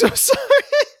 guys. I'm so sorry.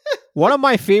 One of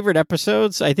my favorite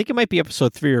episodes, I think it might be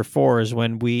episode 3 or 4, is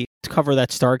when we cover that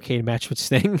Starrcade match with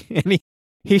Sting, and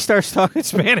he starts talking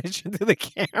Spanish into the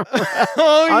camera.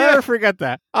 Oh, I'll yeah. never forget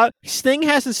that. Sting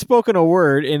hasn't spoken a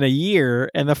word in a year,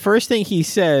 and the first thing he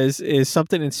says is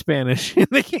something in Spanish in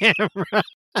the camera.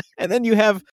 And then you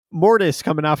have Mortis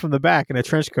coming out from the back in a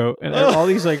trench coat, and all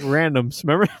these like randoms.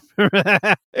 Remember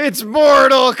that? It's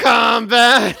Mortal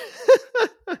Kombat.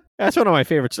 That's one of my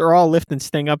favorites. They're all lifting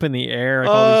Sting up in the air. Like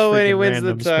all these When he freaking wins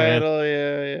the randoms, man. title.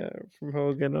 Yeah. From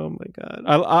Hogan. Oh, my God.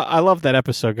 I love that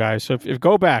episode, guys. So if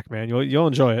go back, man, you'll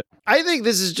enjoy it. I think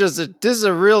this is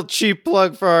a real cheap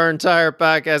plug for our entire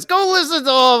podcast. Go listen to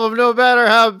all of them, no matter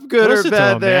how good or Listen to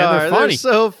bad them, they man. are. They're funny.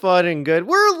 so fun and good.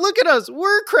 Look at us.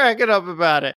 We're cracking up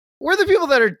about it. We're the people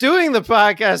that are doing the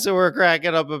podcast and we're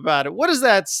cracking up about it. What does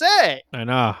that say? I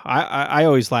know. I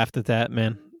always laughed at that,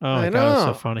 man. Oh my God, it's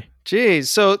so funny. Jeez.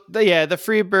 So the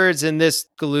Freebirds in this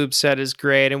Galoob set is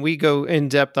great, and we go in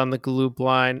depth on the Galoob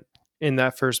line in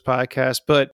that first podcast.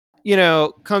 But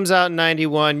comes out in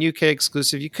 91, UK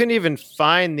exclusive. You couldn't even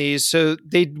find these, so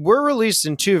they were released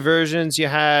in two versions. You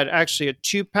had actually a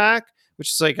 2-pack, which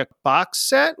is like a box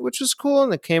set, which was cool,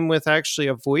 and it came with actually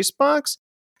a voice box.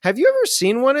 Have you ever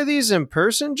seen one of these in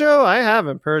person, Joe? I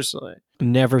haven't personally.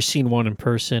 Never seen one in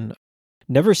person.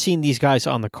 Never seen these guys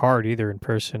on the card either in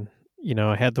person.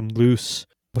 I had them loose,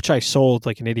 which I sold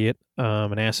like an idiot,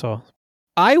 an asshole.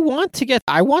 I want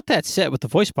that set with the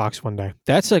voice box one day.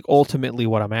 That's like ultimately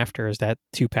what I'm after, is that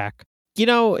 2-pack.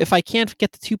 If I can't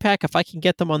get the 2-pack, if I can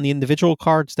get them on the individual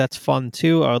cards, that's fun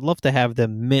too. I would love to have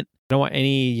them mint. I don't want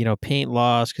any, paint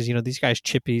loss, because, these guys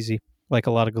chip easy, like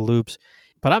a lot of Galoobs.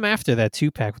 But I'm after that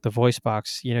 2-pack with the voice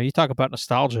box. You talk about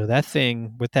nostalgia. That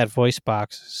thing with that voice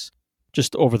box is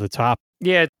just over the top.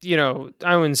 Yeah,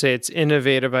 I wouldn't say it's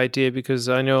innovative idea, because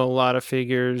I know a lot of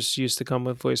figures used to come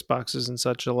with voice boxes and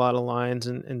such, a lot of lines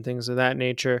and things of that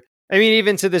nature. I mean,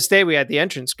 even to this day, we had the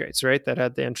entrance crates, right? That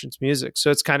had the entrance music. So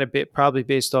it's kind of probably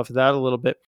based off of that a little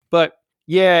bit. But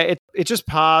yeah, it just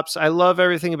pops. I love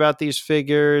everything about these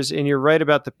figures. And you're right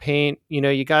about the paint.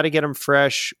 You got to get them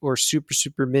fresh or super,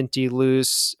 super minty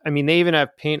loose. I mean, they even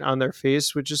have paint on their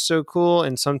face, which is so cool.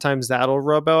 And sometimes that'll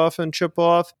rub off and chip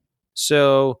off.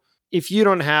 So if you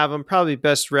don't have them, probably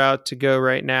best route to go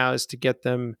right now is to get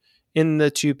them in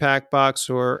the 2-pack box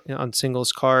or on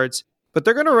singles cards. But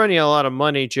they're going to run you a lot of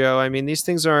money, Joe. I mean, these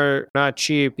things are not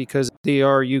cheap because they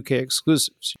are UK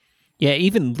exclusives. Yeah,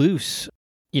 even loose,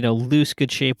 loose,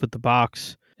 good shape with the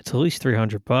box. It's at least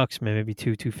 $300, maybe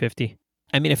 $250.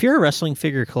 I mean, if you're a wrestling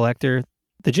figure collector,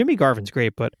 the Jimmy Garvin's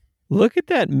great, but look at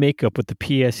that makeup with the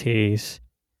PSAs,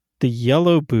 the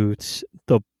yellow boots,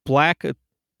 the black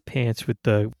pants with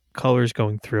the colors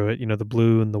going through it, the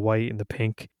blue and the white and the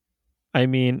pink. I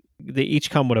mean, they each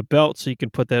come with a belt, so you can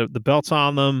put the belts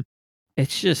on them.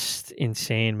 It's just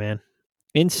insane, man.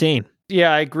 Insane.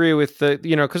 Yeah, I agree with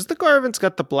because the Garvin's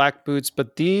got the black boots,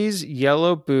 but these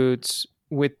yellow boots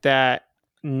with that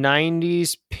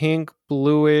 90s pink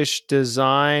bluish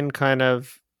design kind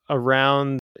of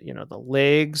around, the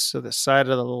legs, so the side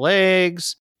of the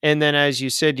legs. And then, as you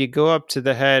said, you go up to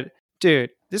the head.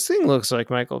 Dude, this thing looks like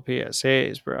Michael P.S.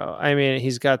 Hayes, bro. I mean,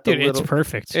 he's got the it's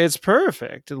perfect. It's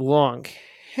perfect. Long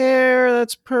hair,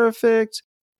 that's perfect.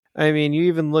 I mean, you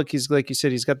even look, he's like you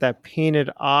said, he's got that painted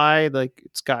eye. Like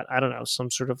it's got, I don't know, some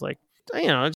sort of like,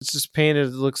 it's just painted.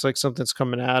 It looks like something's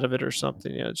coming out of it or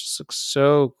something. It just looks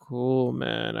so cool,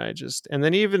 man. And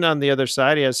then even on the other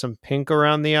side, he has some pink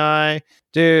around the eye.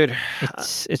 Dude.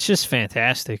 It's just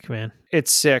fantastic, man.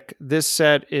 It's sick. This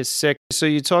set is sick. So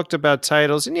you talked about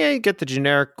titles, and yeah, you get the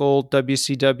generic gold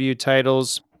WCW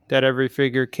titles that every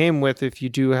figure came with if you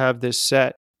do have this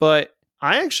set. But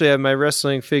I actually have my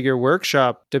Wrestling Figure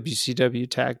Workshop WCW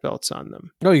tag belts on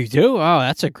them. Oh, you do? Oh,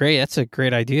 that's a great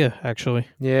idea, actually.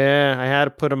 Yeah, I had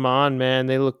to put them on, man.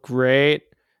 They look great.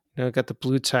 Got the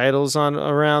blue titles on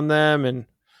around them, and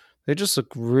they just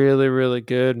look really, really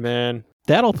good, man.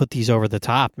 That'll put these over the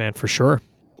top, man, for sure.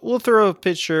 We'll throw a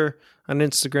picture on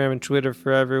Instagram and Twitter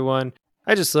for everyone.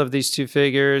 I just love these two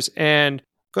figures. And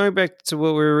going back to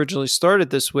what we originally started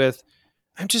this with,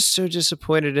 I'm just so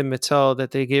disappointed in Mattel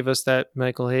that they gave us that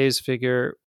Michael Hayes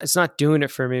figure. It's not doing it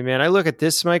for me, man. I look at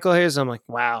this Michael Hayes, I'm like,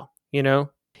 wow,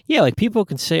 Yeah, like people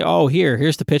can say, oh,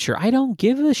 here's the picture. I don't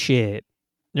give a shit.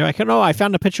 You're like, no, I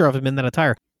found a picture of him in that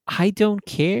attire. I don't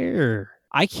care.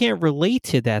 I can't relate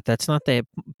to that. That's not the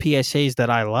PSAs that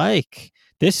I like.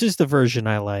 This is the version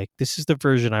I like. This is the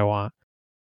version I want.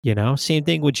 Same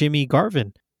thing with Jimmy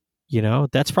Garvin.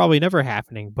 That's probably never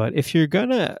happening. But if you're going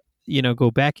to, go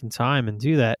back in time and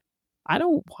do that, I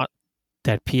don't want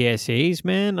that PSAs,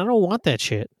 man. I don't want that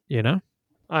shit,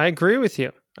 I agree with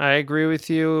you. I agree with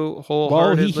you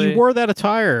wholeheartedly. Well, he wore that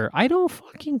attire. I don't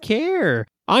fucking care.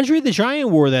 Andre the Giant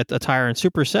wore that attire in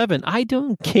Super 7. I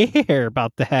don't care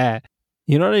about that.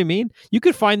 You know what I mean? You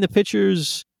could find the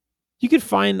pictures. You could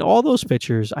find all those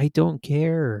pictures. I don't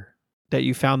care that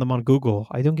you found them on Google.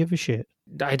 I don't give a shit.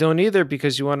 I don't either,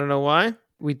 because you want to know why?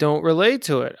 We don't relate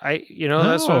to it.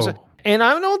 That's what I'm saying. And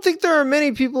I don't think there are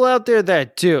many people out there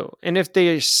that do. And if they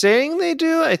are saying they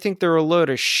do, I think they're a load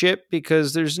of shit,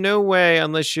 because there's no way,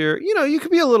 unless you're, you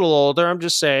could be a little older. I'm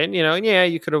just saying, and yeah,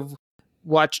 you could have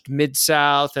watched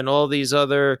Mid-South and all these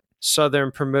other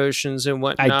Southern promotions and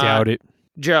whatnot. I doubt it.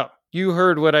 Joe, you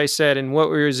heard what I said, and what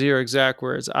were your exact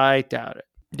words? I doubt it.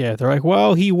 Yeah, they're like,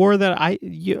 well, he wore that.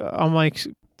 I'm like,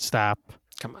 stop.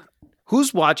 Come on.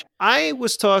 Who's watching? I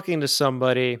was talking to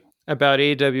somebody about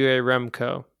AWA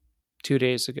Remco 2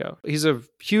 days ago. He's a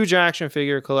huge action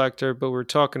figure collector, but we're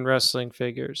talking wrestling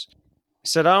figures. He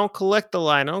said, I don't collect the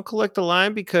line. I don't collect the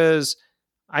line because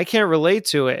I can't relate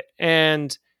to it.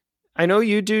 And I know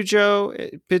you do, Joe,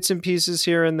 bits and pieces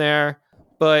here and there,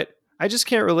 but I just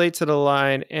can't relate to the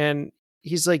line. And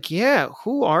he's like, yeah,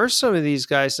 who are some of these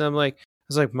guys? And I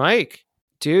was like, Mike,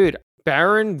 dude,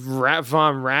 Baron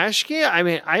von Raschke? I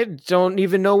mean, I don't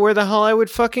even know where the hell I would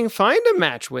fucking find a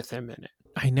match with him in it.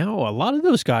 I know. A lot of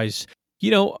those guys,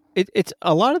 it's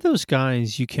a lot of those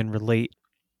guys you can relate,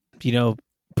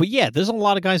 but yeah, there's a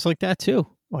lot of guys like that too.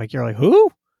 Like, you're like, who?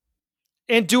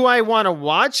 And do I want to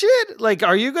watch it? Like,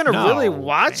 are you going to really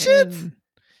watch it?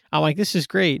 I'm like, this is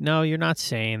great. No, you're not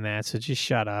saying that, so just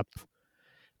shut up.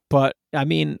 But, I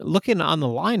mean, looking on the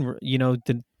line,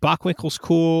 the Bockwinkel's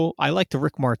cool. I like the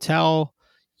Rick Martel.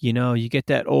 You get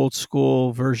that old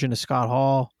school version of Scott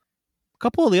Hall. A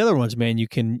couple of the other ones, man, you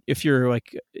can, if you're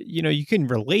like, you can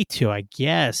relate to, I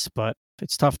guess, but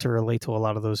it's tough to relate to a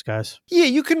lot of those guys. Yeah,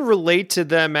 you can relate to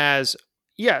them as,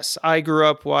 yes, I grew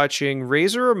up watching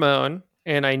Razor Ramon,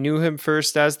 and I knew him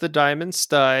first as the Diamond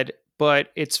Stud, but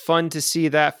it's fun to see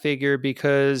that figure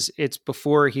because it's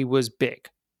before he was big.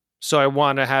 So I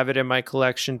want to have it in my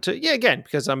collection again,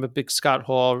 because I'm a big Scott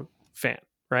Hall fan,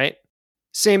 right?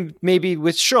 Same maybe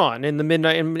with Sean in the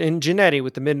Midnight and Jannetty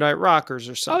with the Midnight Rockers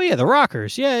or something. Oh yeah, the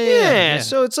Rockers. Yeah.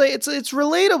 So it's like it's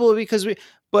relatable because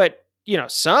but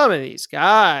some of these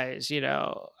guys,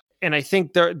 and I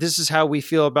think this is how we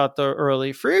feel about the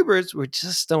early Freebirds. We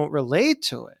just don't relate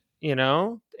to it,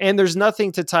 and there's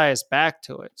nothing to tie us back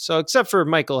to it. So except for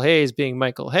Michael Hayes being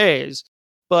Michael Hayes,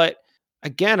 but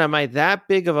again, am I that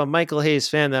big of a Michael Hayes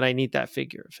fan that I need that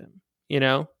figure of him?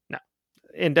 No,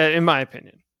 in my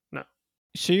opinion.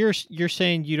 So you're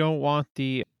saying you don't want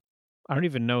the, I don't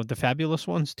even know, the Fabulous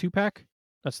Ones 2-pack?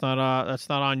 That's not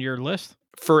on your list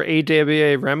for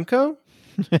AWA Remco.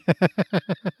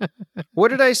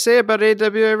 What did I say about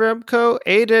AWA Remco?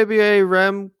 AWA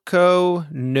Remco,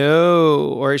 no,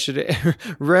 or I should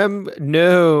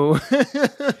no.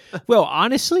 Well,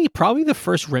 honestly, probably the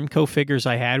first Remco figures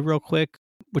I had, real quick,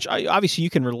 which obviously you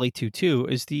can relate to too,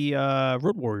 is the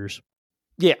Road Warriors.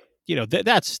 Yeah,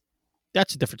 that's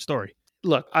a different story.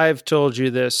 Look, I've told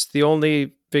you this. The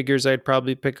only figures I'd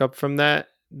probably pick up from that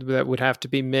would have to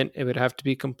be mint, it would have to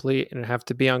be complete, and it'd have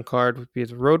to be on card, would be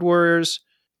the Road Warriors,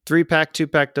 3-pack,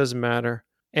 2-pack, doesn't matter,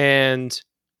 and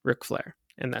Ric Flair.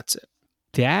 And that's it.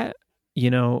 That,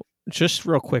 just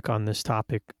real quick on this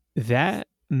topic, that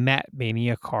Matt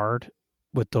Mania card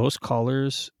with those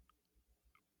colors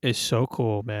is so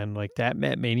cool, man. Like, that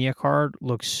Matt Mania card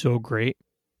looks so great.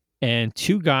 And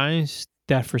two guys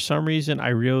that for some reason I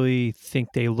really think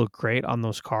they look great on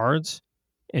those cards,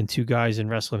 and two guys in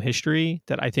wrestling history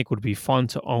that I think would be fun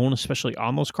to own, especially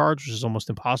on those cards, which is almost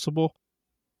impossible,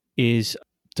 is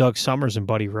Doug Summers and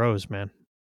Buddy Rose, man.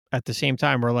 At the same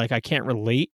time, we're like, I can't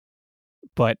relate,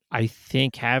 but I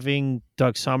think having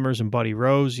Doug Summers and Buddy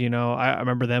Rose, I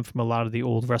remember them from a lot of the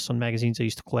old wrestling magazines I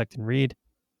used to collect and read,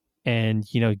 and,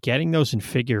 getting those in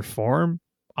figure form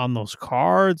on those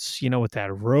cards, with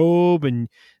that robe and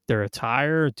their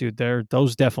attire, dude,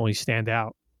 those definitely stand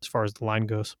out as far as the line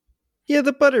goes. Yeah,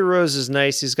 the Buddy Rose is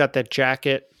nice. He's got that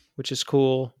jacket, which is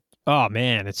cool. Oh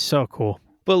man, it's so cool.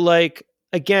 But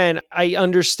again, I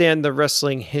understand the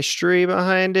wrestling history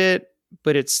behind it,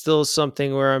 but it's still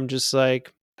something where I'm just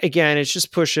like, again, it's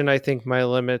just pushing, I think, my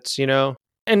limits,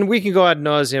 And we can go ad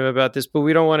nauseum about this, but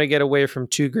we don't want to get away from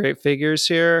two great figures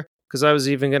here, because I was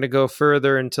even going to go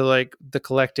further into the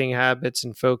collecting habits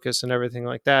and focus and everything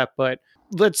like that. But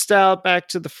let's dial it back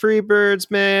to the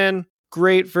Freebirds, man.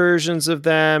 Great versions of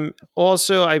them.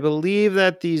 Also, I believe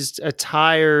that these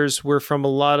attires were from a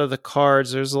lot of the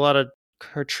cards. There's a lot of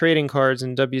trading cards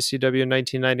in WCW in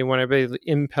 1991. I believe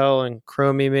Impel and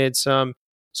Chromie made some.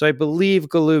 So I believe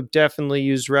Galoob definitely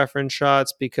used reference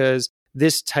shots, because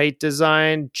this tight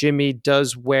design Jimmy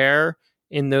does wear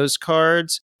in those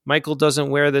cards. Michael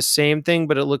doesn't wear the same thing,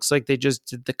 but it looks like they just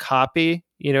did the copy.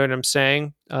 You know what I'm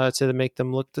saying? To make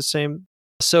them look the same.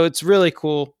 So it's really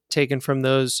cool, taken from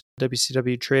those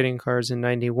WCW trading cards in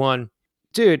 91.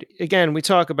 Dude, again, we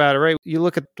talk about it, right? You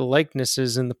look at the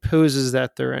likenesses and the poses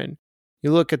that they're in.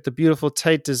 You look at the beautiful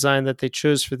tight design that they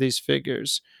chose for these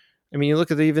figures. I mean, you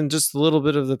look at even just a little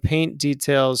bit of the paint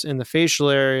details in the facial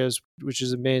areas, which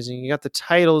is amazing. You got the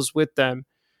titles with them.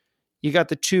 You got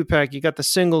the 2-pack. You got the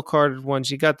single carded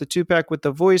ones. You got the 2-pack with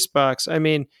the voice box. I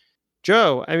mean,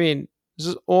 Joe, this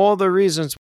is all the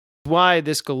reasons why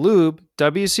this Galoob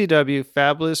WCW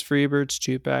Fabulous Freebirds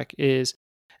 2-pack is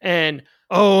an,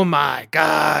 oh my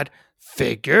God,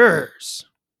 figures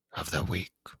of the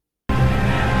week.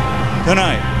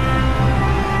 Tonight,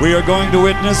 we are going to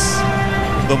witness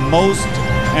the most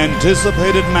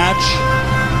anticipated match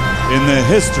in the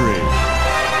history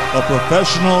of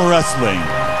professional wrestling.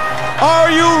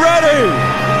 Are you ready?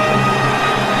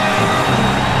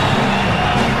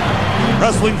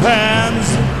 Wrestling fans,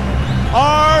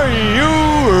 are you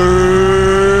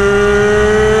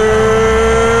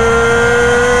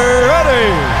ready?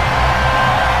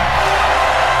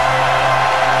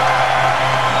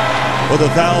 For the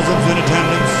thousands in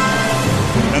attendance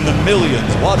and the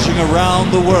millions watching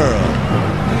around the world,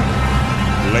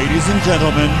 ladies and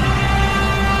gentlemen,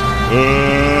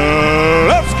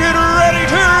 let's get ready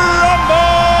to rumble!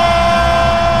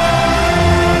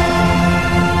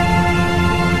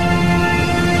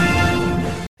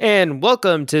 And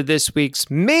welcome to this week's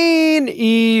main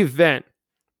event.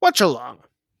 Watch along.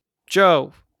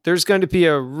 Joe, there's going to be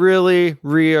a really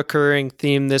reoccurring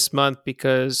theme this month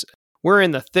because we're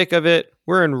in the thick of it.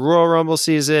 We're in Royal Rumble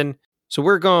season. So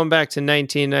we're going back to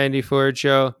 1994,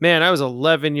 Joe. Man, I was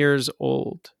 11 years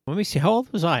old. Let me see. How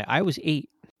old was I? I was 8.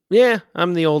 Yeah,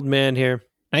 I'm the old man here.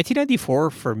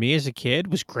 1994 for me as a kid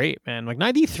was great, man. Like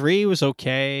 93 was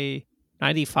okay.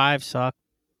 95 sucked.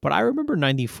 But I remember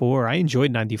 94. I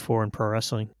enjoyed 94 in pro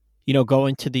wrestling. You know,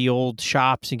 going to the old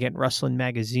shops and getting wrestling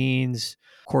magazines.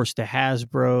 Of course, the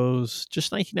Hasbros.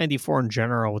 Just 1994 in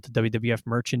general with the WWF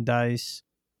merchandise,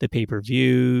 the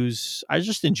pay-per-views. I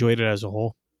just enjoyed it as a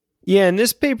whole. Yeah, and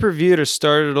this pay-per-view to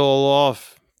start it all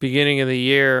off, beginning of the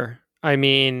year, I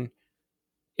mean,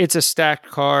 it's a stacked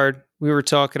card. We were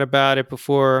talking about it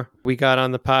before we got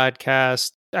on the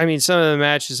podcast. I mean, some of the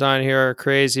matches on here are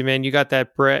crazy, man. You got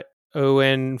that Bret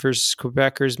Owen versus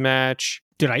Quebecers match.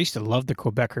 Dude, I used to love the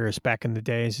Quebecers back in the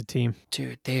day as a team.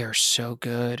 Dude, they are so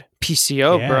good.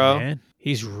 PCO, yeah, bro. Man.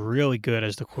 He's really good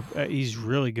as he's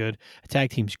really good. The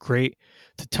tag team's great.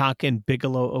 Tatanka and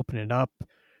Bigelow open it up.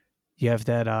 You have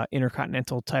that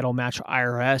Intercontinental title match,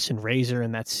 IRS and Razor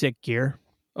in that sick gear.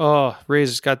 Oh,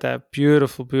 Razor's got that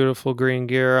beautiful, beautiful green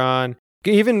gear on.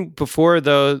 Even before,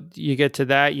 though, you get to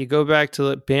that, you go back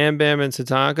to Bam Bam and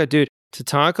Tatanka. Dude,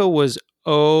 Tatanka was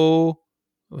over.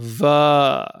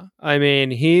 I mean,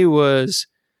 he was,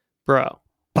 bro.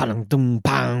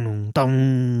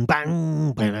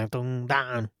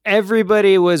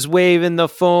 Everybody was waving the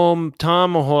foam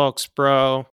tomahawks,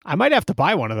 bro. I might have to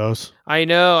buy one of those. I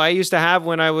know. I used to have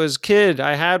when I was a kid.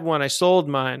 I had one. I sold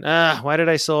mine. Why did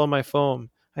I sell my foam?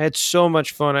 I had so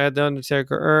much fun. I had the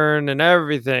Undertaker urn and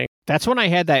everything. That's when I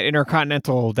had that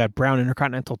brown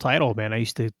Intercontinental title, man. I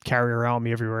used to carry around with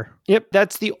me everywhere. Yep,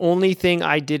 that's the only thing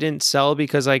I didn't sell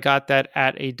because I got that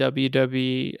at a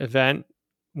WWE event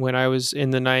when I was in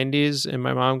the 90s and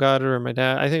my mom got it or my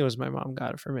dad. I think it was my mom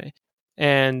got it for me.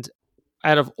 And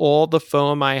out of all the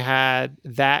foam I had,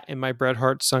 that and my Bret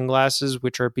Hart sunglasses,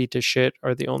 which are beat to shit,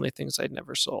 are the only things I'd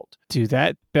never sold. Dude,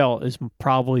 that belt is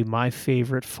probably my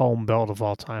favorite foam belt of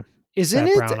all time. Isn't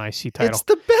that it? Brown IC title. It's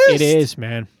the best. It is,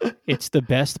 man. It's the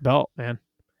best belt, man.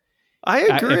 I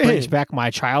agree. It brings back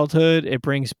my childhood. It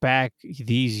brings back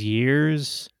these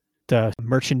years, the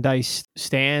merchandise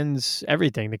stands,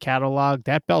 everything, the catalog.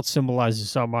 That belt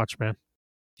symbolizes so much, man.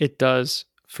 It does.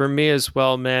 For me as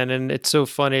well, man. And it's so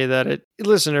funny that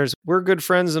listeners, we're good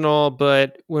friends and all,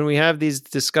 but when we have these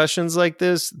discussions like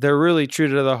this, they're really true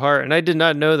to the heart. And I did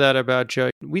not know that about Joe.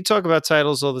 We talk about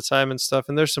titles all the time and stuff,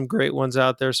 and there's some great ones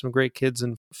out there, some great kids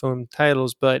and foam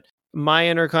titles, but my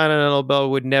Intercontinental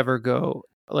belt would never go.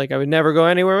 Like, I would never go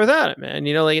anywhere without it, man.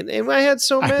 You know, like, and I had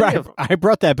so many of them. I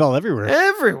brought that belt everywhere.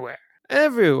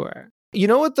 Everywhere. You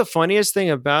know what the funniest thing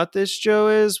about this, Joe,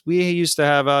 is? We used to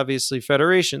have, obviously,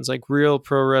 federations, like real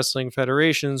pro wrestling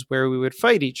federations where we would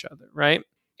fight each other, right?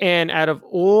 And out of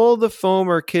all the foam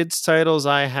or kids titles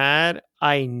I had,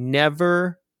 I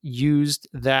never used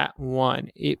that one.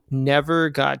 It never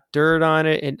got dirt on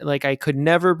it. And like, I could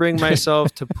never bring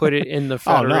myself to put it in the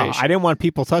federation. Oh, no. I didn't want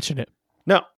people touching it.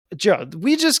 No, Joe,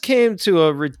 we just came to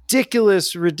a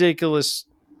ridiculous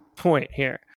point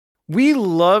here. We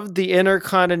loved the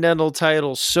Intercontinental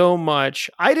title so much.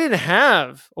 I didn't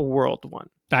have a world one.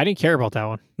 I didn't care about that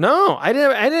one. No, I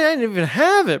didn't even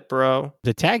have it, bro.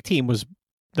 The tag team was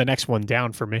the next one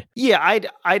down for me. Yeah,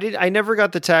 I never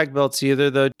got the tag belts either,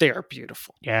 though. They are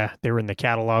beautiful. Yeah, they were in the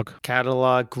catalog.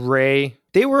 Gray.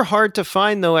 They were hard to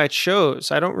find, though, at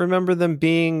shows. I don't remember them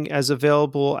being as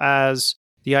available as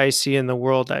the IC and the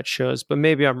World at shows, but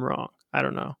maybe I'm wrong. I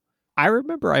don't know. I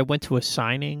remember I went to a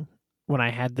signing when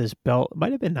I had this belt. It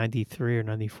might have been 93 or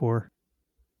 94.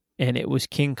 And it was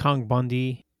King Kong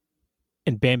Bundy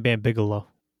and Bam Bam Bigelow.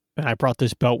 And I brought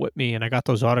this belt with me and I got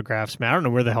those autographs. Man, I don't know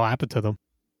where the hell happened to them.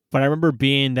 But I remember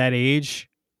being that age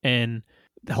and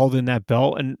holding that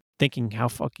belt and thinking how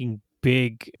fucking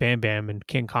big Bam Bam and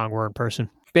King Kong were in person.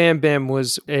 Bam Bam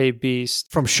was a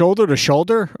beast. From shoulder to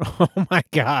shoulder? Oh my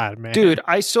God, man. Dude,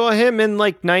 I saw him in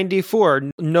like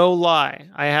 94. No lie.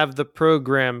 I have the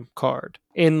program card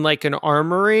in like an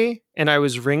armory and I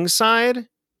was ringside.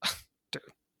 Dude,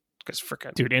 because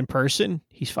freaking. Dude, in person,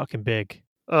 he's fucking big.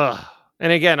 Ugh.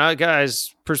 And again,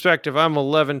 guys, perspective, I'm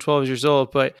 11, 12 years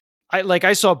old, but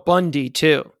I saw Bundy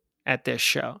too at this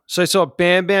show. So I saw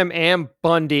Bam Bam and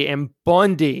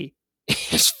Bundy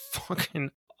is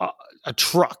fucking a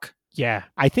truck. Yeah.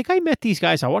 I think I met these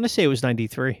guys. I want to say it was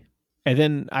 93. And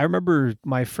then I remember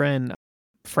my friend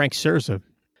Frank Cerza.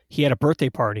 He had a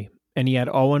birthday party and he had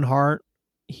Owen Hart.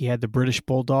 He had the British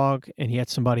Bulldog and he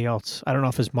had somebody else. I don't know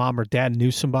if his mom or dad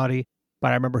knew somebody,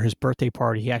 but I remember his birthday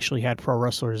party. He actually had pro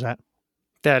wrestlers at.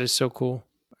 That is so cool.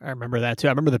 I remember that too.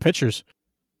 I remember the pictures.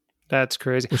 That's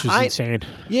crazy. Which was insane.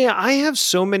 Yeah, I have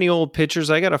so many old pictures.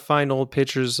 I got to find old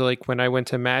pictures like when I went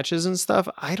to matches and stuff.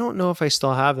 I don't know if I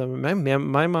still have them.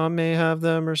 My mom may have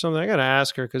them or something. I got to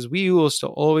ask her because we used to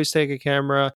always take a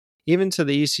camera. Even to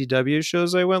the ECW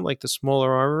shows I went, like the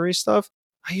smaller armory stuff,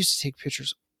 I used to take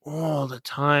pictures all the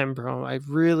time, bro. I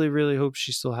really, really hope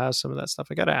she still has some of that stuff.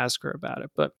 I got to ask her about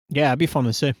it. But yeah, it'd be fun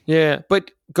to see. Yeah,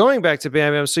 but going back to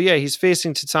Bam Bam, so yeah, he's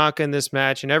facing Tatanka in this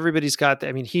match, and everybody's got that.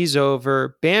 I mean, he's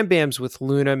over. Bam Bam's with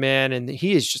Luna, man, and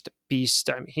he is just a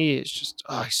beast. I mean, he is just,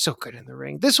 he's so good in the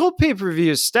ring. This whole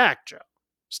pay-per-view is stacked, Joe.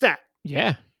 Stacked.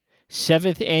 Yeah.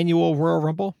 7th annual Royal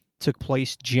Rumble took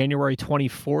place January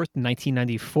 24th,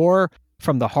 1994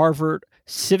 from the Harvard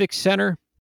Civic Center.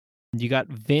 You got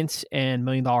Vince and $1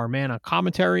 Million Man on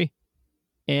commentary,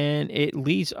 and it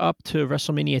leads up to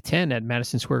WrestleMania 10 at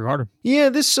Madison Square Garden. Yeah,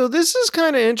 this is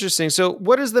kind of interesting. So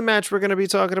what is the match we're going to be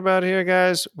talking about here,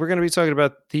 guys? We're going to be talking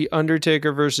about The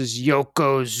Undertaker versus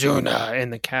Yokozuna in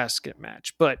the casket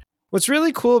match. But what's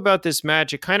really cool about this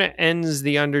match, it kind of ends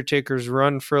The Undertaker's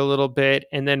run for a little bit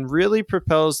and then really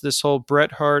propels this whole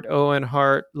Bret Hart, Owen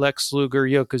Hart, Lex Luger,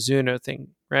 Yokozuna thing,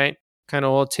 right? Kind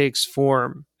of all takes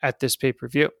form at this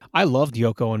pay-per-view. I loved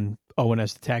Yoko and Owen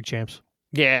as the tag champs.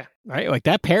 Yeah. Right? Like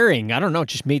that pairing, I don't know, it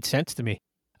just made sense to me.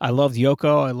 I loved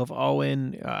Yoko. I love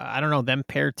Owen. I don't know, them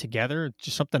paired together,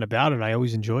 just something about it I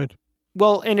always enjoyed.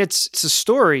 Well, and it's a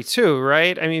story too,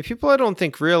 right? I mean, people I don't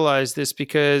think realize this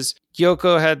because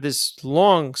Yoko had this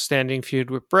long-standing feud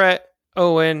with Bret.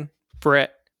 Owen,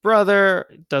 Bret, brother,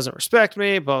 doesn't respect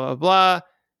me, blah, blah, blah.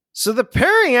 So the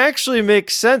pairing actually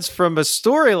makes sense from a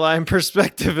storyline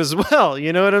perspective as well.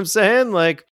 You know what I'm saying?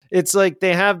 Like, it's like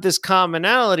they have this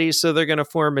commonality, so they're going to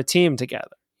form a team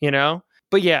together, you know?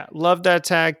 But yeah, love that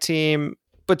tag team.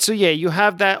 But so yeah, you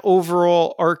have that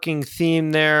overall arcing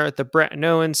theme there, the Bret and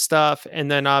Owen stuff,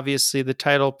 and then obviously the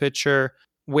title picture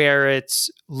where it's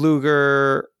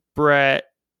Luger, Bret,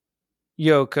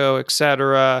 Yoko,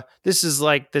 etc. This is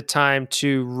like the time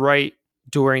to write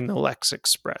during the Lex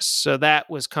Express. So that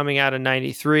was coming out of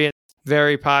 93.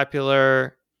 Very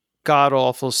popular,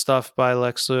 god-awful stuff by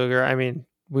Lex Luger. I mean,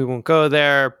 we won't go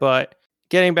there, but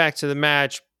getting back to the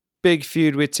match, big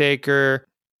feud with Taker,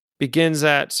 begins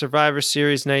at Survivor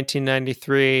Series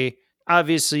 1993.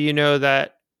 Obviously, you know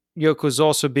that Yoko is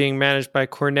also being managed by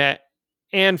Cornette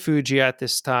and Fuji at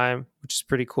this time, which is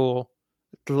pretty cool.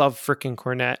 Love freaking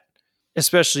Cornette,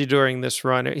 especially during this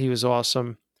run. He was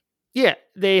awesome. Yeah,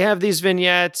 they have these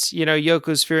vignettes. You know,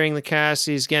 Yoko's fearing the cast.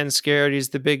 He's getting scared. He's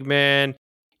the big man.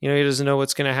 You know, he doesn't know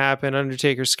what's going to happen.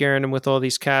 Undertaker's scaring him with all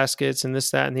these caskets and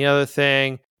this, that, and the other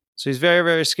thing. So he's very,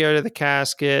 very scared of the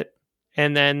casket.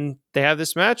 And then they have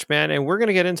this match, man. And we're going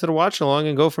to get into the watch along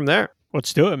and go from there.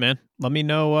 Let's do it, man. Let me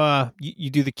know. You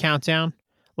do the countdown.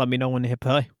 Let me know when to hit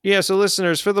play. Yeah, so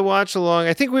listeners, for the watch along,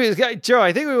 I think we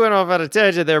went off on a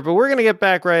tangent there, but we're going to get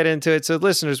back right into it. So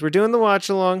listeners, we're doing the watch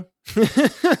along.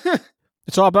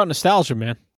 It's all about nostalgia,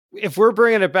 man. If we're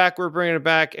bringing it back, we're bringing it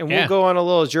back, and we'll go on a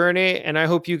little journey, and I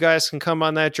hope you guys can come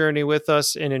on that journey with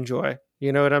us and enjoy.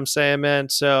 You know what I'm saying, man?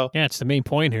 So yeah, it's the main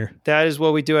point here. That is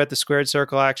what we do at the Squared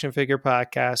Circle Action Figure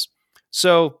Podcast.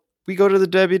 So we go to the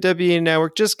WWE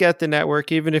Network. Just get the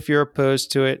network, even if you're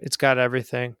opposed to it. It's got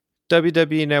everything.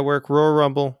 WWE Network, Royal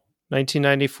Rumble,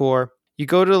 1994. You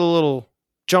go to the little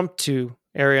jump to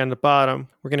area on the bottom.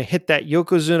 We're going to hit that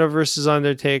Yokozuna versus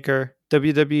Undertaker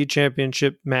WWE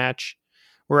Championship match.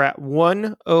 We're at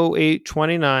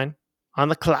 1:08:29 on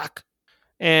the clock.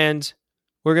 And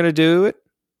we're going to do it.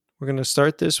 We're going to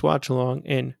start this watch along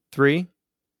in 3,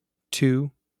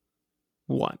 2,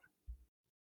 1.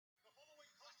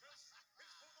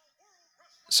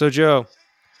 So, Joe,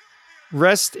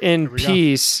 rest in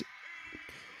peace.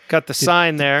 Got the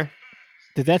sign there.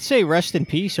 Did that say rest in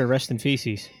peace or rest in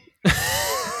feces?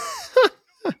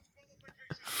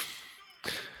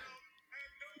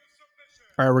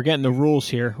 All right, we're getting the rules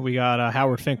here. We got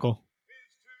Howard Finkel.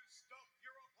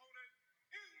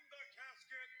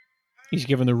 He's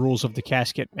given the rules of the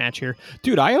casket match here.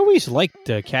 Dude, I always liked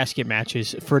the casket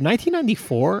matches. For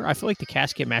 1994, I feel like the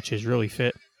casket matches really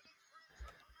fit.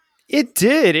 It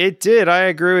did. I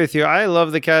agree with you. I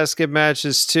love the casket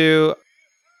matches too.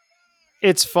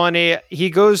 It's funny. He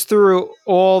goes through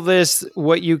all this,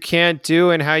 what you can't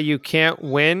do and how you can't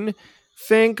win,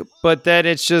 Fink, but then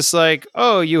it's just like,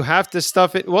 oh, you have to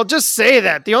stuff it. Well, just say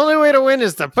that. The only way to win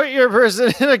is to put your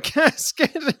person in a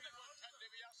casket.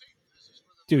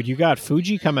 Dude, you got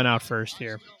Fuji coming out first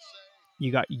here.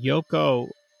 You got Yoko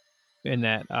in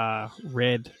that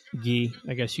red gi,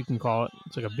 I guess you can call it.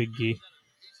 It's like a big gi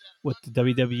with the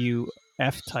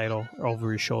WWF title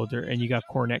over his shoulder, and you got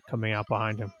Cornette coming out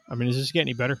behind him. I mean, does this get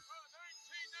any better?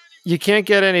 You can't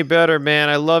get any better, man.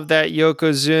 I love that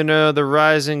Yokozuna, the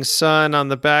rising sun on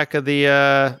the back of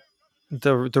the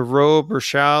robe or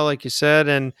shawl, like you said,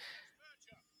 and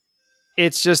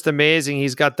it's just amazing.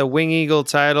 He's got the Wing Eagle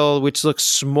title, which looks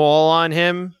small on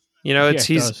him. You know,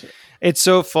 it's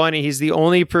so funny. He's the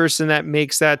only person that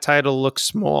makes that title look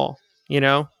small, you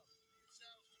know?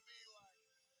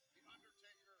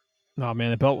 Oh,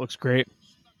 man, the belt looks great.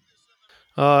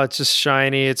 Oh, it's just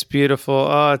shiny. It's beautiful.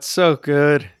 Oh, it's so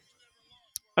good.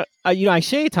 I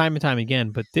say it time and time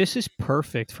again, but this is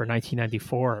perfect for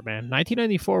 1994, man.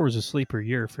 1994 was a sleeper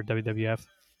year for WWF.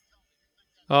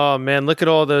 Oh, man, look at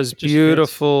all those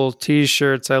beautiful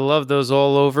T-shirts. I love those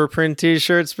all-over print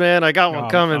T-shirts, man. I got one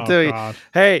coming, too. God.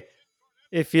 Hey,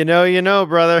 if you know, you know,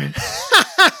 brother.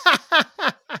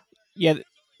 Yeah,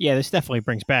 this definitely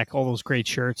brings back all those great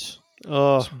shirts.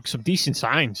 Oh, some decent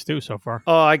signs, too, so far.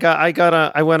 Oh,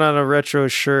 I went on a retro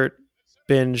shirt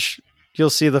binge. You'll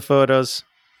see the photos.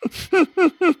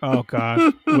 Oh,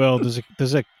 God. Well,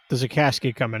 there's a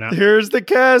casket coming out. Here's the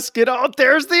casket. Oh,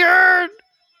 there's the urn.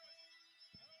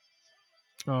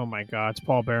 Oh my God, it's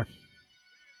Paul Bear.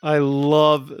 I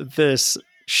love this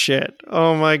shit.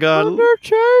 Oh my God.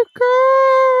 Undertaker!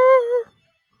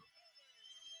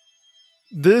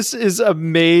 This is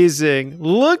amazing.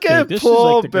 Look at this Paul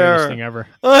is like the Bear. Greatest thing ever.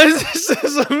 Oh, this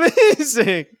is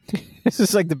amazing. This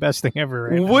is like the best thing ever.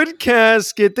 Right Wood now.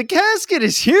 casket. The casket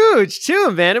is huge too,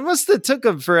 man. It must have took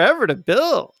them forever to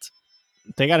build.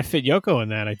 They got to fit Yoko in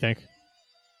that, I think.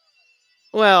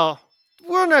 Well,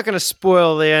 we're not going to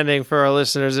spoil the ending for our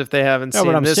listeners if they haven't seen this.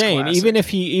 But I'm saying, classic.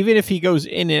 even if he goes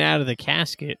in and out of the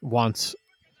casket once,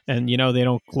 and they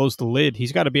don't close the lid,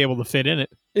 he's got to be able to fit in it.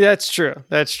 Yeah, that's true.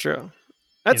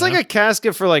 That's like a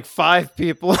casket for like 5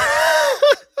 people.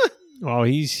 Well,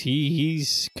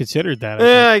 he's considered that.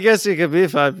 I guess he could be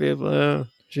 5 people. Yeah.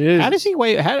 Jeez. How does he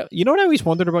weigh? You know what I always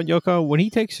wondered about Yoko? When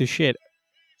he takes his shit,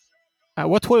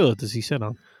 what toilet does he sit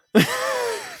on?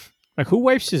 Like, who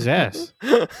wipes his ass?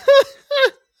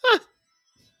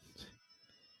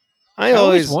 I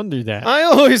always wonder that. I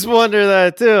always wonder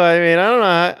that too. I mean, I don't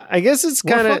know. I guess it's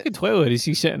kind of. What fucking toilet is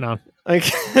he sitting on? I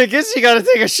guess you got to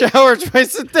take a shower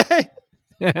twice a day.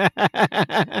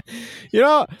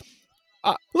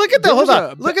 Look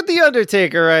at look at the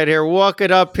Undertaker right here,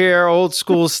 walking up here, old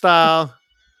school style.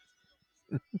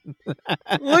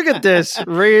 Look at this,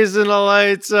 raising the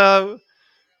lights up.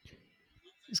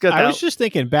 He's got. I was just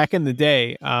thinking back in the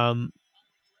day. I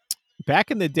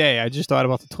just thought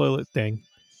about the toilet thing.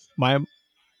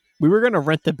 We were gonna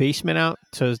rent the basement out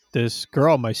to this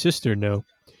girl my sister knew,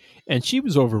 and she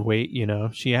was overweight.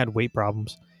 She had weight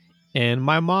problems, and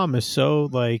my mom is so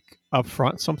like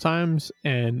upfront sometimes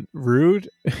and rude.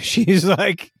 She's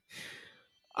like,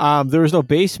 there was no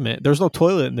basement, there was no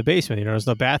toilet in the basement. There was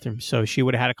no bathroom, so she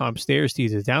would have had to come upstairs to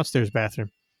use the downstairs bathroom.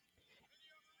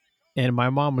 And my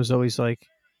mom was always like,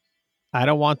 "I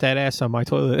don't want that ass on my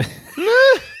toilet."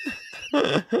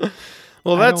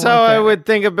 Well, that's how I would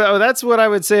think about. That's what I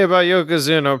would say about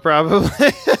Yokozuna, probably.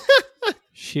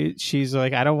 She's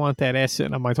like, "I don't want that ass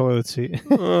sitting on my toilet seat."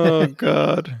 Oh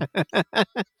God.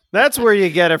 That's where you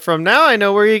get it from. Now I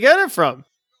know where you get it from.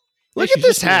 Look Yeah, at she's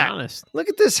this just being hat. honest. Look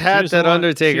at this She hat doesn't that want-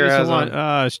 Undertaker she doesn't has want,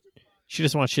 on. She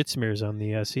doesn't want shit smears on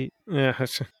the seat. Yeah.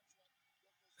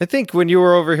 I think when you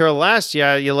were over here last,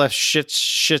 you left shit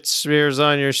smears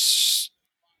on your.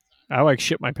 I like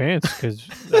shit my pants because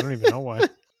I don't even know why.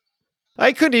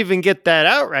 I couldn't even get that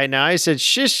out right now. I said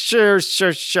sure,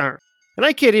 and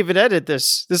I can't even edit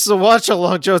this. This is a watch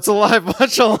along, Joe. It's a live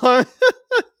watch along.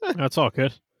 That's all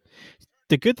good.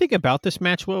 The good thing about this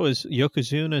match, Will, is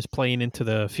Yokozuna is playing into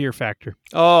the fear factor.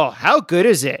 Oh, how good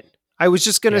is it? I was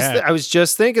just gonna. Yeah. I was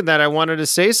just thinking that I wanted to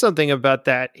say something about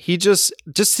that. He just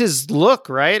his look,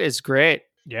 right, is great.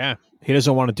 Yeah, he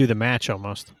doesn't want to do the match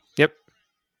almost. Yep.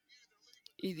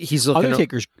 He's looking.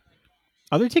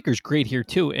 Undertaker's great here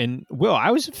too. And Will,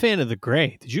 I was a fan of the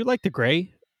gray. Did you like the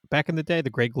gray back in the day? The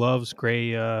gray gloves,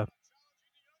 gray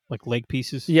like leg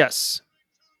pieces. Yes,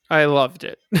 I loved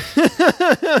it.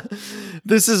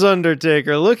 This is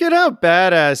Undertaker. Look at how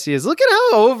badass he is. Look at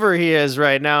how over he is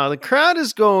right now. The crowd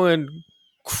is going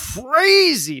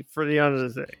crazy for the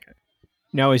Undertaker.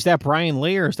 Now, is that Brian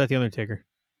Lee or is that the Undertaker?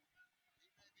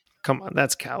 Come on,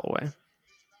 that's Calloway.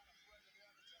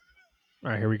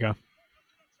 All right, here we go.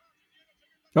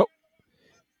 Oh,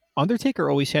 Undertaker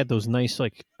always had those nice,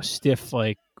 like stiff,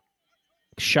 like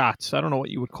shots. I don't know what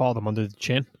you would call them under the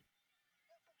chin.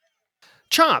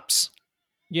 Chops.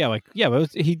 Yeah,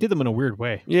 but he did them in a weird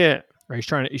way. Yeah. Right, he's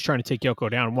trying to take Yoko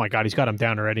down. Oh my God, he's got him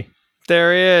down already.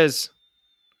 There he is.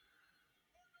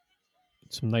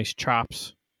 Some nice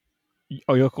chops.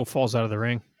 Oh, Yoko falls out of the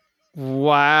ring.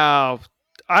 Wow.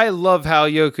 I love how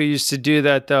Yoko used to do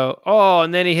that, though. Oh,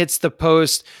 and then he hits the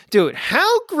post. Dude,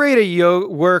 how great a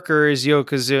worker is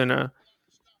Yokozuna?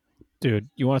 Dude,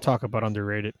 you want to talk about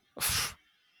underrated?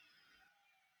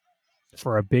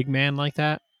 For a big man like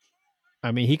that,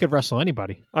 I mean, he could wrestle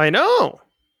anybody. I know.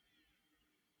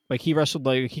 Like he could wrestle the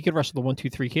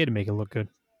 1-2-3 kid and make it look good.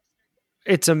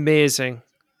 It's amazing.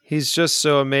 He's just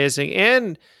so amazing.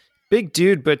 And big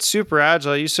dude, but super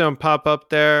agile. You saw him pop up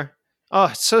there. Oh,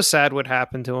 it's so sad what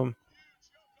happened to him.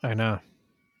 I know.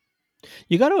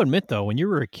 You got to admit, though, when you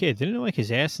were a kid, didn't it like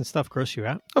his ass and stuff gross you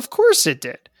out? Of course it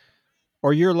did.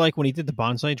 Or you're like, when he did the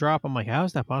bonsai drop, I'm like, how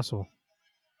is that possible?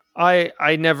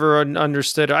 I never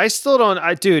understood it. I still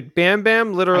don't. Dude, Bam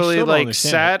Bam literally like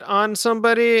sat on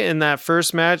somebody in that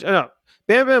first match. No,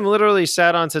 Bam Bam literally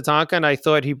sat on Tatanka, and I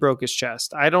thought he broke his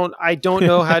chest. I don't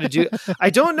know how to do. I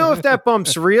don't know if that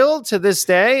bump's real to this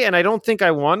day, and I don't think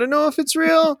I want to know if it's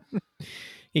real.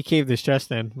 He caved his chest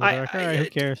in. All right, who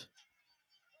cares?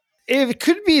 It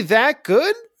could be that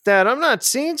good that I'm not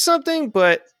seeing something,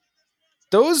 but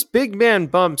those big man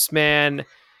bumps, man.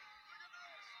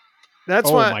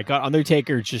 That's why. Oh my God!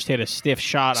 Undertaker just hit a stiff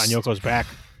shot on Yoko's back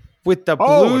with the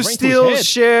blue steel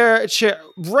chair,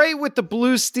 right with the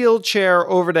blue steel chair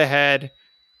over the head.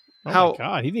 Oh my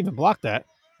God! He didn't even block that.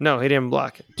 No, he didn't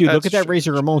block it. Dude, look at that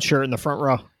Razor Ramon shirt in the front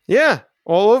row. Yeah,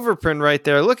 all over print right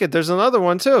there. Look at, there's another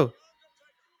one too.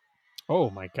 Oh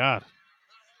my God!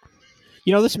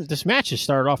 You know, this match has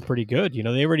started off pretty good. You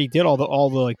know, they already did all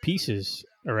the like pieces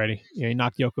already. You know, he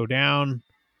knocked Yoko down.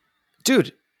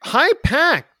 Dude, high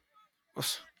pack.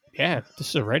 Yeah, this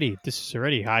is already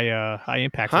high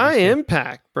impact. High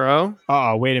impact, bro.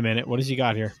 Oh, wait a minute. What has he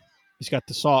got here? He's got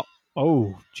the salt.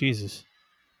 Oh, Jesus.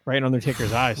 Right in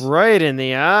Undertaker's eyes. Right in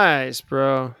the eyes,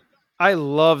 bro. I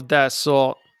loved that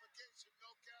salt.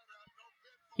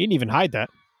 He didn't even hide that.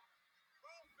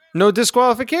 No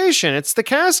disqualification. It's the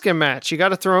casket match. You got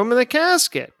to throw him in the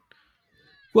casket.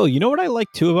 Well, you know what I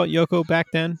liked too about Yoko back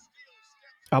then?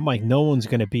 I'm like, no one's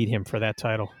going to beat him for that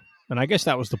title. And I guess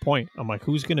that was the point. I'm like,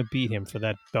 who's going to beat him for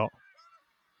that belt?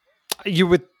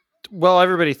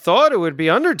 Everybody thought it would be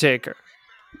Undertaker.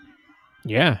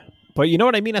 Yeah. But you know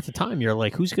what I mean? At the time, you're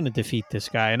like, who's going to defeat this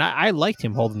guy? And I liked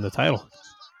him holding the title.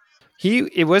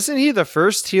 Wasn't he the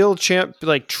first heel champ,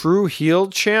 like true heel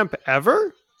champ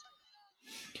ever?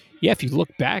 Yeah, if you look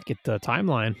back at the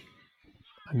timeline,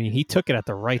 I mean, he took it at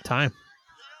the right time.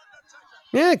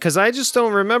 Yeah, because I just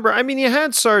don't remember. I mean, you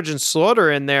had Sergeant Slaughter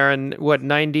in there in,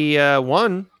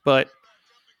 91, but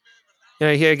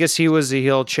I guess he was the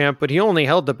heel champ, but he only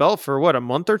held the belt for, a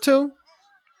month or two?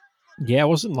 Yeah, it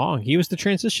wasn't long. He was the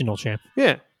transitional champ.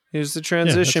 Yeah, he was the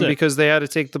transition because they had to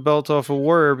take the belt off of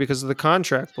Warrior because of the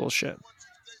contract bullshit.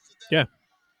 Yeah.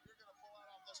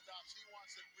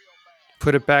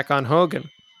 Put it back on Hogan.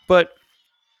 But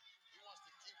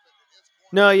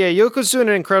no, yeah, Yoko's doing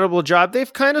an incredible job.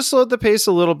 They've kind of slowed the pace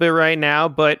a little bit right now,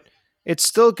 but it's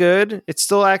still good. It's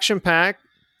still action-packed.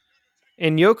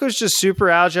 And Yoko's just super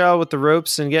agile with the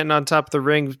ropes and getting on top of the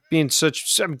ring, being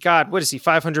God, what is he,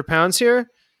 500 pounds here?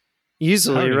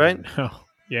 Easily, right? No.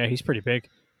 Yeah, he's pretty big.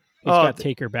 He's Oh, got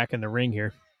Taker back in the ring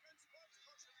here.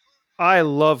 I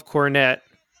love Cornette.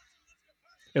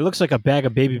 It looks like a bag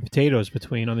of baby potatoes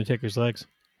between Undertaker's legs.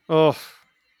 Oh.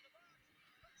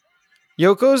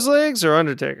 Yoko's legs or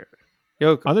Undertaker?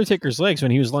 Yoko. Undertaker's legs,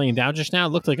 when he was laying down just now,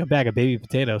 looked like a bag of baby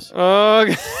potatoes. Oh.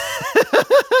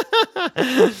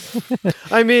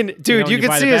 I mean, dude, you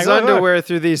can see his underwear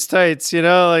through these tights, you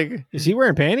know? Like, is he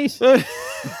wearing panties?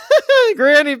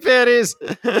 Granny panties.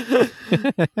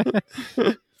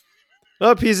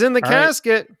 Up, he's in the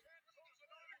casket. Right.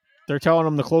 They're telling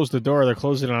him to close the door. They're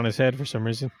closing it on his head for some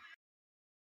reason.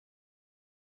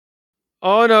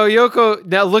 Oh, no, Yoko.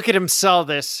 Now look at him sell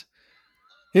this.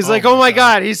 He's like, oh, my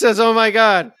God. He says, oh, my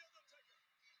God.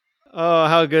 Oh,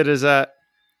 how good is that?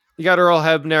 You got Earl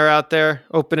Hebner out there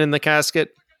opening the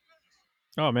casket.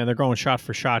 Oh, man, they're going shot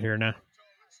for shot here now.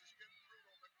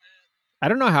 I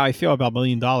don't know how I feel about $1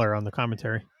 Million on the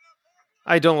commentary.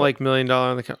 I don't like $1 Million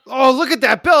on the Oh, look at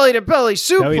that belly-to-belly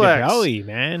suplex. Belly-to-belly,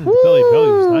 man.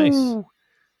 Belly-to-belly was nice.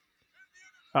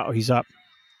 Oh, he's up.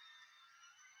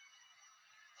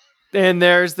 And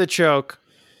there's the choke.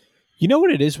 You know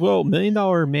what it is, Will? $1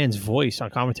 Million Man's voice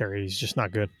on commentary is just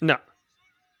not good. No.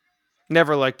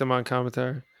 Never liked him on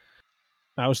commentary.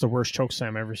 That was the worst choke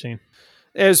slam I've ever seen.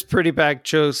 It was pretty bad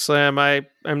choke slam.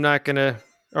 I'm not going to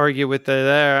argue with it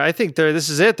there. I think this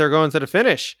is it. They're going to the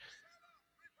finish.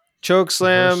 Choke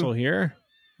slam. Reversal here.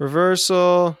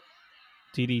 Reversal.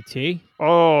 DDT.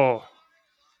 Oh.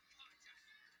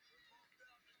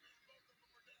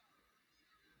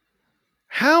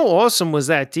 How awesome was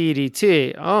that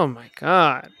DDT? Oh my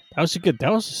God. That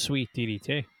was a sweet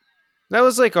DDT. That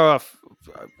was like what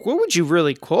would you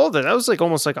really call that? That was like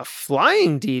almost like a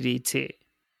flying DDT.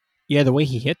 Yeah, the way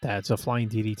he hit that, it's a flying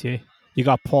DDT. You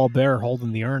got Paul Bearer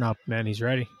holding the urn up, man. He's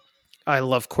ready. I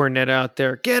love Cornette out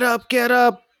there. Get up, get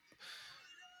up.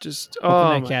 Just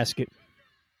open that casket.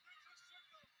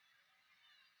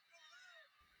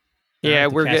 Yeah,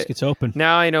 the casket's open.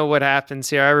 Now I know what happens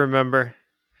here. I remember.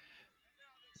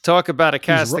 Talk about a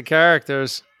cast of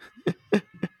characters.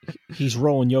 He's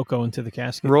rolling Yoko into the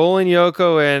casket. Rolling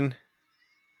Yoko in.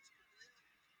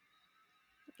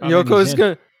 Yoko's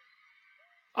gonna.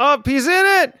 Up, he's in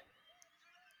it.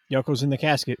 Yoko's in the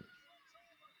casket.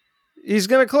 He's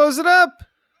gonna close it up.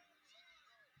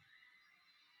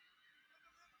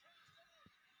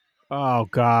 Oh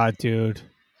God, dude!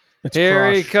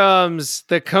 Here he comes,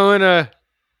 the Kona.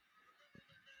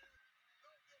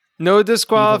 No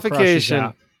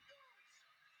disqualification.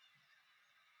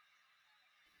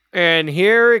 And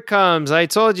here it comes. I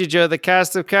told you, Joe, the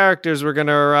cast of characters were going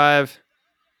to arrive.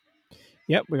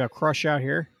 Yep, we got Crush out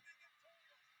here.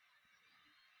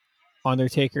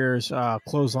 Undertaker's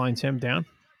clotheslines him down.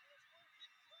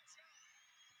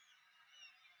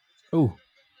 Ooh.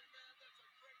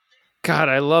 God,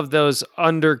 I love those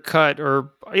undercut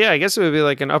I guess it would be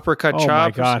like an uppercut chop. Oh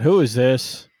my God, who is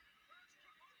this?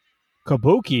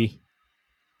 Kabuki.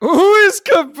 Who is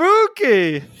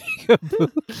Kabuki?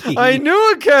 Kabuki. I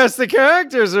knew a cast of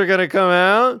characters were going to come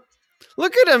out.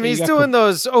 Look at him. He's doing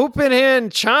those open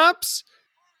hand chops.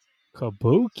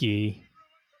 Kabuki.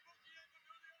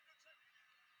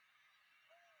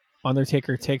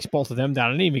 Undertaker takes both of them down.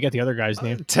 I didn't even get the other guy's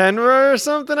name. Tenra or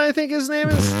something, I think his name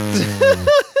is.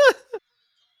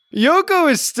 Yoko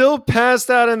is still passed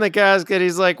out in the casket.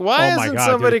 He's like, why isn't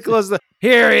somebody close the...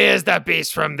 Here he is, the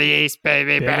beast from the east,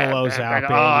 baby. Bigelow's out,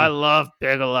 baby. Oh, I love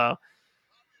Bigelow.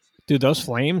 Dude, those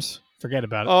flames? Forget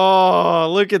about it.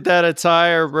 Oh, look at that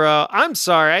attire, bro. I'm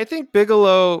sorry. I think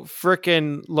Bigelow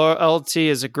frickin' LT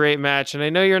is a great match. And I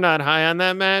know you're not high on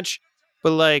that match,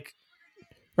 but like...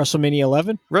 WrestleMania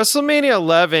 11? WrestleMania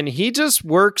 11, he just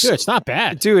works... Dude, it's not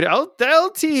bad. Dude, the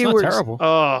LT it's not works... terrible.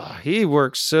 Oh, he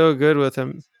works so good with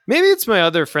him. Maybe it's my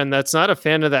other friend that's not a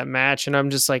fan of that match, and I'm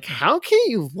just like, how can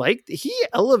you like... He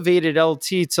elevated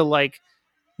LT to like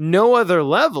no other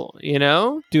level, you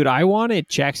know? Dude, I wanted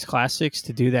Jack's Classics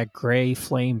to do that gray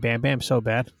flame Bam Bam so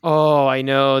bad. Oh, I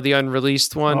know. The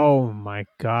unreleased one. Oh my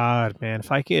God, man.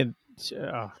 If I could...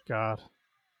 Oh, God.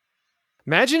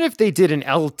 Imagine if they did an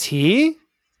LT...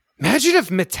 Imagine if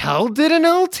Mattel did an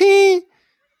LT.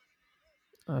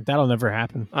 That'll never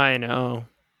happen. I know.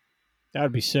 That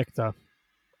would be sick, though.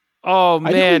 Oh,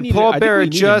 man. Paul Bearer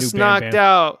just knocked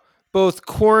out both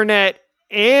Cornette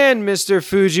and Mr.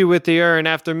 Fuji with the urn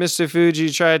after Mr.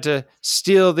 Fuji tried to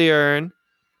steal the urn.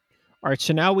 All right,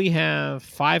 so now we have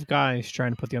 5 guys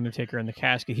trying to put The Undertaker in the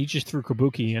casket. He just threw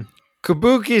Kabuki in.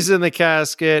 Kabuki's in the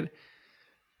casket.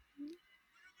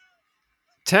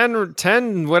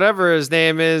 10, whatever his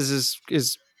name is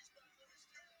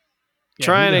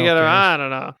trying to get him. I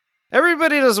don't know.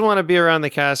 Everybody doesn't want to be around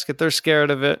the casket. They're scared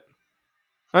of it.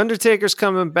 Undertaker's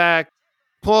coming back.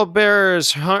 Paul Bearer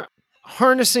is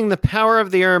harnessing the power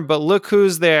of the urn, but look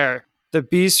who's there. The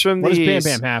Beast from the What does Bam East.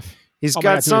 Bam have? He's Oh my got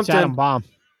God, dude, it's something. Adam Bomb.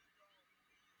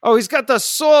 Oh, he's got the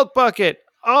salt bucket.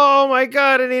 Oh my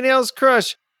God, and he nails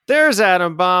Crush. There's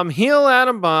Adam Bomb. Heel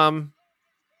Adam Bomb.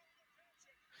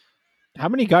 How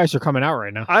many guys are coming out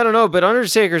right now? I don't know, but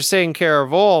Undertaker's taking care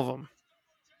of all of them.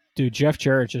 Dude, Jeff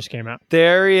Jarrett just came out.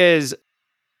 There he is.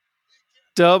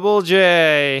 Double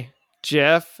J.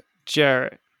 Jeff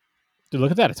Jarrett. Dude,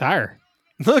 look at that attire.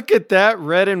 Look at that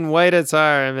red and white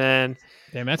attire, man.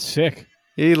 Damn, that's sick.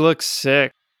 He looks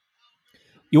sick.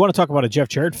 You want to talk about a Jeff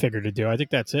Jarrett figure to do? I think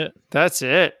that's it. That's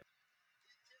it.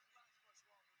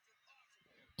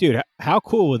 Dude, how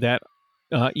cool would that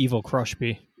Evil Crush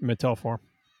be in Mattel form?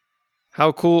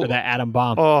 How cool. Or that Adam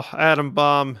Bomb. Oh, Adam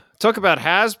Bomb. Talk about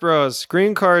Hasbro's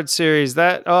Green Card series.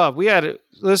 We had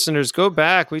listeners go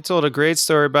back. We told a great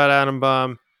story about Adam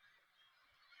Bomb.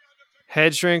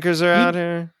 Head shrinkers are out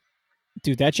here.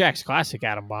 Dude, that Jack's Classic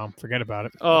Adam Bomb. Forget about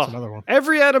it. Oh, That's another one.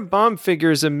 Every Adam Bomb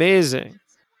figure is amazing.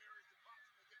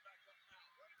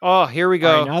 Oh, here we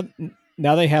go. All right,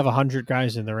 now they have 100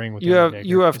 guys in the ring with You have This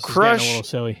is Crush. getting a little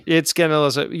silly. It's getting a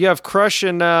little. You have Crush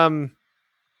and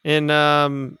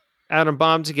Adam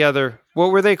Bomb together.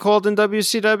 What were they called in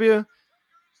WCW?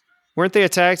 Weren't they a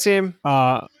tag team?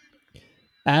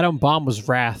 Adam Bomb was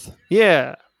Wrath.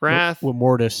 Yeah, Wrath. With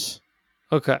Mortis.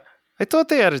 Okay, I thought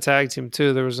they had a tag team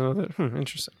too. There was another.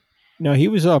 Interesting. No, he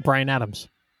was Brian Adams.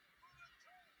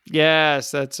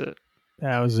 Yes, that's it.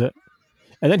 That was it.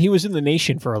 And then he was in the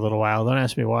Nation for a little while. Don't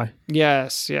ask me why.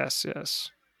 Yes.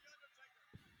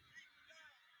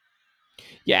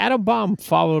 Yeah, Adam Bomb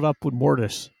followed up with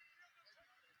Mortis.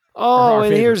 Oh, Our and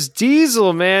favorite. here's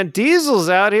Diesel, man. Diesel's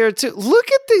out here too.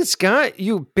 Look at this guy.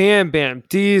 You Bam Bam,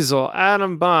 Diesel,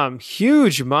 Adam Bomb.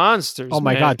 Huge monsters. Oh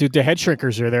my man. God, dude, the head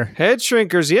shrinkers are there. Head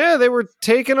shrinkers. Yeah, they were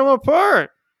taking them apart.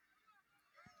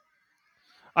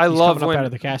 I He's love coming up when out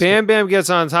of the casket. Bam Bam gets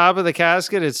on top of the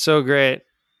casket. It's so great.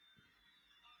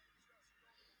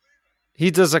 He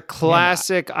does a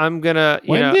classic. I'm gonna.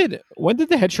 When did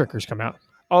the head shrinkers come out?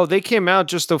 Oh, they came out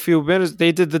just a few minutes.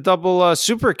 They did the double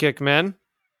super kick, man.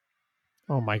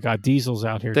 Oh my God, Diesel's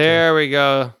out here. There we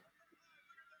go.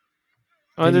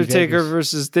 Undertaker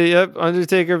Vegas. versus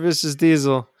Undertaker versus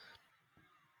Diesel.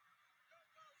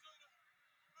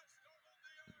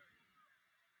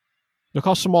 Look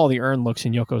how small the urn looks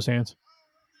in Yoko's hands.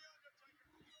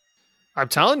 I'm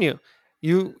telling you,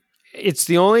 it's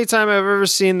the only time I've ever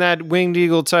seen that winged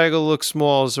eagle tiger look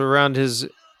small is around his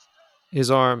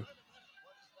arm.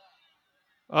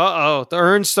 Uh-oh, the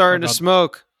urn's starting to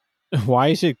smoke. Why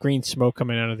is it green smoke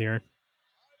coming out of the urn?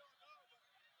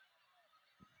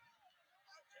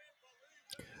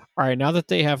 All right, now that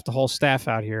they have the whole staff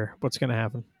out here, what's going to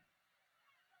happen?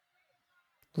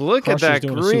 Look Crusher's at that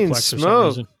doing a green suplex for some smoke.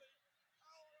 reason.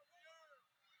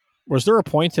 Was there a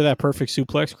point to that perfect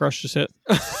suplex Crush just hit?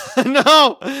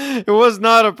 No, it was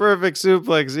not a perfect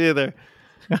suplex either.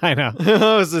 I know. It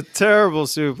was a terrible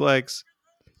suplex.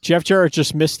 Jeff Jarrett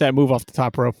just missed that move off the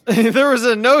top rope. There was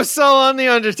a no sell on the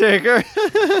Undertaker.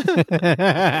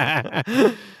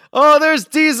 Oh, there's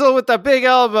Diesel with the big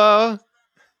elbow.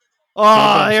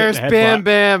 Oh, here's Bam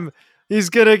Bam. He's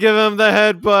going to give him the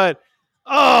headbutt.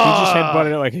 Oh, He just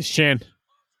headbutted it like his chin.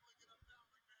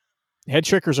 Head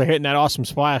shrinkers are hitting that awesome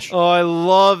splash. Oh, I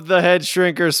love the head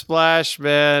shrinker splash,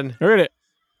 man. Look at it.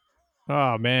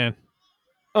 Oh, man.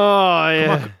 Oh,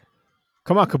 yeah.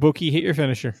 Come on, Kabuki. Hit your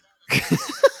finisher.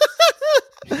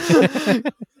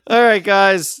 All right,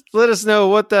 guys. Let us know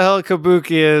what the hell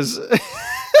Kabuki is.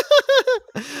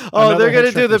 Oh, Another they're going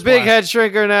to head do the shrinker big splash. head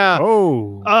shrinker now.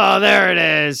 Oh. Oh, there it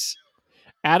is.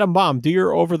 Adam Bomb, do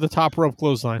your over-the-top rope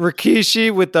clothesline.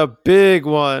 Rikishi with the big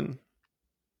one.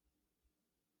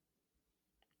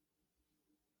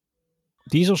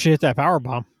 Diesel should hit that power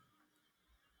bomb.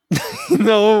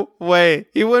 No way.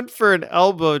 He went for an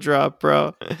elbow drop,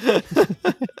 bro.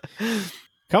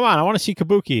 Come on, I want to see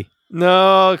Kabuki.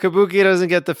 No, Kabuki doesn't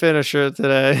get the finisher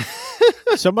today.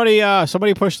 Somebody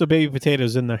push the baby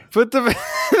potatoes in there. Put the there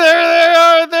they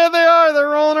are. There they are. They're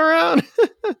rolling around.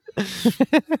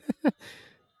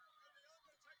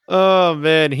 Oh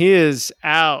man, he is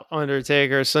out,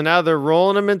 Undertaker. So now they're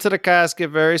rolling him into the casket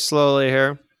very slowly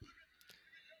here.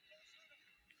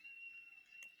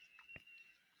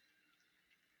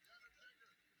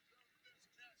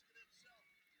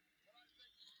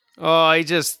 Oh, he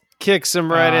just kicks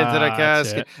him right into the That's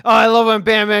casket. it. Oh, I love when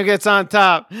Bam Bam gets on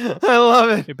top. I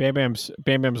love it. Hey, Bam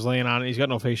Bam's laying on it. He's got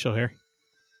no facial hair.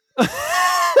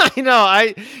 I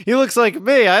know. He looks like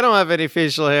me. I don't have any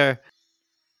facial hair.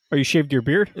 Oh, you shaved your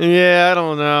beard? Yeah, I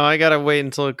don't know. I gotta wait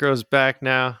until it grows back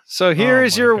now. So here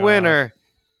is my your God. winner,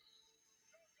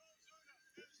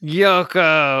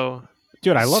 Yoko.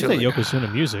 Dude, I love that Suna.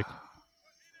 Yokozuna music.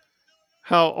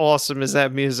 How awesome is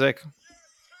that music?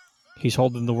 He's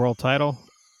holding the world title.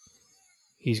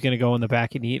 He's going to go in the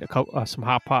back and eat some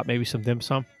hot pot, maybe some dim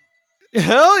sum.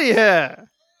 Hell yeah!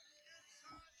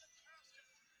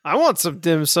 I want some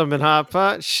dim sum and hot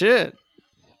pot. Shit.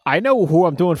 I know who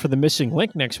I'm doing for the missing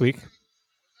link next week.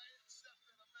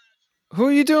 Who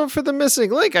are you doing for the missing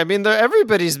link? I mean,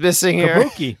 everybody's missing here.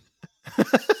 Kabuki.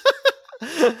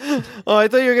 Oh, I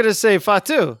thought you were going to say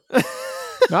Fatu.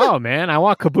 Oh, man. I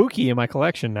want Kabuki in my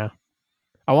collection now.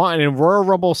 I want an Royal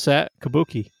Rumble set,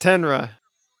 Kabuki. Tenra.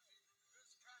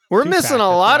 We're Two-pack, missing a that's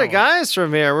lot what I of guys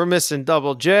from here. We're missing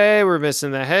Double J. We're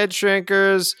missing the Head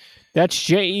Shrinkers. That's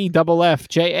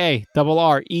JEFFJARRETT.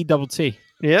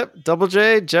 Yep, Double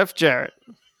J, Jeff Jarrett.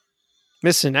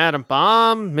 Missing Adam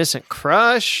Bomb. Missing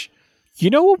Crush. You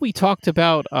know what we talked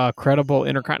about credible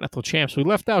Intercontinental champs? We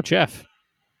left out Jeff.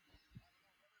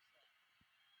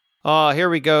 Oh, here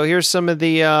we go. Here's some of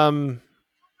the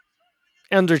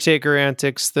Undertaker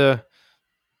antics. Oh,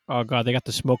 God, they got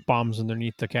the smoke bombs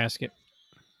underneath the casket.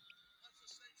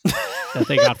 That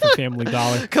they got from Family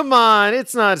Dollar. Come on,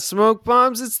 it's not smoke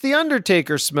bombs. It's the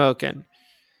Undertaker smoking.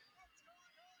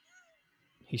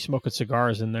 He's smoking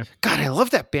cigars in there. God, I love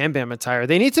that Bam Bam attire.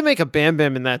 They need to make a Bam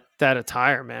Bam in that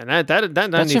attire, man. That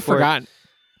That's 94. a forgotten.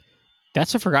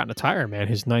 That's a forgotten attire, man.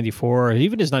 His 94,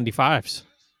 even his 95s.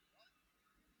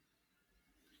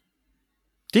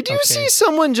 Did you Okay. see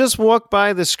someone just walk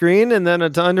by the screen and then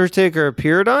an Undertaker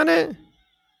appeared on it?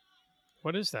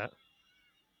 What is that?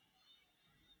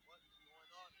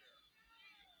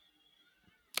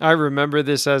 I remember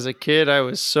this as a kid. I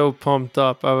was so pumped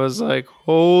up. I was like,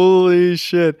 holy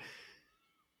shit. Of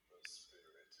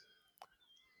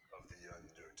the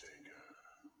Undertaker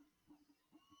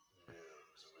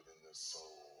lives within the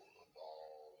soul of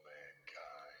all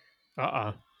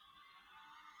mankind.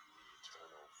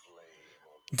 Eternal flame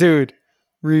of Dude,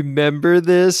 remember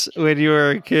this when you were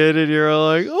a kid and you were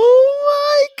like, oh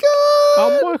my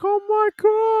God. I'm like, oh my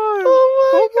God.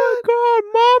 Oh my God,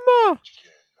 Mama.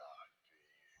 cannot be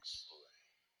explained.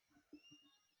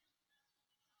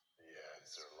 The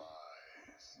answer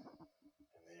lies in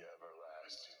the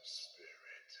everlasting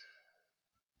spirit.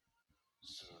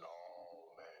 Soon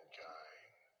all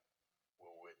mankind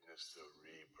will witness the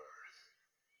rebirth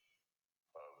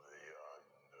of the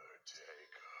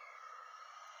Undertaker.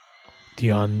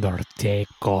 The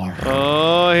Undertaker.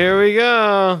 Oh, here we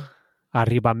go.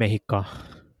 Arriba, Mexico.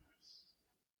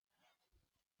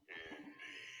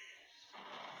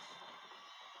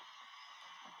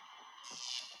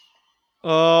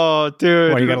 Oh,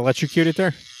 dude. What, you got electrocuted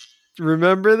there?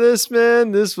 Remember this,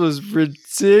 man? This was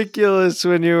ridiculous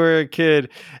when you were a kid.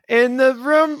 And the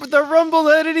Rumble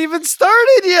hadn't even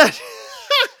started yet.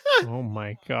 Oh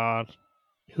my God.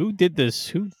 Who did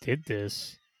this?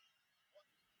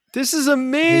 This is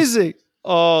amazing.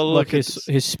 Oh, look at this.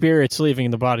 his spirit's leaving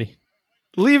the body.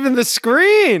 Leaving the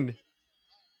screen.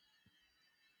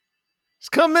 It's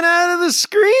coming out of the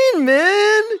screen,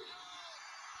 man.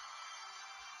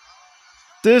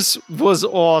 This was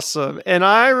awesome. And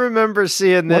I remember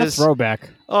seeing What a this. throwback.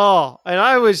 Oh, and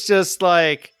I was just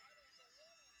like,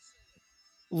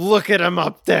 look at him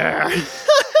up there.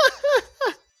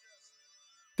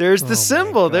 There's Oh the my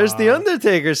symbol. There's the God.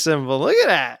 Undertaker symbol. Look at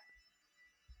that.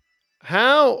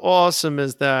 How awesome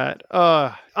is that?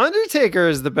 Undertaker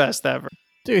is the best ever,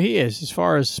 Dude, he is. As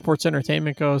far as sports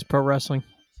entertainment goes, pro wrestling,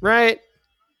 right?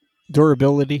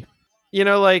 durability. You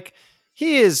know, like,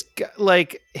 he is,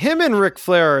 like, him and Ric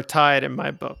Flair are tied in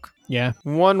my book. Yeah.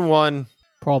 1-1.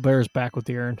 Paul Bear's back with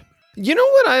the urn. You know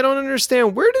what I don't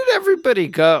understand? Where did everybody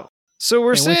go? So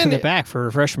we're They went to saying the back for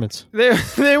refreshments. they're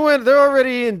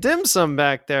already in dim sum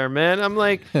back there, man. I'm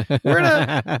like, we're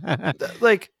not,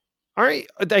 like, I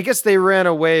guess they ran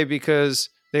away because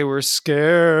they were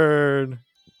scared.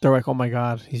 They're like, oh my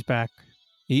God, he's back.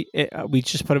 We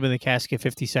just put him in the casket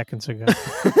 50 seconds ago.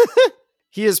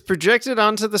 He is projected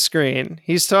onto the screen.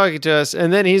 He's talking to us,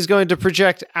 and then he's going to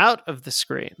project out of the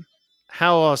screen.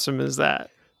 How awesome is that?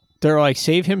 They're like,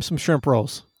 save him some shrimp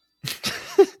rolls.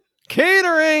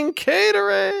 Catering.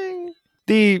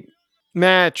 The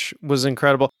match was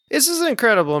incredible. This is an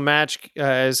incredible match,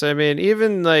 guys. I mean,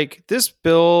 even like this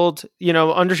build, you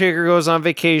know, Undertaker goes on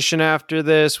vacation after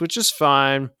this, which is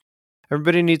fine.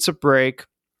 Everybody needs a break.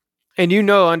 And you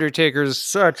know Undertaker's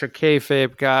such a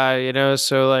kayfabe guy, you know,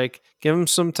 so like give him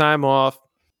some time off.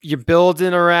 You're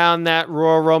building around that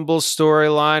Royal Rumble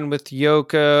storyline with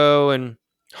Yoko and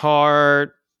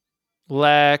Hart,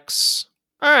 Lex,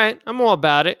 all right, I'm all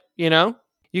about it,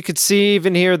 You could see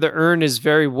even here the urn is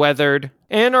very weathered.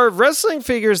 And our wrestling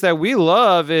figures that we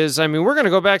love is, we're going to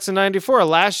go back to 94,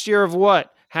 last year of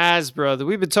what? Hasbro.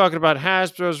 We've been talking about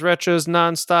Hasbro's retros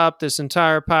nonstop this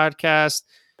entire podcast.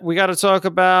 We got to talk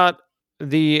about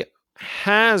the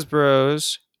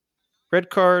Hasbro's red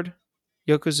card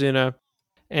Yokozuna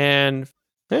and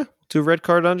do red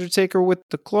card Undertaker with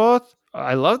the cloth.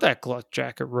 I love that cloth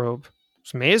jacket robe.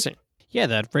 It's amazing. Yeah,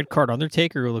 that red card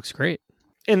Undertaker looks great.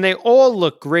 And they all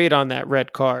look great on that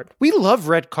red card. We love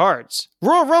red cards.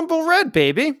 Royal Rumble red,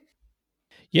 baby.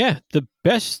 Yeah,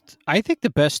 I think the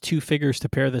best two figures to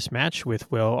pair this match with,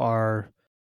 Will, are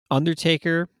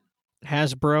Undertaker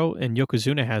Hasbro and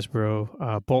Yokozuna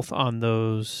Hasbro, both on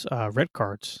those red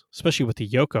cards, especially with the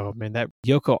Yoko. Man, that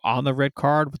Yoko on the red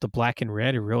card with the black and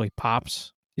red, it really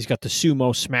pops. He's got the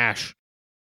sumo smash.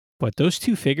 But those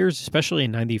two figures, especially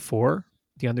in 94,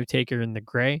 the Undertaker and the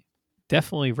gray,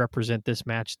 definitely represent this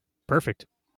match perfect.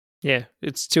 Yeah,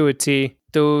 it's to a T.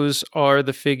 Those are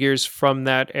the figures from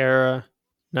that era.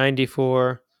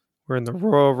 94, we're in the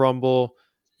Royal Rumble.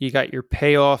 You got your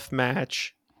payoff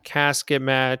match, casket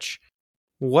match.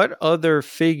 What other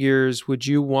figures would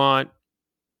you want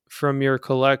from your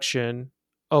collection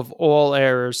of all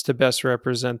eras to best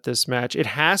represent this match? It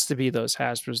has to be those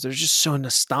Hasbros. They're just so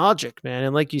nostalgic, man.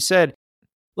 And like you said,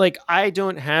 I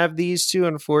don't have these two,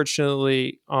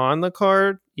 unfortunately, on the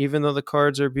card, even though the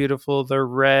cards are beautiful. They're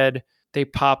red. They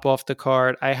pop off the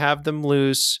card. I have them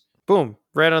loose. Boom,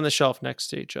 right on the shelf next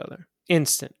to each other.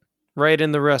 Instant. Right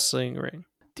in the wrestling ring.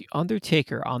 The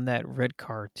Undertaker on that red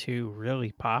card, too,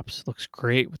 really pops. Looks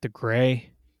great with the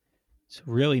gray. It's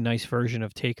a really nice version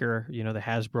of Taker, the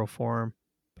Hasbro form.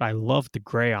 But I love the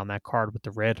gray on that card with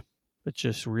the red. It's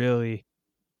just really,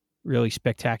 really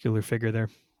spectacular figure there.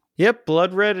 Yep,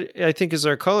 blood red, I think, is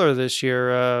our color this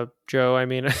year, Joe.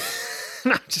 No,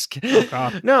 I'm just kidding. Oh,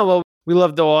 God. No, well, we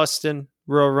love the Austin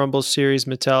Royal Rumble Series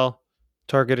Mattel.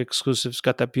 Target exclusives,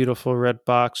 got that beautiful red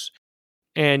box.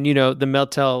 And, the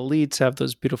Mattel Elites have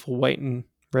those beautiful white and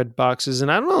red boxes.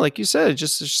 And I don't know, like you said,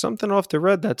 just there's something off the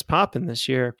red that's popping this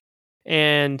year.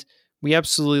 And we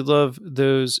absolutely love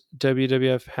those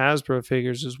WWF Hasbro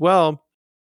figures as well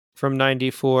from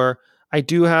 94. I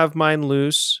do have mine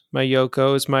loose. My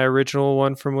Yoko is my original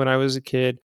one from when I was a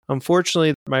kid.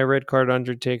 Unfortunately, my red card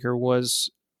Undertaker was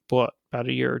bought about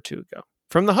a year or two ago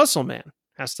from the Hustle Man,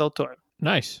 Hastel Toy.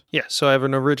 Nice. Yeah, so I have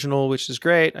an original, which is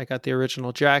great. I got the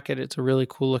original jacket. It's a really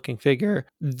cool looking figure.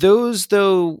 Those,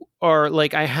 though, are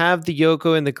I have the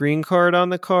Yoko and the green card on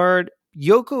the card.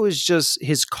 Yoko is just,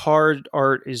 his card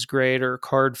art is great, or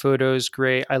card photo is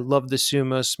great. I love the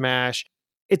sumo smash.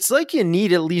 It's like you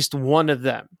need at least one of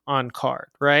them on card,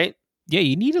 right? Yeah,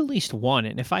 you need at least one.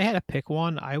 And if I had to pick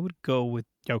one, I would go with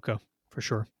Yoko for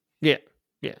sure. Yeah.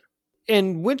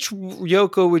 And which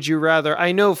Yoko would you rather?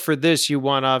 I know for this you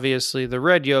want, obviously, the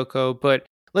red Yoko, but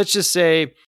let's just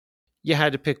say you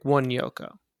had to pick one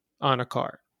Yoko on a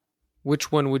card.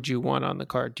 Which one would you want on the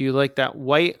card? Do you like that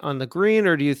white on the green,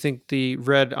 or do you think the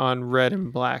red on red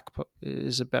and black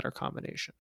is a better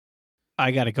combination?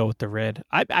 I got to go with the red.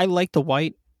 I like the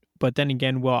white, but then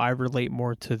again, I relate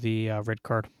more to the red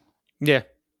card. Yeah,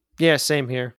 same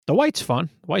here. The white's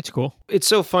fun. The white's cool. It's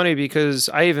so funny because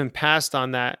I even passed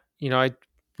on that.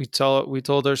 We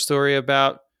told our story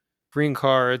about green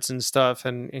cards and stuff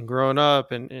and growing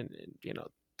up and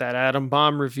that Adam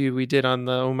Bomb review we did on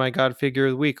the Oh My God Figure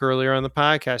of the Week earlier on the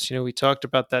podcast. We talked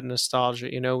about that nostalgia.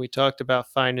 We talked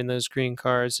about finding those green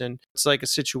cards, and it's like a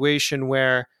situation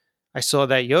where I saw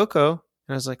that Yoko and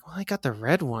I was like, well, I got the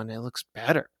red one. It looks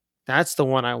better. That's the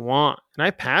one I want. And I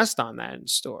passed on that in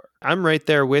store. I'm right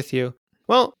there with you.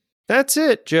 Well, that's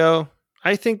it, Joe.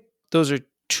 I think those are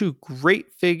two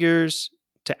great figures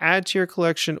to add to your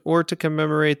collection or to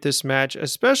commemorate this match,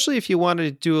 especially if you wanted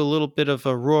to do a little bit of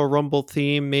a Royal Rumble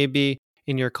theme, maybe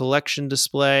in your collection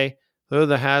display. Throw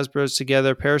the Hasbros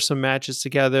together, pair some matches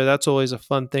together. That's always a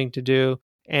fun thing to do.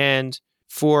 And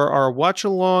for our watch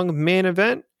along main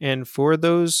event and for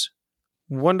those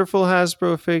wonderful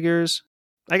Hasbro figures,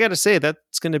 I got to say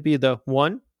that's going to be the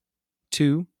 1,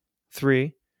 2,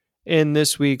 3 in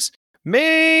this week's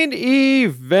main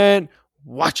event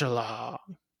watch along.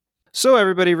 So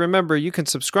everybody, remember, you can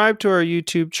subscribe to our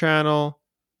YouTube channel,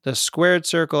 the Squared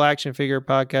Circle Action Figure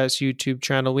Podcast YouTube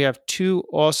channel. We have 2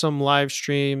 awesome live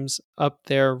streams up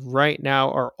there right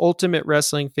now, our Ultimate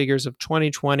Wrestling Figures of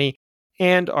 2020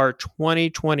 and our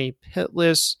 2020 Pit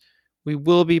List. We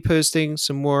will be posting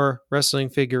some more wrestling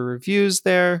figure reviews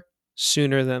there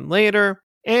sooner than later.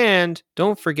 And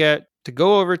don't forget to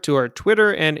go over to our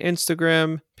Twitter and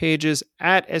Instagram pages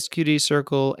at SQD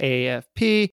Circle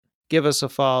AFP. give us a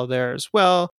follow there as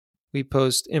well. We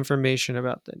post information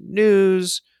about the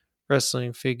news,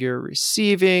 wrestling figure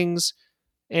receivings,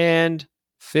 and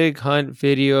Fig Hunt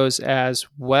videos as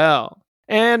well.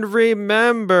 And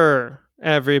remember,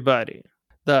 everybody,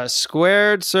 the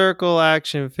Squared Circle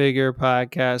Action Figure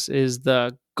Podcast is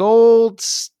the gold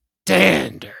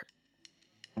standard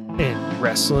in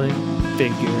wrestling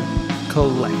figure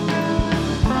collecting.